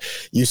fact that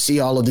you see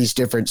all of these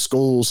different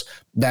schools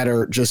that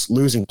are just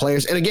losing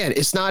players. And again,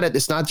 it's not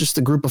just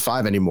the group of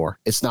five anymore.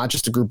 It's not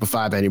just a group of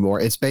five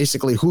anymore. It's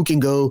basically who can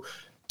go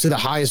to the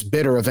highest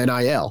bidder of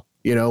NIL.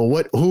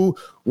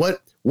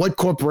 What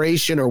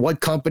corporation or what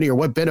company or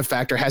what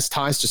benefactor has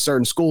ties to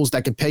certain schools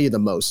that can pay you the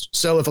most.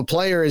 So if a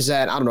player is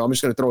at, I don't know, I'm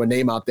just going to throw a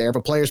name out there. If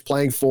a player is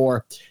playing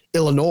for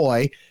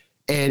Illinois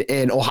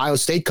and Ohio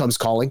State comes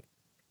calling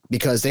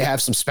because they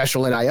have some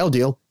special NIL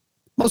deal,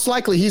 most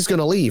likely he's going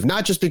to leave,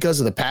 not just because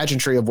of the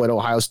pageantry of what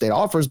Ohio State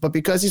offers, but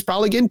because he's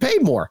probably getting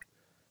paid more.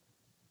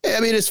 I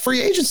mean, it's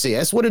free agency.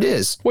 That's what it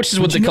is. Which is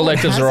what the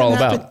collectives are all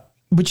about.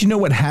 But you know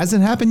what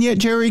hasn't happened yet,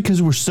 Jerry,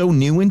 because we're so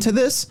new into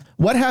this?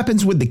 What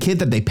happens with the kid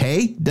that they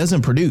pay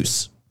doesn't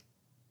produce?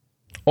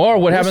 Or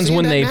what happens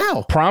when they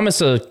promise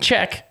a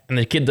check and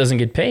the kid doesn't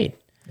get paid?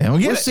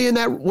 We're seeing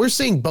that. We're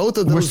seeing both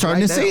of those. We're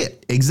starting to see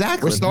it.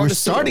 Exactly. We're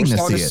starting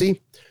to see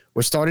it.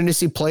 We're starting to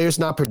see players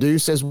not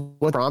produce as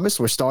what promised.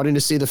 We're starting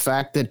to see the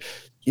fact that,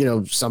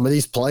 some of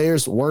these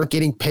players weren't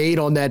getting paid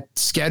on that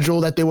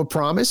schedule that they were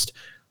promised.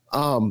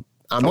 Or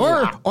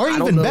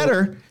even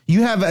better,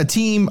 you have a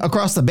team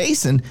across the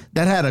basin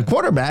that had a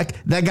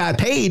quarterback that got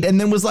paid and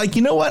then was like,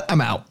 you know what? I'm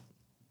out.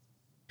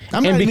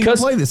 I'm not even going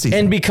to play this season.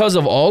 And because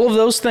of all of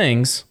those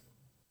things,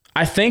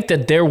 I think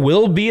that there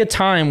will be a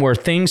time where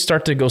things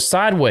start to go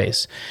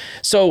sideways.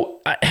 So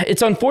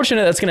it's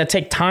unfortunate that's going to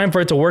take time for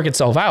it to work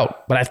itself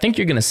out, but I think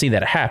you're going to see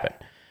that happen,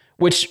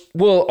 which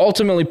will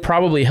ultimately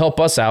probably help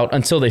us out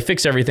until they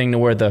fix everything to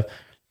where the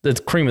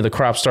cream of the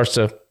crop starts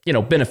to,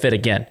 benefit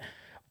again.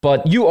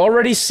 But you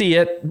already see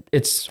it.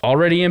 It's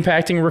already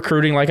impacting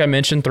recruiting. Like I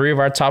mentioned, 3 of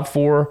our top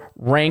 4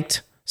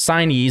 ranked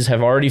signees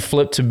have already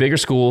flipped to bigger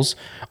schools.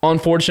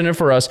 Unfortunate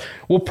for us.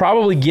 We'll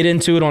probably get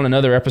into it on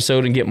another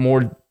episode and get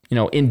more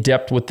in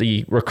depth with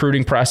the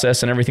recruiting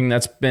process and everything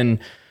that's been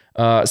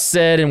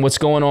said and what's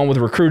going on with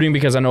recruiting,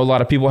 because I know a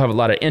lot of people have a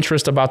lot of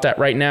interest about that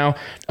right now.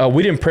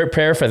 We didn't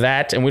prepare for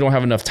that, and we don't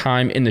have enough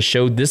time in the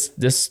show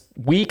this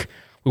week.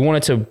 We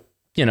wanted to,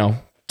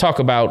 talk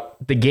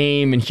about the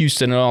game and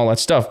Houston and all that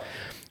stuff.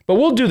 But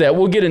we'll do that.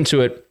 We'll get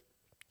into it.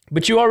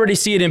 But you already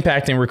see it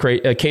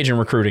impacting Cajun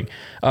recruiting.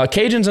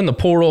 Cajun's in the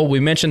portal. We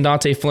mentioned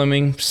Dante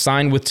Fleming,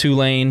 signed with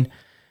Tulane.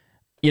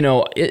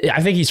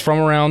 I think he's from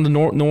around the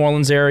New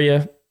Orleans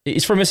area.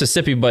 He's from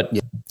Mississippi, but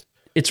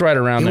it's right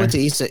around there.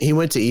 He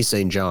went to East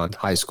St. John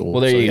High School.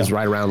 Well, there you go. He's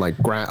right around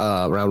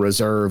around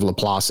Reserve,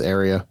 LaPlace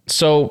area.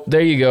 So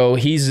there you go.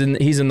 He's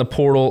in the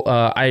portal.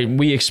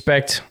 We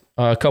expect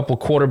a couple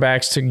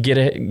quarterbacks to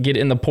get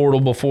in the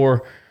portal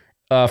before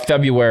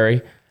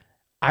February.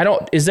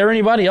 Is there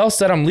anybody else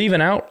that I'm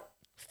leaving out?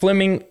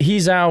 Fleming,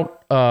 he's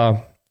out.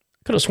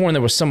 Could have sworn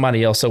there was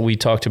somebody else that we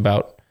talked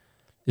about.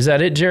 Is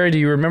that it, Jerry? Do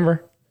you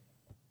remember?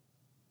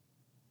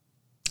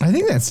 I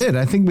think that's it.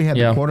 I think we had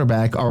the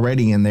quarterback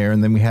already in there,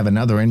 and then we have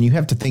another. And you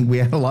have to think we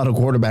had a lot of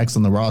quarterbacks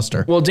on the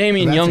roster. Well,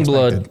 Damian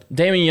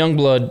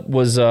Youngblood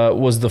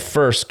was the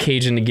first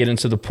Cajun to get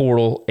into the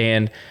portal,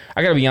 and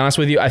I got to be honest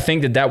with you, I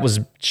think that was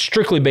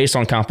strictly based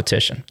on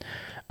competition.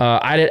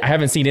 I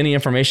haven't seen any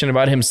information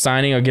about him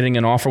signing or getting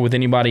an offer with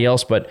anybody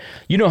else, but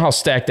you know how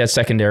stacked that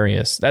secondary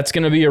is. That's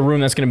going to be a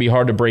room that's going to be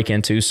hard to break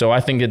into. So I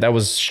think that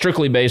was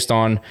strictly based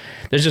on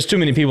there's just too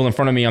many people in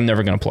front of me. I'm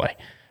never going to play.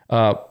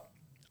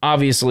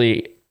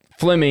 Obviously,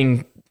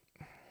 Fleming,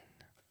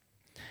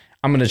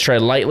 I'm going to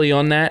tread lightly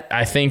on that.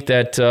 I think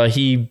that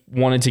he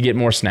wanted to get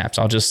more snaps.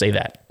 I'll just say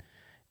that.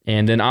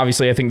 And then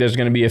obviously I think there's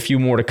going to be a few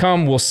more to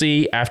come. We'll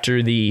see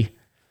after the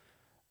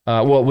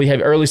we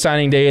have early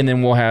signing day, and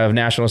then we'll have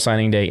national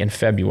signing day in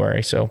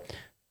February. So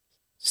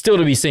still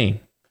to be seen.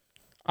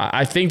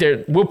 I think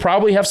that we'll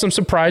probably have some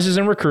surprises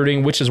in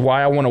recruiting, which is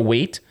why I want to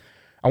wait.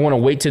 I want to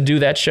wait to do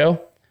that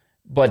show.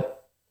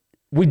 But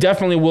we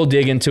definitely will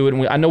dig into it.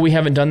 And I know we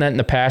haven't done that in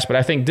the past, but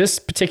I think this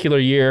particular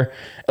year,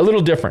 a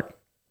little different.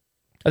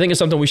 I think it's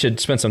something we should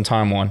spend some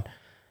time on.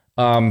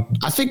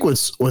 I think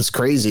what's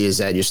crazy is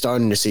that you're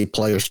starting to see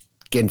players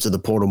get into the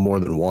portal more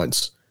than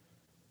once.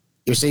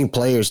 You're seeing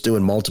players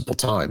doing multiple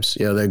times.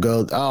 They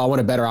go, I want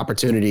a better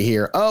opportunity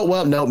here. Oh,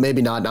 well, no, maybe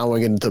not. Now I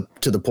want to get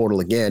into the portal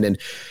again. And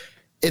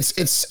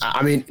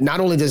not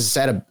only does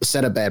it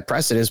set a bad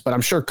precedence, but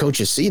I'm sure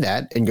coaches see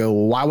that and go,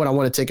 well, why would I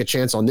want to take a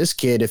chance on this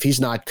kid if he's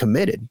not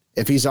committed,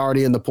 if he's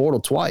already in the portal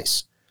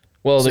twice?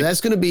 Well, so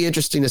that's going to be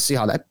interesting to see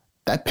how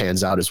that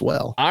pans out as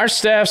well. Our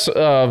staff's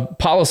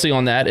policy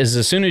on that is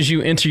as soon as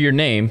you enter your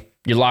name,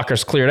 your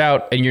locker's cleared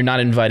out and you're not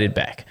invited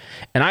back.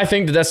 And I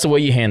think that's the way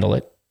you handle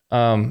it.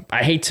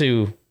 I hate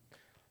to,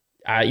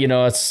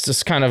 it's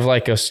just kind of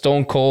like a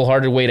stone cold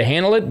hearted way to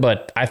handle it,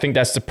 but I think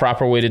that's the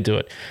proper way to do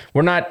it.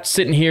 We're not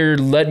sitting here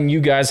letting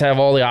you guys have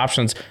all the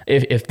options.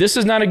 If this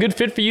is not a good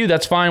fit for you,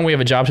 that's fine. We have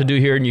a job to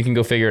do here and you can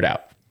go figure it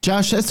out.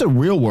 Josh, that's a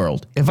real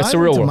world. If I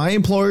went to my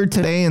employer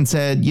today and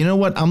said, you know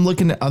what, I'm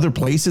looking at other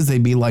places,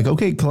 they'd be like,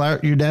 okay, clear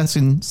out your desk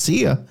and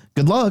see ya.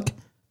 Good luck.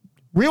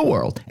 Real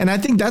world. And I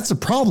think that's the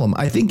problem.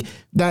 I think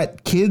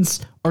that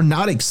kids are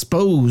not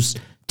exposed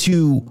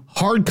to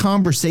hard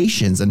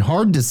conversations and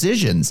hard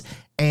decisions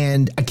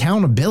and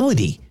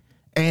accountability.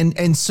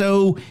 And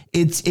so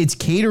it's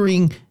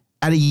catering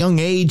at a young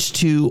age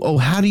to, oh,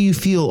 how do you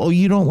feel? Oh,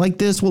 you don't like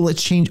this? Well,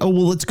 let's change. Oh,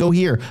 well, let's go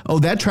here. Oh,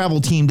 that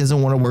travel team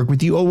doesn't want to work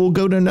with you. Oh, we'll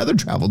go to another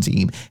travel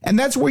team. And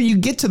that's where you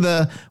get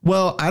to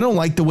well, I don't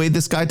like the way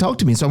this guy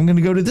talked to me, so I'm going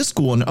to go to this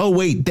school. And, oh,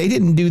 wait, they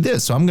didn't do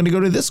this, so I'm going to go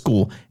to this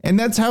school. And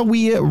that's how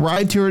we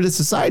arrived here at a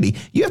society.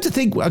 You have to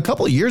think a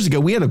couple of years ago,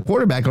 we had a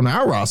quarterback on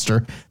our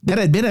roster that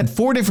had been at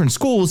 4 different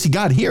schools. He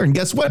got here, and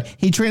guess what?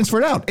 He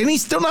transferred out, and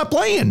he's still not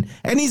playing.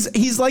 And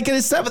he's like at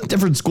his 7th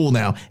different school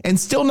now and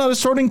still not a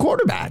starting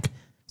quarterback.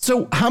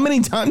 So how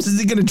many times is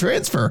he going to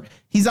transfer?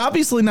 He's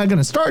obviously not going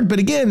to start. But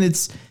again,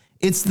 it's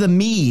the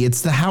me.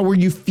 It's the how are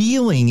you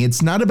feeling?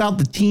 It's not about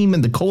the team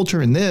and the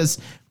culture and this.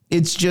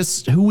 It's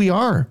just who we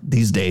are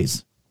these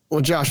days. Well,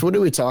 Josh, what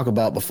did we talk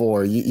about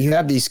before? You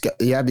have these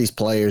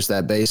players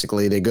that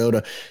basically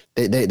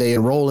they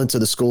enroll into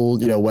the school,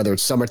 whether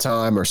it's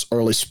summertime or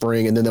early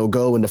spring, and then they'll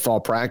go into fall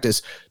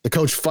practice. The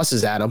coach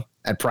fusses at them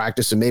at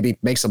practice and maybe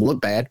makes them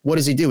look bad. What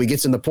does he do? He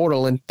gets in the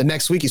portal, and the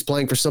next week he's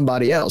playing for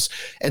somebody else.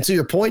 And to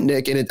your point,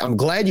 Nick, and I'm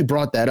glad you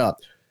brought that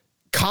up.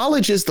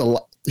 College is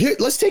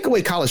let's take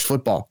away college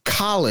football.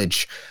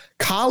 College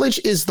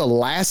is the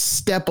last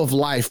step of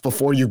life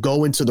before you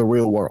go into the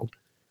real world.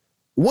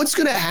 What's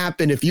going to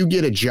happen if you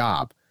get a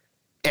job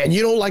and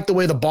you don't like the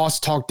way the boss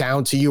talked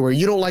down to you, or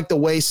you don't like the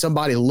way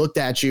somebody looked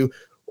at you?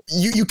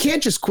 You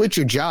can't just quit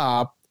your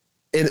job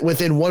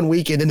within 1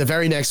 week and then the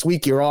very next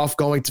week you're off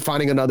going to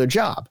finding another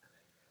job.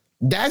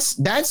 That's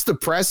the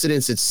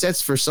precedence it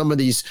sets for some of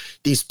these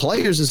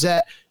players, is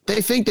that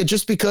they think that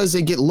just because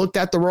they get looked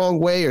at the wrong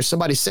way or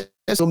somebody says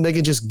them, they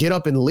can just get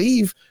up and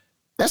leave.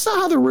 That's not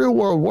how the real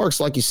world works,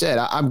 like you said.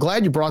 I'm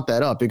glad you brought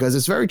that up because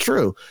it's very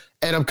true.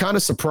 And I'm kind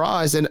of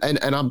surprised, and I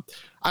don't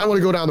want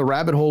to go down the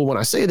rabbit hole when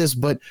I say this,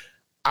 but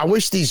I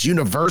wish these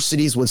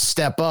universities would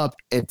step up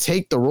and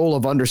take the role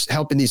of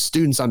helping these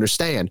students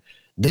understand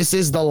This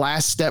is the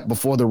last step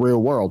before the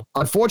real world.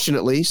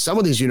 Unfortunately, some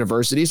of these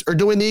universities are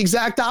doing the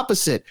exact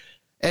opposite.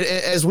 And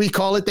as we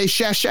call it, they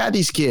shash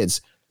these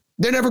kids.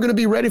 They're never going to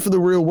be ready for the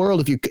real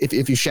world if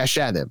you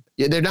shash them.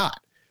 Yeah, they're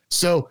not.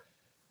 So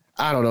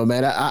I don't know,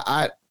 man.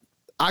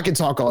 I can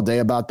talk all day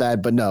about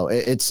that, but no,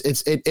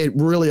 it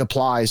really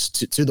applies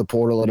to the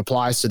portal. It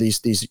applies to these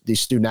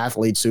student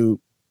athletes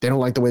who they don't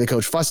like the way the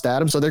coach fussed at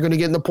them, so they're going to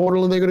get in the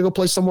portal and they're going to go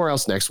play somewhere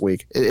else next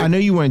week. I know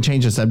you want to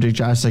change the subject,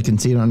 Josh. I can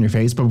see it on your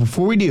face, but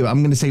before we do, I'm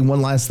going to say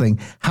one last thing.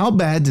 How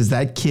bad does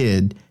that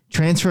kid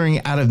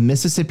transferring out of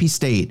Mississippi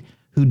State,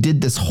 who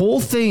did this whole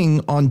thing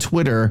on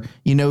Twitter,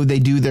 they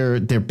do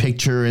their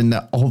picture and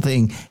the whole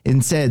thing,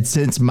 and said,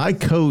 since my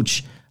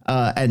coach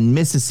at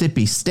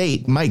Mississippi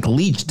State, Mike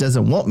Leach,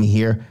 doesn't want me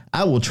here,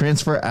 I will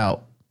transfer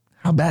out.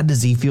 How bad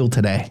does he feel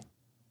today?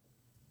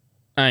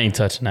 I ain't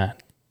touching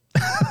that.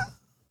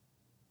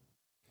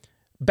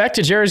 Back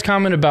to Jerry's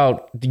comment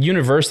about the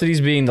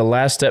universities being the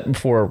last step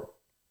before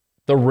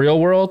the real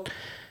world.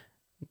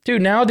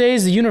 Dude,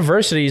 nowadays the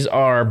universities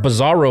are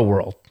bizarro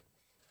world.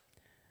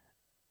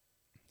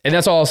 And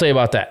that's all I'll say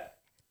about that.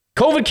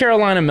 COVID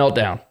Carolina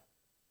meltdown.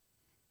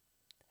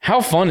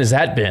 How fun has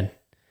that been?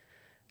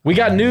 We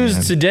got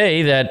news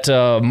today that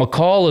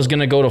McCall is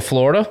going to go to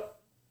Florida.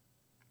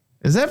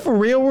 Is that for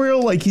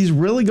real? Like he's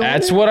really going?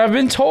 That's what I've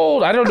been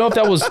told. I don't know if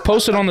that was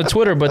posted on the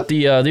Twitter, but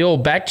the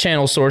old back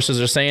channel sources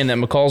are saying that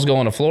McCall's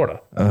going to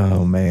Florida.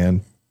 Oh,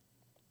 man.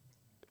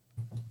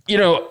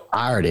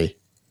 Irony.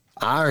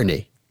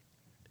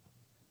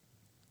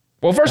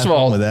 Well, first of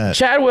all,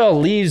 Chadwell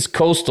leaves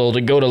Coastal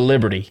to go to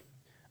Liberty.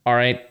 All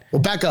right.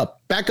 Well, back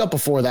up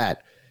before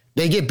that.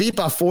 They get beat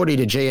by 40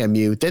 to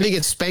JMU. Then they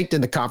get spanked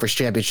in the conference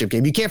championship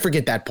game. You can't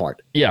forget that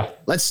part. Yeah.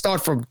 Let's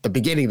start from the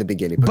beginning. But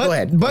go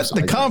ahead. But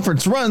the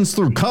conference runs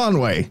through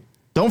Conway.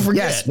 Don't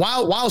forget. Yes.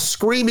 While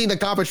screaming the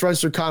conference runs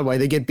through Conway,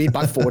 they get beat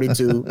by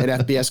 42 an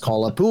FBS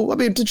call-up. Who, I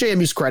mean, to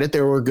JMU's credit,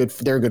 they're a good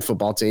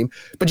football team.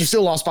 But you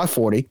still lost by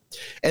 40.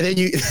 And then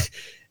you...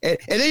 And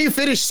then you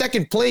finish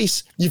second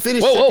place.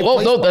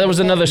 Whoa! No, there was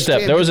another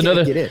step. There was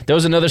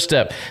another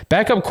step.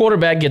 Backup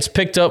quarterback gets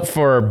picked up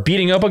for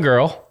beating up a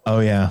girl.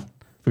 Oh yeah,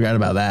 forgot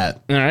about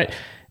that. All right.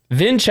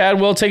 Then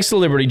Chadwell takes the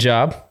Liberty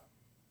job,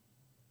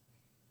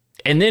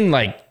 and then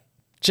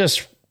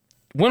just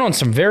went on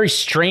some very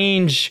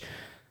strange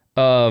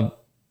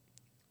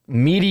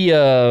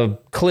media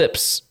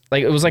clips.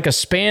 Like it was like a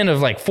span of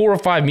 4 or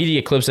 5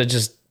 media clips that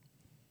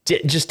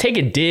just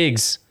taking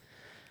digs.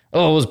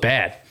 Oh, it was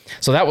bad.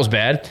 So that was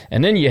bad.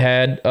 And then you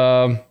had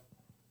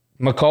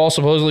McCall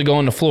supposedly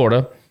going to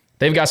Florida.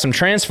 They've got some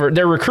transfer.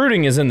 Their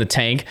recruiting is in the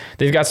tank.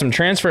 They've got some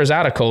transfers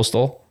out of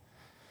Coastal.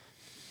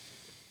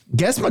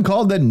 Guess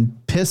McCall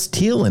doesn't piss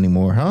Teal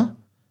anymore, huh?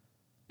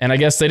 And I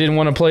guess they didn't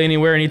want to play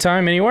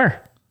anytime,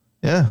 anywhere.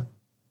 Yeah.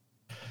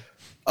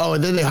 Oh,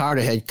 and then they hired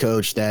a head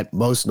coach that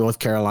most North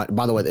Carolina,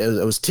 by the way,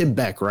 it was Tim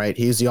Beck, right?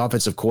 He's the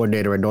offensive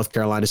coordinator at North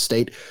Carolina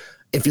State.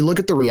 If you look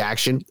at the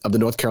reaction of the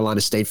North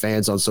Carolina State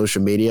fans on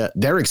social media,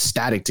 they're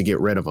ecstatic to get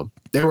rid of him.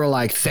 They were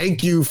like,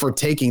 thank you for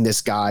taking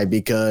this guy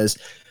because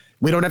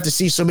we don't have to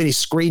see so many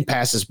screen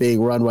passes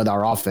being run with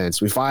our offense.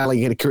 We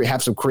finally get to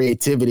have some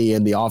creativity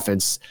in the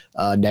offense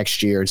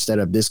next year instead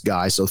of this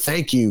guy. So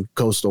thank you,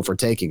 Coastal, for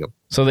taking him.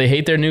 So they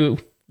hate their new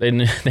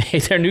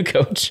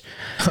coach.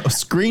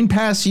 Screen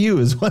pass you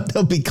is what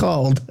they'll be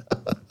called.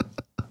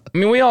 I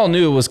mean, we all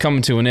knew it was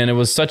coming to an end. It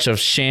was such a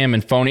sham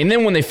and phony. And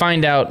then when they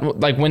find out,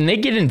 when they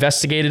get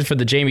investigated for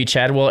the Jamie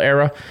Chadwell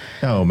era,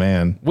 oh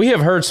man, we have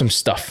heard some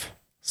stuff.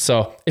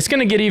 So it's going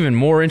to get even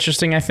more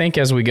interesting, I think,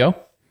 as we go.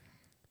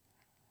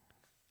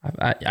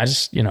 I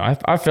just,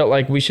 I felt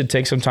like we should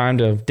take some time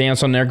to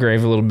dance on their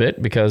grave a little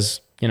bit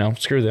because,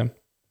 screw them.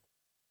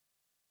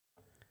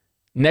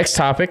 Next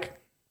topic.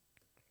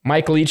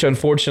 Mike Leach,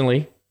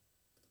 unfortunately,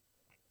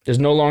 is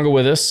no longer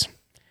with us.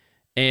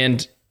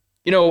 And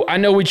I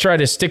know we try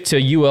to stick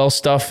to UL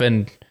stuff,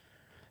 and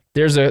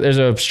there's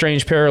a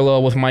strange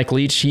parallel with Mike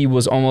Leach. He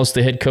was almost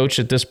the head coach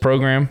at this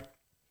program,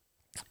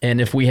 and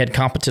if we had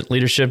competent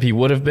leadership, he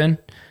would have been.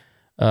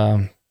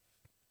 I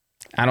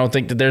don't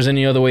think that there's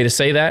any other way to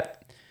say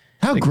that.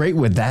 How great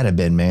would that have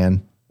been,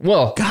 man?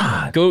 Well,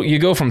 God, you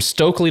go from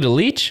Stokely to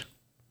Leach,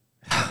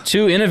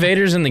 two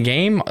innovators in the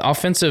game,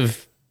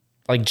 offensive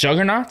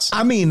juggernauts.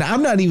 I mean,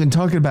 I'm not even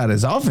talking about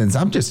his offense.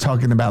 I'm just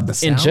talking about the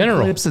sound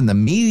clips and the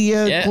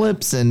media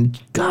clips.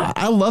 And God,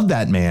 I love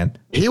that man.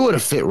 He would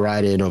have fit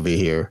right in over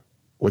here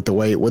with the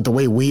way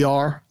we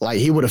are.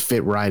 He would have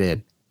fit right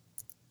in.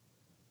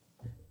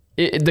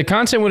 The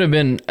content would have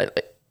been,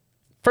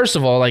 first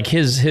of all,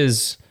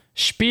 his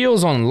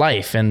spiels on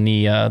life and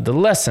the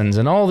lessons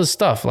and all this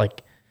stuff.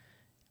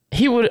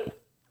 It would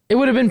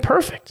have been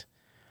perfect.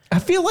 I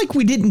feel like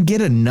we didn't get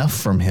enough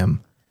from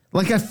him.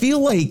 I feel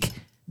like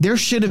there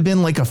should have been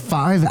a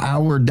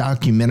 5-hour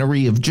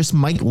documentary of just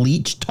Mike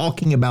Leach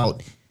talking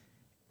about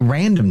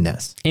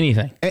randomness.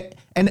 Anything.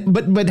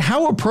 But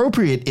how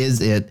appropriate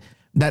is it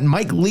that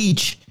Mike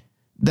Leach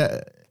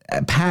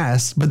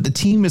passed, but the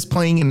team is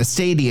playing in a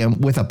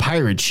stadium with a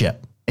pirate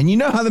ship? And you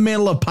know how the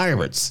man loved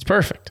pirates. It's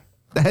perfect.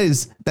 That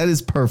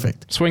is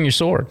perfect. Swing your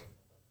sword.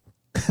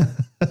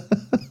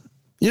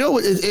 You know,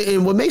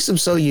 and what makes him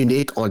so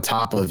unique on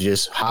top of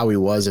just how he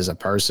was as a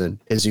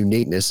person, his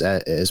uniqueness,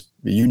 his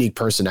unique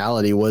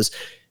personality was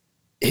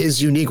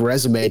his unique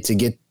resume to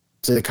get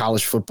to the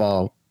college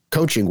football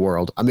coaching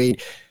world. I mean,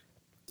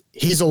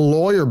 he's a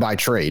lawyer by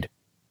trade.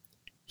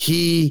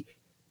 He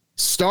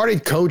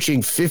started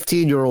coaching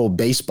 15-year-old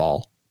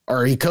baseball,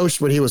 or he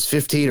coached when he was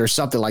 15 or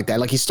something like that.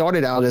 Like he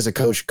started out as a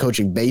coach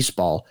coaching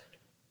baseball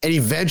and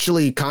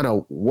eventually kind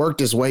of worked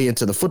his way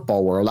into the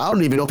football world. I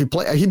don't even know if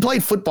he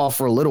played football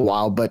for a little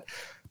while, but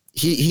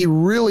he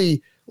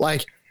really,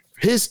 like,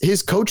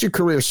 his coaching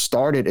career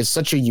started in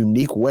such a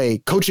unique way,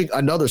 coaching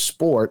another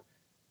sport.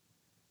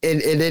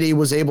 And then he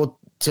was able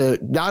to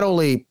not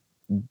only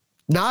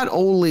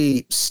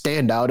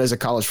stand out as a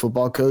college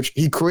football coach,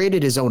 he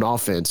created his own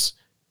offense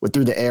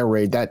through the air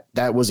raid.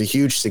 That was a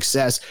huge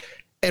success,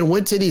 and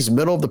went to these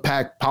middle of the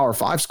pack Power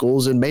 5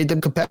 schools and made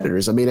them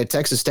competitors. I mean, at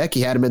Texas Tech,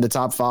 he had him in the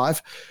top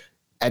 5.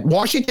 At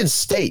Washington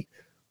State,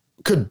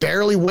 could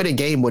barely win a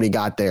game when he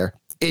got there.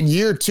 In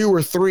year 2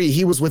 or 3,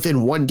 he was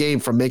within one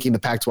game from making the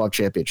Pac-12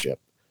 championship.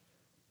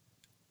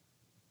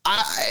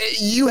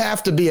 You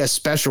have to be a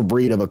special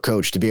breed of a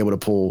coach to be able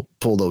to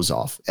pull those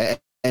off.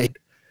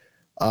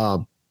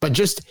 But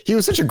just, he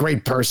was such a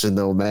great person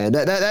though, man.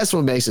 That's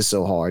what makes it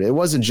so hard. It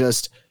wasn't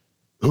just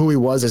who he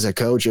was as a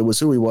coach. It was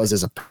who he was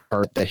as a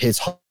person, that his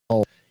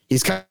whole,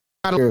 he's kind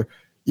of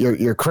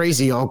your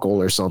crazy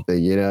uncle or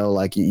something, you know,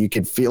 like you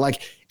can feel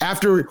like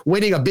after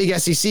winning a big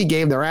SEC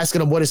game, they're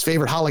asking him what his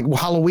favorite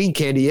Halloween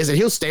candy is. And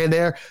he'll stand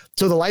there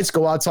till the lights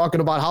go out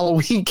talking about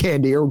Halloween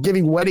candy or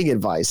giving wedding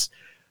advice.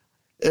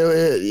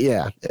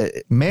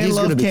 Man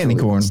love candy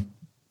corn.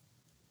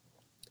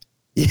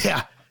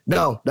 Yeah.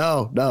 No.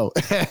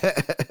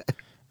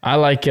 I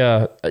like,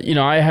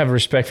 I have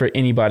respect for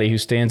anybody who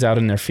stands out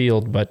in their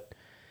field, but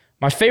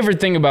my favorite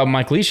thing about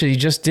Mike Leach is he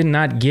just did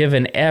not give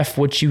an F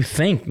what you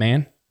think,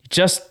 man. He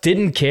just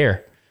didn't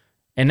care.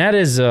 And that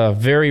is a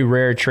very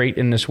rare trait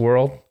in this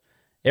world.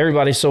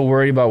 Everybody's so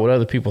worried about what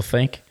other people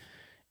think.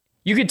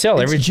 You could tell.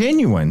 It's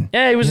genuine.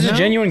 Yeah, he was a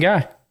genuine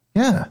guy.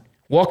 Yeah.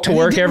 Walked to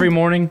work every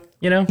morning,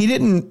 you know. He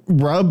didn't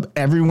rub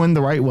everyone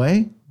the right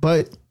way,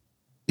 but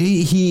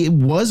he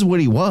was what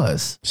he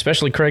was.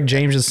 Especially Craig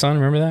James' son,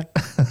 remember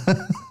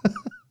that?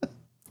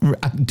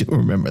 I do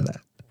remember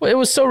that. Well, it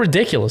was so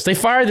ridiculous. They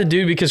fired the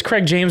dude because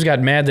Craig James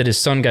got mad that his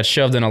son got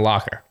shoved in a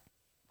locker.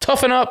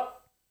 Toughen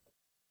up.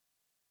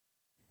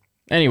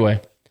 Anyway,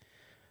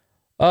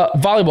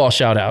 volleyball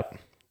shout out.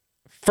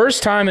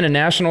 First time in a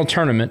national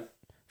tournament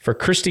for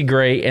Christy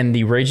Gray and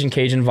the Raging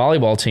Cajun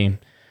volleyball team.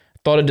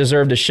 Thought it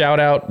deserved a shout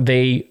out.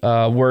 They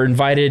were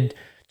invited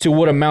to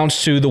what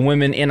amounts to the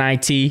women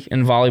NIT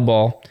in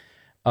volleyball.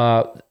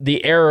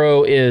 The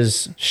arrow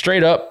is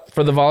straight up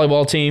for the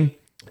volleyball team.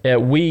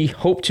 We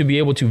hope to be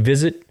able to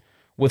visit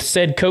with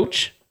said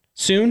coach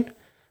soon.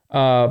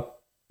 But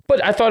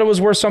I thought it was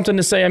worth something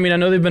to say. I mean, I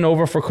know they've been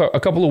over for a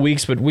couple of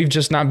weeks, but we've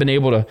just not been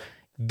able to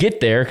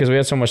get there because we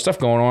had so much stuff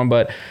going on.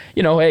 But,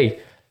 hey,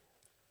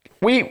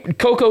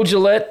 Coco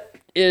Gillette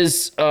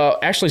is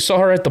actually saw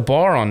her at the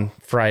bar on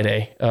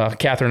Friday.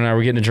 Catherine and I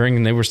were getting a drink,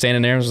 and they were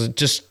standing there. It was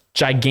just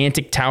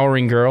gigantic,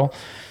 towering girl.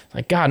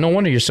 Like, God, no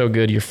wonder you're so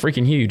good. You're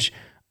freaking huge.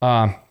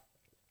 Lot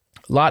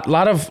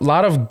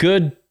of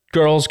good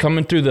girls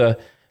coming through the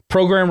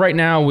program right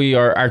now.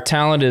 Our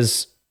talent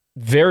is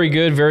very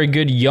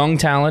good young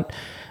talent.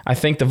 I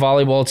think the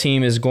volleyball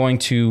team is going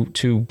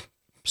to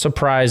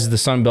surprise the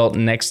Sun Belt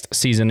next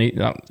season.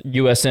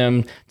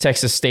 USM,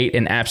 Texas State,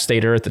 and App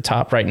State are at the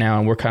top right now,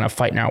 and we're kind of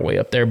fighting our way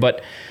up there.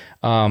 But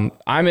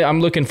I'm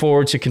looking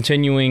forward to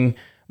continuing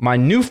my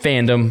new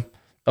fandom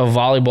of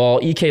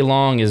volleyball. EK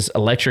Long is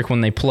electric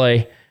when they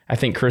play. I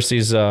think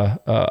Christy's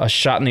a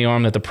shot in the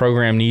arm that the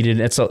program needed.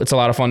 It's a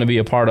lot of fun to be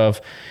a part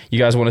of. You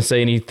guys want to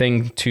say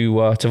anything to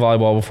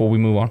volleyball before we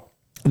move on?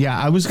 Yeah,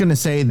 I was going to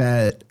say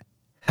that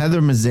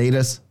Heather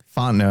Mazetas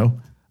Fontenot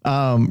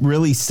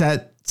really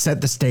set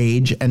the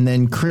stage, and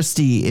then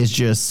Christy is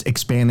just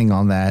expanding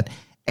on that.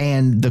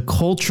 And the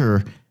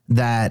culture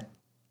that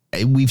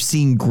we've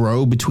seen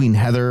grow between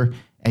Heather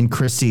and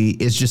Christy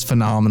is just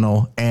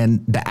phenomenal.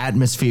 And the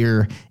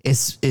atmosphere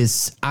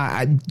is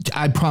I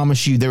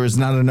promise you there is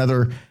not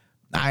another.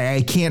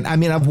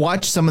 I've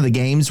watched some of the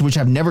games, which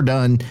I've never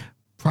done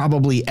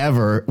probably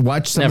ever.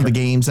 Watched some of the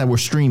games that were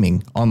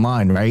streaming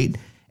online, right?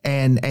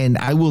 And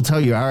I will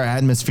tell you, our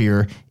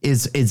atmosphere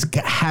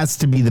has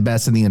to be the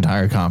best in the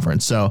entire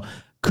conference. So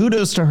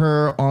kudos to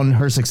her on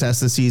her success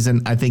this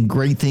season. I think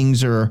great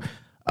things are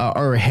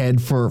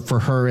ahead for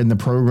her in the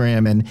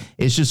program, and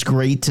it's just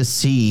great to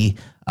see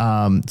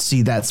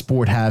that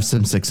sport have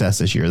some success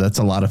this year. That's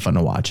a lot of fun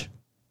to watch.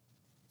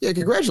 Yeah,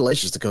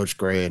 congratulations to Coach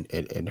Gray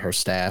and her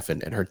staff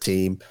and her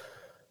team.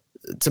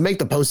 To make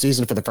the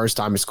postseason for the first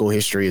time in school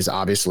history is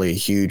obviously a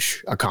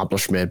huge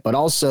accomplishment, but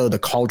also the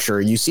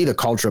culture. You see the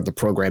culture of the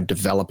program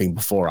developing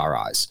before our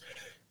eyes,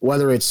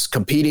 whether it's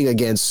competing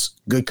against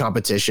good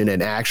competition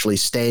and actually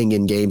staying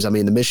in games. I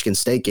mean, the Michigan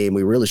State game,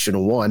 we really should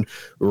have won.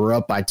 We were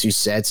up by 2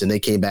 sets and they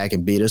came back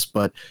and beat us.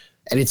 But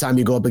anytime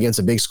you go up against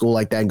a big school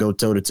like that and go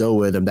toe to toe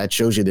with them, that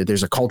shows you that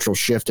there's a cultural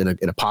shift in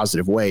a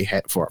positive way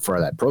for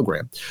that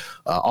program.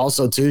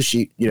 Also too,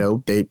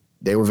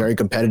 they were very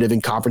competitive in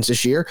conference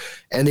this year,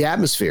 and the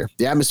atmosphere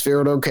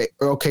at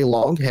OK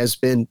Long has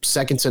been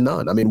second to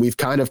none. I mean, we've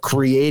kind of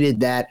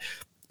created that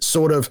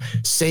sort of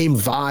same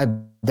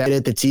vibe that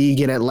at the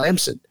Teague and at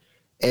Lamson.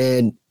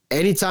 And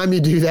anytime you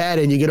do that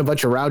and you get a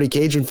bunch of rowdy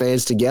Cajun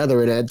fans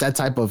together and that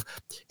type of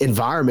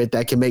environment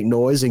that can make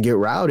noise and get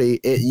rowdy,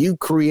 you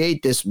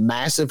create this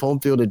massive home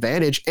field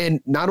advantage.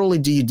 And not only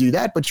do you do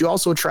that, but you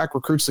also attract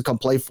recruits to come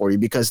play for you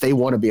because they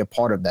want to be a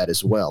part of that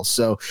as well.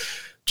 So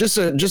just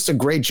a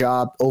great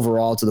job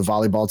overall to the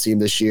volleyball team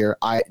this year.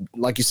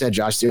 Like you said,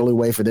 Josh, the only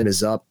way for them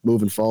is up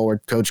moving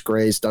forward. Coach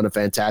Gray's done a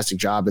fantastic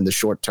job in the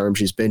short term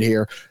she's been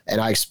here, and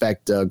I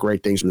expect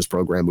great things from this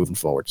program moving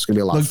forward. It's going to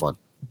be a lot of fun.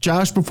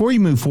 Josh, before you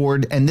move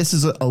forward, and this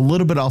is a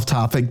little bit off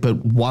topic,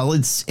 but while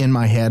it's in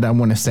my head, I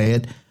want to say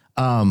it.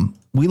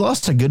 We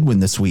lost a good one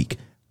this week.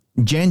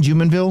 Jan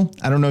Jumonville,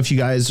 I don't know if you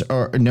guys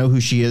know who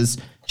she is.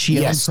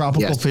 She owns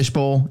Tropical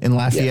Fishbowl in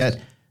Lafayette.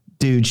 Yes.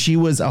 Dude, she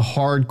was a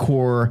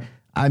hardcore.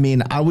 I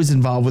mean, I was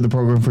involved with the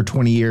program for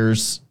 20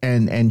 years,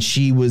 and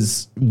she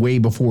was way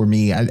before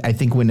me. I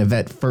think when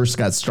Yvette first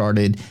got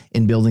started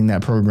in building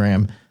that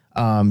program,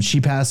 she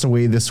passed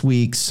away this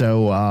week.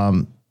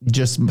 So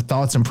just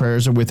thoughts and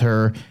prayers are with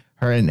her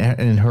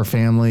and her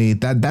family.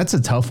 That's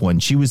a tough one.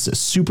 She was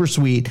super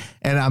sweet.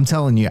 And I'm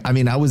telling you, I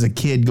mean, I was a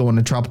kid going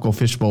to Tropical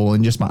Fishbowl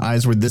and just my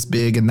eyes were this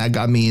big, and that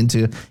got me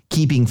into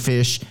keeping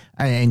fish.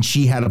 And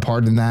she had a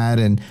part in that.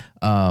 And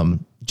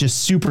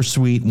just super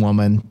sweet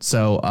woman.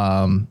 So,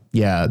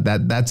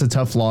 that's a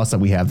tough loss that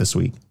we have this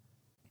week.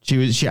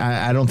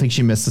 I don't think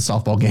she missed the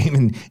softball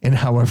game in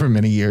however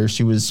many years.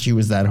 She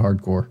was that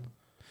hardcore.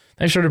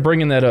 Thanks for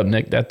bringing that up,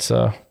 Nick. That's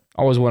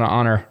always want to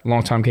honor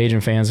longtime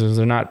Cajun fans, because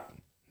they're not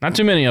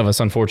too many of us,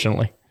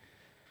 unfortunately.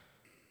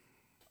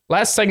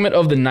 Last segment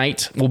of the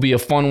night will be a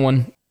fun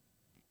one.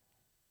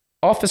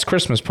 Office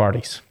Christmas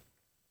parties.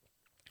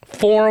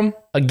 For them,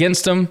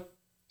 against them,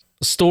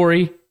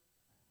 story.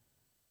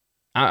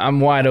 I'm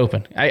wide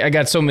open. I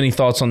got so many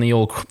thoughts on the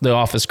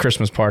office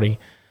Christmas party.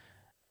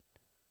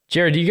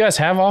 Jared, do you guys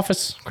have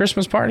office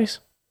Christmas parties?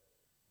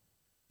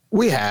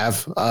 We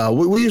have.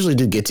 We usually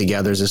do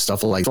get-togethers and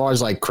stuff like, as far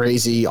as like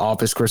crazy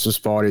office Christmas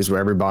parties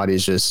where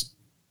everybody's just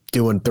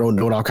doing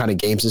all kind of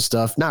games and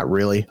stuff. Not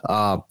really.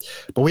 But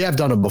we have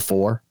done them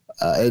before.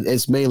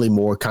 It's mainly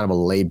more kind of a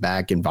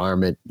laid-back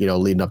environment,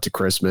 leading up to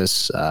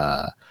Christmas.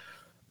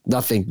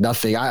 Nothing.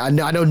 I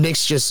know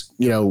Nick's just,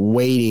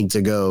 waiting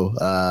to go.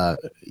 I'll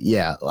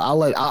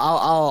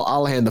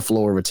hand the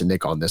floor over to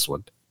Nick on this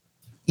one.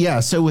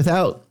 Yeah. So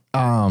without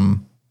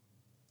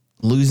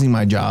losing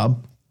my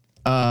job,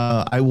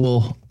 I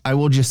will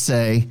just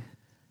say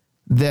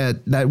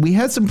that we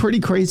had some pretty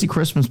crazy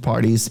Christmas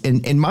parties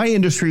in my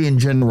industry in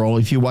general.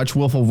 If you watch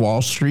Wolf of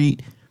Wall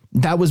Street,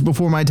 that was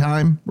before my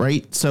time,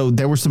 right? So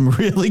there were some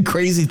really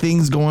crazy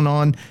things going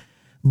on,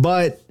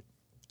 but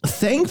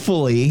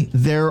thankfully,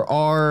 there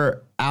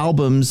are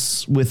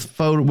albums with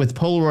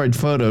Polaroid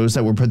photos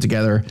that were put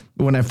together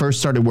when I first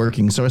started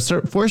working. So I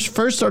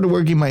first started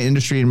working in my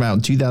industry in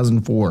about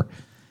 2004,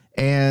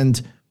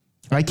 and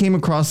I came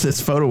across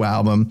this photo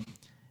album,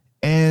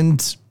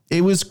 and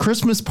it was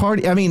Christmas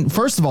party. I mean,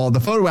 first of all, the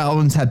photo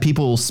albums had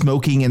people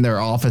smoking in their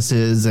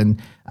offices,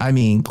 and I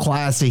mean,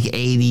 classic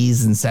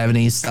 80s and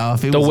 70s stuff.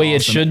 The way awesome.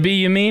 It should be,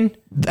 you mean?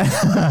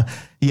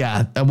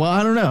 Yeah. Well,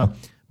 I don't know,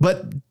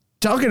 but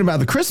talking about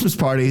the Christmas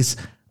parties,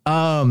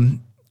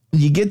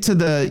 you get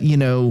to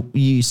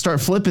you start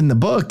flipping the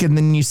book, and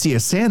then you see a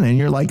Santa, and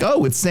you're like,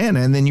 oh, it's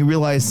Santa. And then you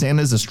realize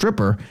Santa's a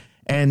stripper,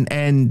 and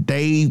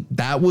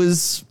that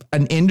was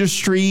an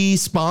industry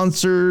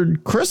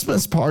sponsored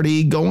Christmas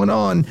party going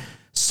on.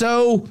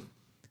 So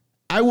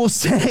I will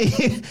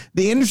say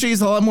the industry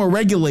is a lot more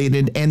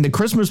regulated, and the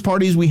Christmas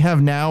parties we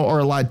have now are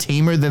a lot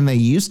tamer than they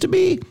used to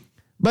be.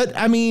 But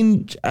I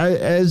mean,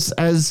 as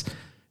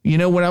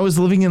when I was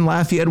living in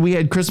Lafayette, we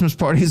had Christmas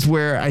parties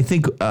where I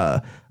think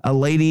a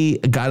lady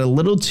got a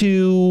little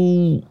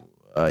too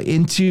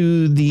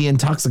into the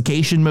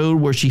intoxication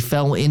mode, where she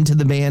fell into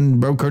the van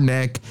and broke her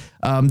neck.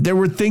 There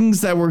were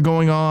things that were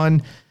going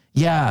on.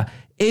 Yeah,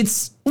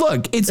 there's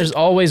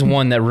always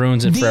one that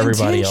ruins it for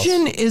everybody else. The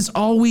intention is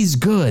always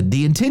good.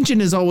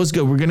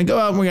 We're going to go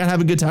out and we're going to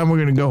have a good time. We're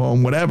going to go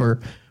home,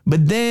 whatever.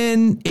 But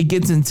then it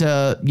gets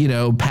into,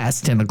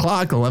 past 10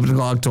 o'clock, 11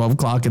 o'clock, 12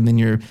 o'clock, and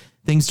then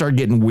things start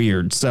getting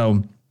weird.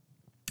 So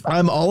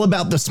I'm all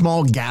about the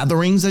small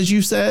gatherings, as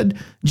you said,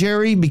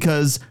 Jerry,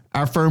 because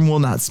our firm will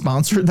not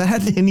sponsor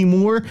that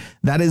anymore.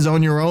 That is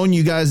on your own.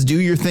 You guys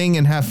do your thing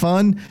and have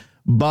fun.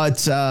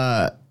 But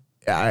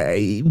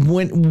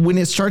when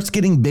it starts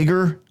getting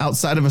bigger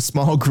outside of a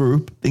small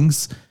group,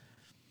 things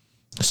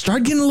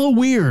start getting a little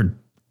weird.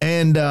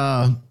 And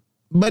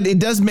but it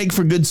does make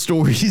for good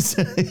stories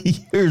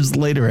years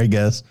later, I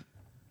guess.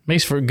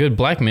 Makes for good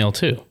blackmail,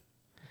 too.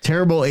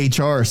 Terrible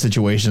HR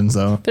situations,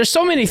 though. There's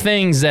so many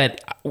things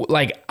that,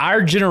 like,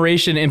 our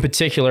generation in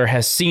particular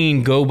has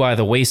seen go by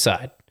the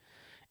wayside.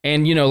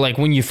 And, you know, like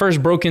when you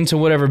first broke into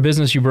whatever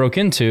business you broke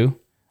into,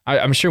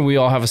 I'm sure we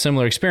all have a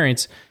similar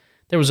experience.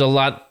 There was a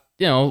lot,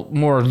 you know,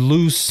 more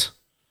loose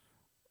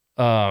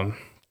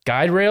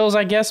guide rails,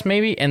 I guess,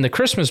 maybe. And the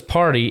Christmas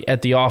party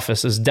at the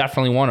office is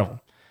definitely one of them.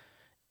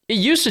 It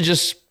used to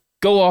just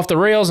go off the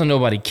rails and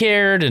nobody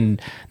cared.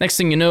 And next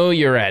thing you know,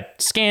 you're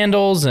at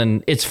scandals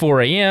and it's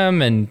 4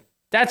 a.m. And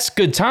that's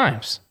good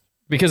times.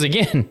 Because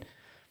again,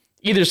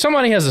 either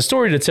somebody has a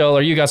story to tell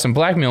or you got some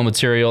blackmail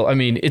material. I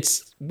mean,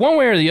 it's one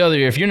way or the other.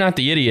 If you're not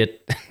the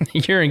idiot,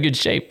 you're in good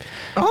shape.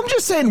 I'm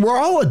just saying, we're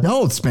all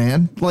adults,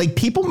 man. Like,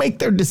 people make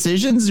their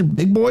decisions. They're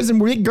big boys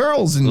and big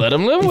girls. And let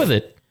them live with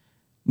it.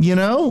 You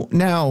know,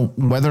 now,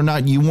 whether or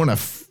not you want to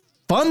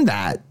fund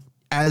that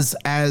as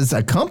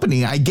a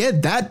company, I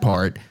get that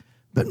part.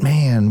 But,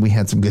 man, we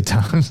had some good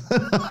times.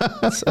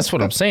 That's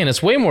what I'm saying.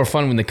 It's way more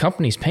fun when the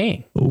company's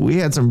paying. We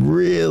had some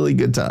really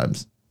good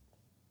times.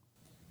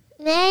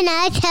 Man,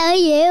 I tell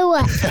you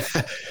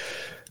what.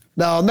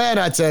 No, man,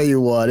 I tell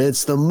you what.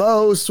 It's the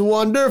most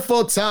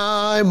wonderful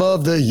time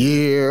of the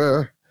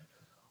year.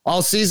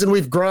 All season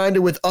we've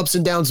grinded with ups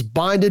and downs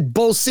binded.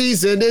 Bowl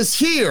season is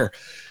here.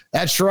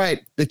 That's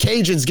right. The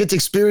Cajuns get to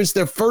experience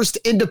their first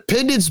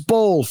Independence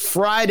Bowl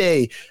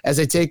Friday as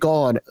they take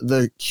on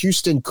the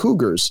Houston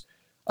Cougars,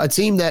 a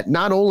team that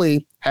not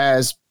only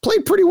has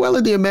played pretty well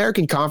in the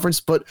American Conference,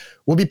 but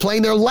will be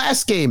playing their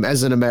last game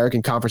as an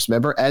American Conference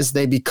member as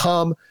they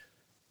become,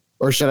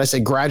 or should I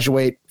say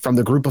graduate from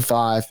the Group of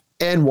Five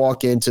and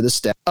walk into the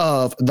step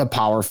of the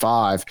Power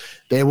Five.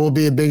 They will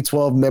be a Big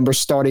 12 member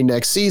starting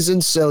next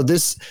season. So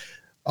this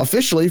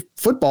officially,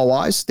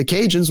 football-wise, the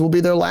Cajuns will be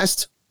their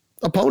last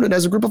opponent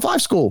as a Group of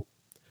Five school.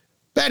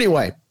 But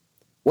anyway,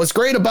 what's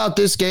great about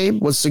this game,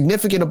 what's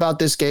significant about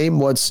this game,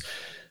 what's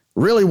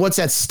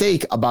at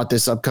stake about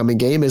this upcoming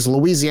game is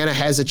Louisiana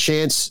has a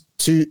chance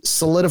to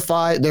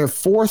solidify their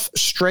fourth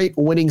straight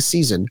winning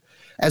season,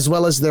 as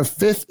well as their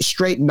fifth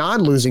straight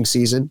non-losing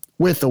season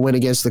with the win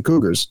against the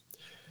Cougars.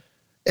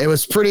 It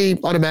was pretty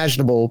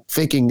unimaginable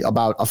thinking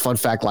about a fun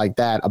fact like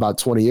that about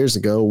 20 years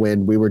ago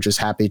when we were just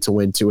happy to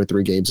win 2 or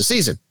 3 games a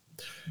season.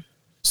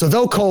 So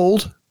though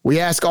cold, we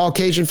ask all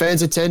Cajun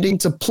fans attending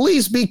to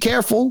please be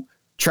careful,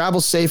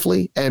 travel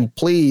safely, and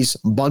please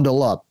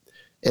bundle up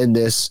in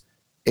this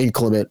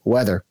inclement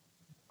weather.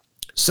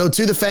 So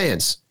to the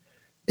fans,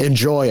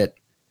 enjoy it.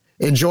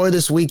 Enjoy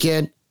this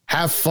weekend.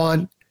 Have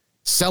fun.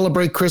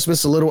 Celebrate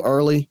Christmas a little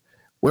early.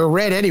 We're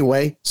red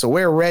anyway, so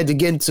wear red to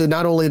get into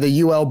not only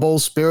the UL Bowl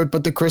spirit,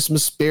 but the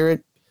Christmas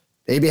spirit.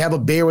 Maybe have a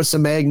beer with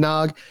some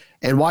eggnog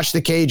and watch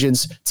the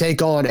Cajuns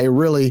take on a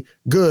really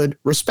good,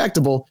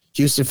 respectable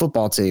Houston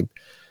football team.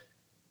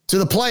 To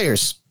the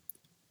players,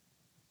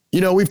 you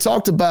know, we've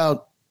talked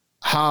about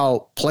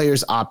how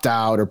players opt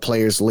out or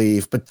players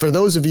leave, but for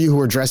those of you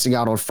who are dressing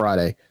out on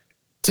Friday,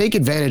 take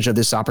advantage of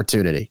this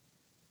opportunity.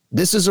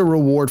 This is a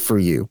reward for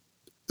you.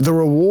 The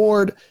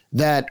reward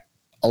that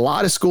a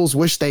lot of schools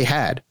wish they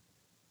had.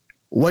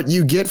 What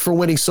you get for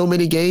winning so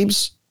many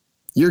games,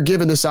 you're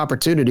given this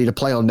opportunity to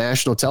play on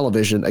national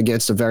television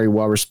against a very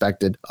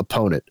well-respected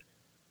opponent.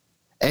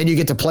 And you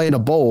get to play in a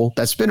bowl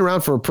that's been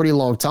around for a pretty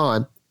long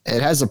time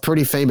and has a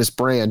pretty famous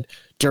brand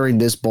during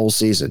this bowl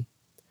season.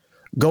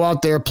 Go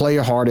out there, play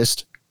your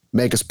hardest,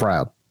 make us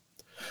proud.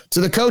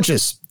 To the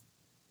coaches,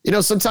 you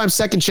know, sometimes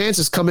second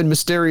chances come in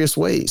mysterious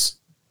ways.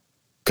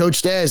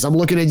 Coach Dez, I'm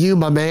looking at you,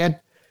 my man.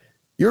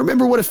 You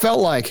remember what it felt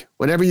like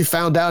whenever you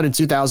found out in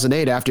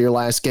 2008 after your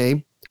last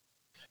game,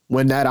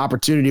 when that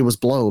opportunity was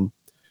blown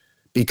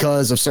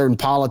because of certain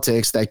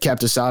politics that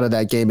kept us out of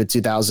that game in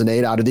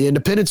 2008, out of the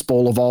Independence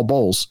Bowl of all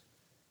bowls.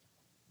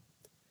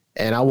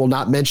 And I will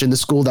not mention the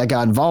school that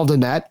got involved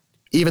in that,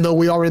 even though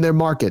we are in their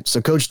market.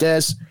 So Coach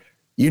Dez,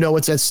 you know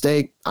what's at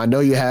stake. I know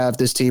you have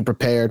this team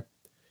prepared.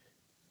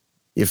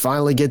 You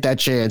finally get that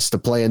chance to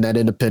play in that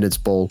Independence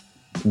Bowl.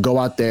 Go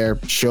out there,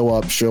 show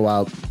up, show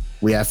out.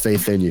 We have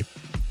faith in you.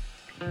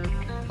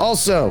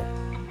 Also,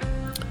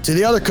 to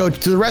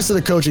the rest of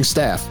the coaching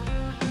staff,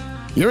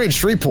 you're in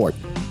Shreveport.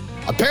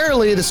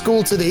 Apparently, the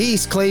school to the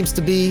east claims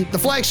to be the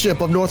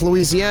flagship of North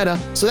Louisiana,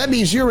 so that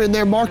means you're in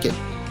their market.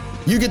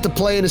 You get to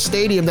play in a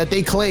stadium that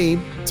they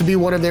claim to be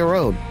one of their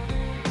own.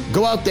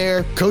 Go out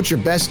there, coach your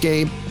best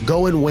game,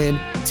 go and win,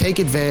 take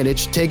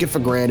advantage, take it for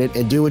granted,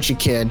 and do what you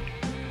can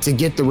to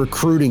get the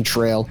recruiting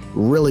trail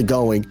really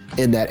going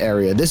in that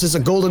area. This is a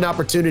golden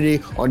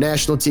opportunity on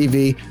national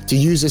TV to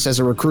use this as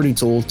a recruiting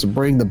tool to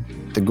bring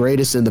the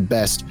greatest and the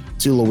best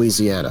to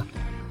Louisiana.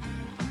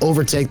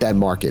 Overtake that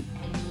market.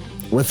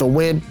 With a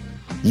win,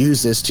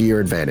 use this to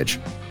your advantage.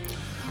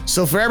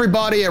 So for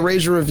everybody at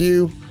Razor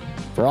Review,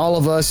 for all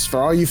of us,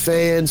 for all you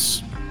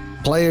fans,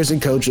 players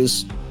and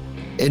coaches,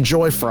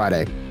 enjoy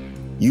Friday.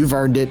 You've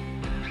earned it.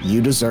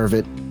 You deserve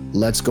it.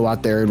 Let's go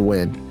out there and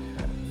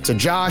win. To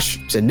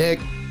Josh, to Nick,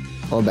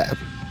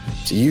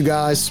 to you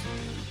guys,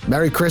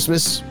 Merry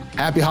Christmas,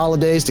 Happy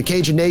Holidays. To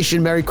Cajun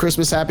Nation, Merry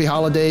Christmas, Happy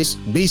Holidays.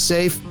 Be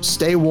safe,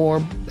 stay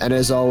warm, and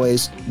as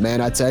always,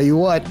 man, I tell you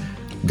what,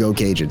 go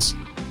Cajuns.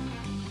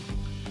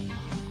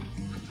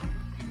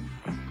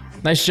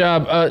 Nice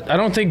job. I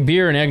don't think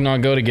beer and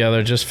eggnog go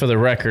together, just for the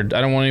record.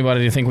 I don't want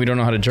anybody to think we don't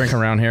know how to drink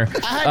around here.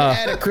 I had to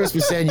add a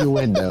Christmas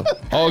innuendo.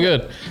 All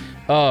good.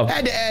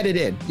 Had to add it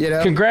in, you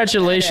know?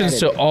 Congratulations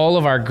to all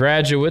of our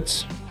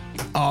graduates.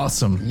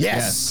 Awesome.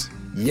 Yes.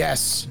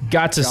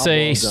 Got to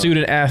say,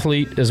 student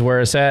athlete is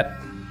where it's at.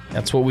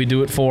 That's what we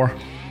do it for.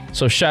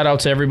 So shout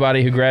out to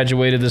everybody who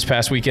graduated this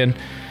past weekend.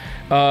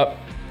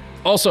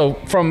 Also,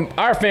 from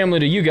our family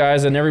to you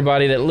guys and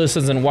everybody that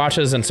listens and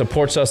watches and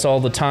supports us all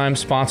the time,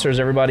 sponsors,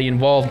 everybody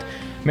involved,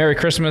 Merry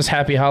Christmas,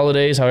 Happy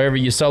Holidays, however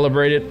you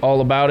celebrate it,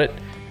 all about it.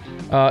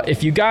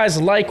 If you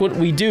guys like what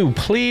we do,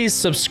 please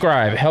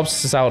subscribe. It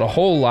helps us out a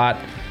whole lot.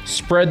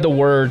 Spread the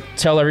word.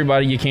 Tell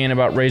everybody you can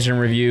about Rage and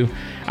Review.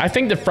 I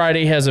think that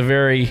Friday has a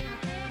very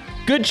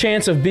good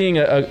chance of being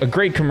a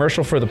great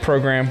commercial for the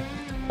program.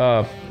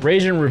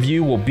 Rage and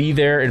Review will be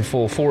there in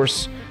full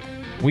force.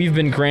 We've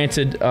been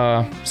granted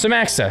some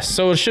access,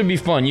 so it should be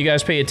fun. You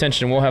guys pay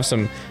attention. We'll have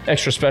some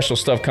extra special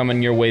stuff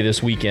coming your way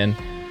this weekend.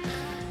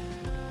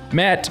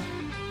 Matt,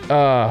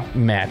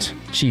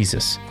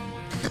 Jesus.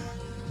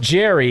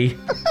 Jerry,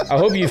 I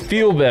hope you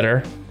feel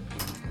better.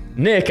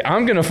 Nick,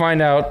 I'm going to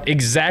find out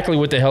exactly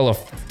what the hell a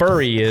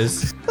furry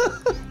is.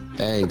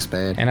 Thanks,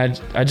 man.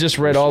 And I just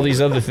read all these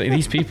other things.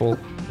 These people,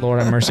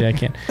 Lord have mercy, I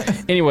can't.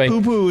 Anyway.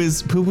 Poo Poo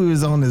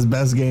is on his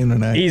best game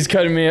tonight. He's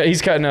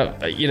cutting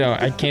up.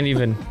 I can't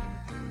even.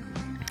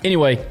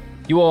 Anyway,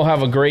 you all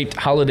have a great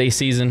holiday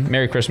season.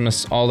 Merry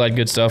Christmas, all that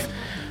good stuff.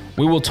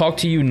 We will talk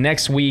to you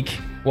next week.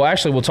 Well,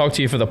 actually, we'll talk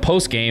to you for the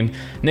post game.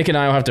 Nick and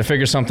I will have to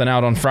figure something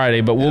out on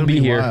Friday, but we'll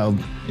be here. Wild.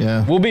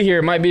 Yeah. We'll be here.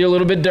 It might be a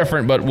little bit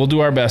different, but we'll do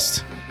our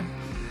best.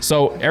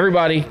 So,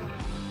 everybody,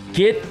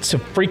 get to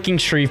freaking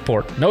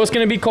Shreveport. No, it's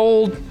going to be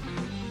cold.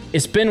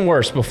 It's been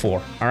worse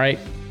before, all right?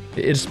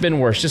 It's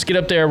been worse. Just get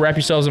up there, wrap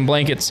yourselves in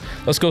blankets.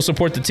 Let's go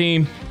support the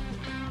team.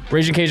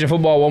 Raging Cajun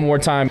football one more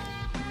time.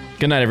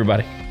 Good night,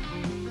 everybody.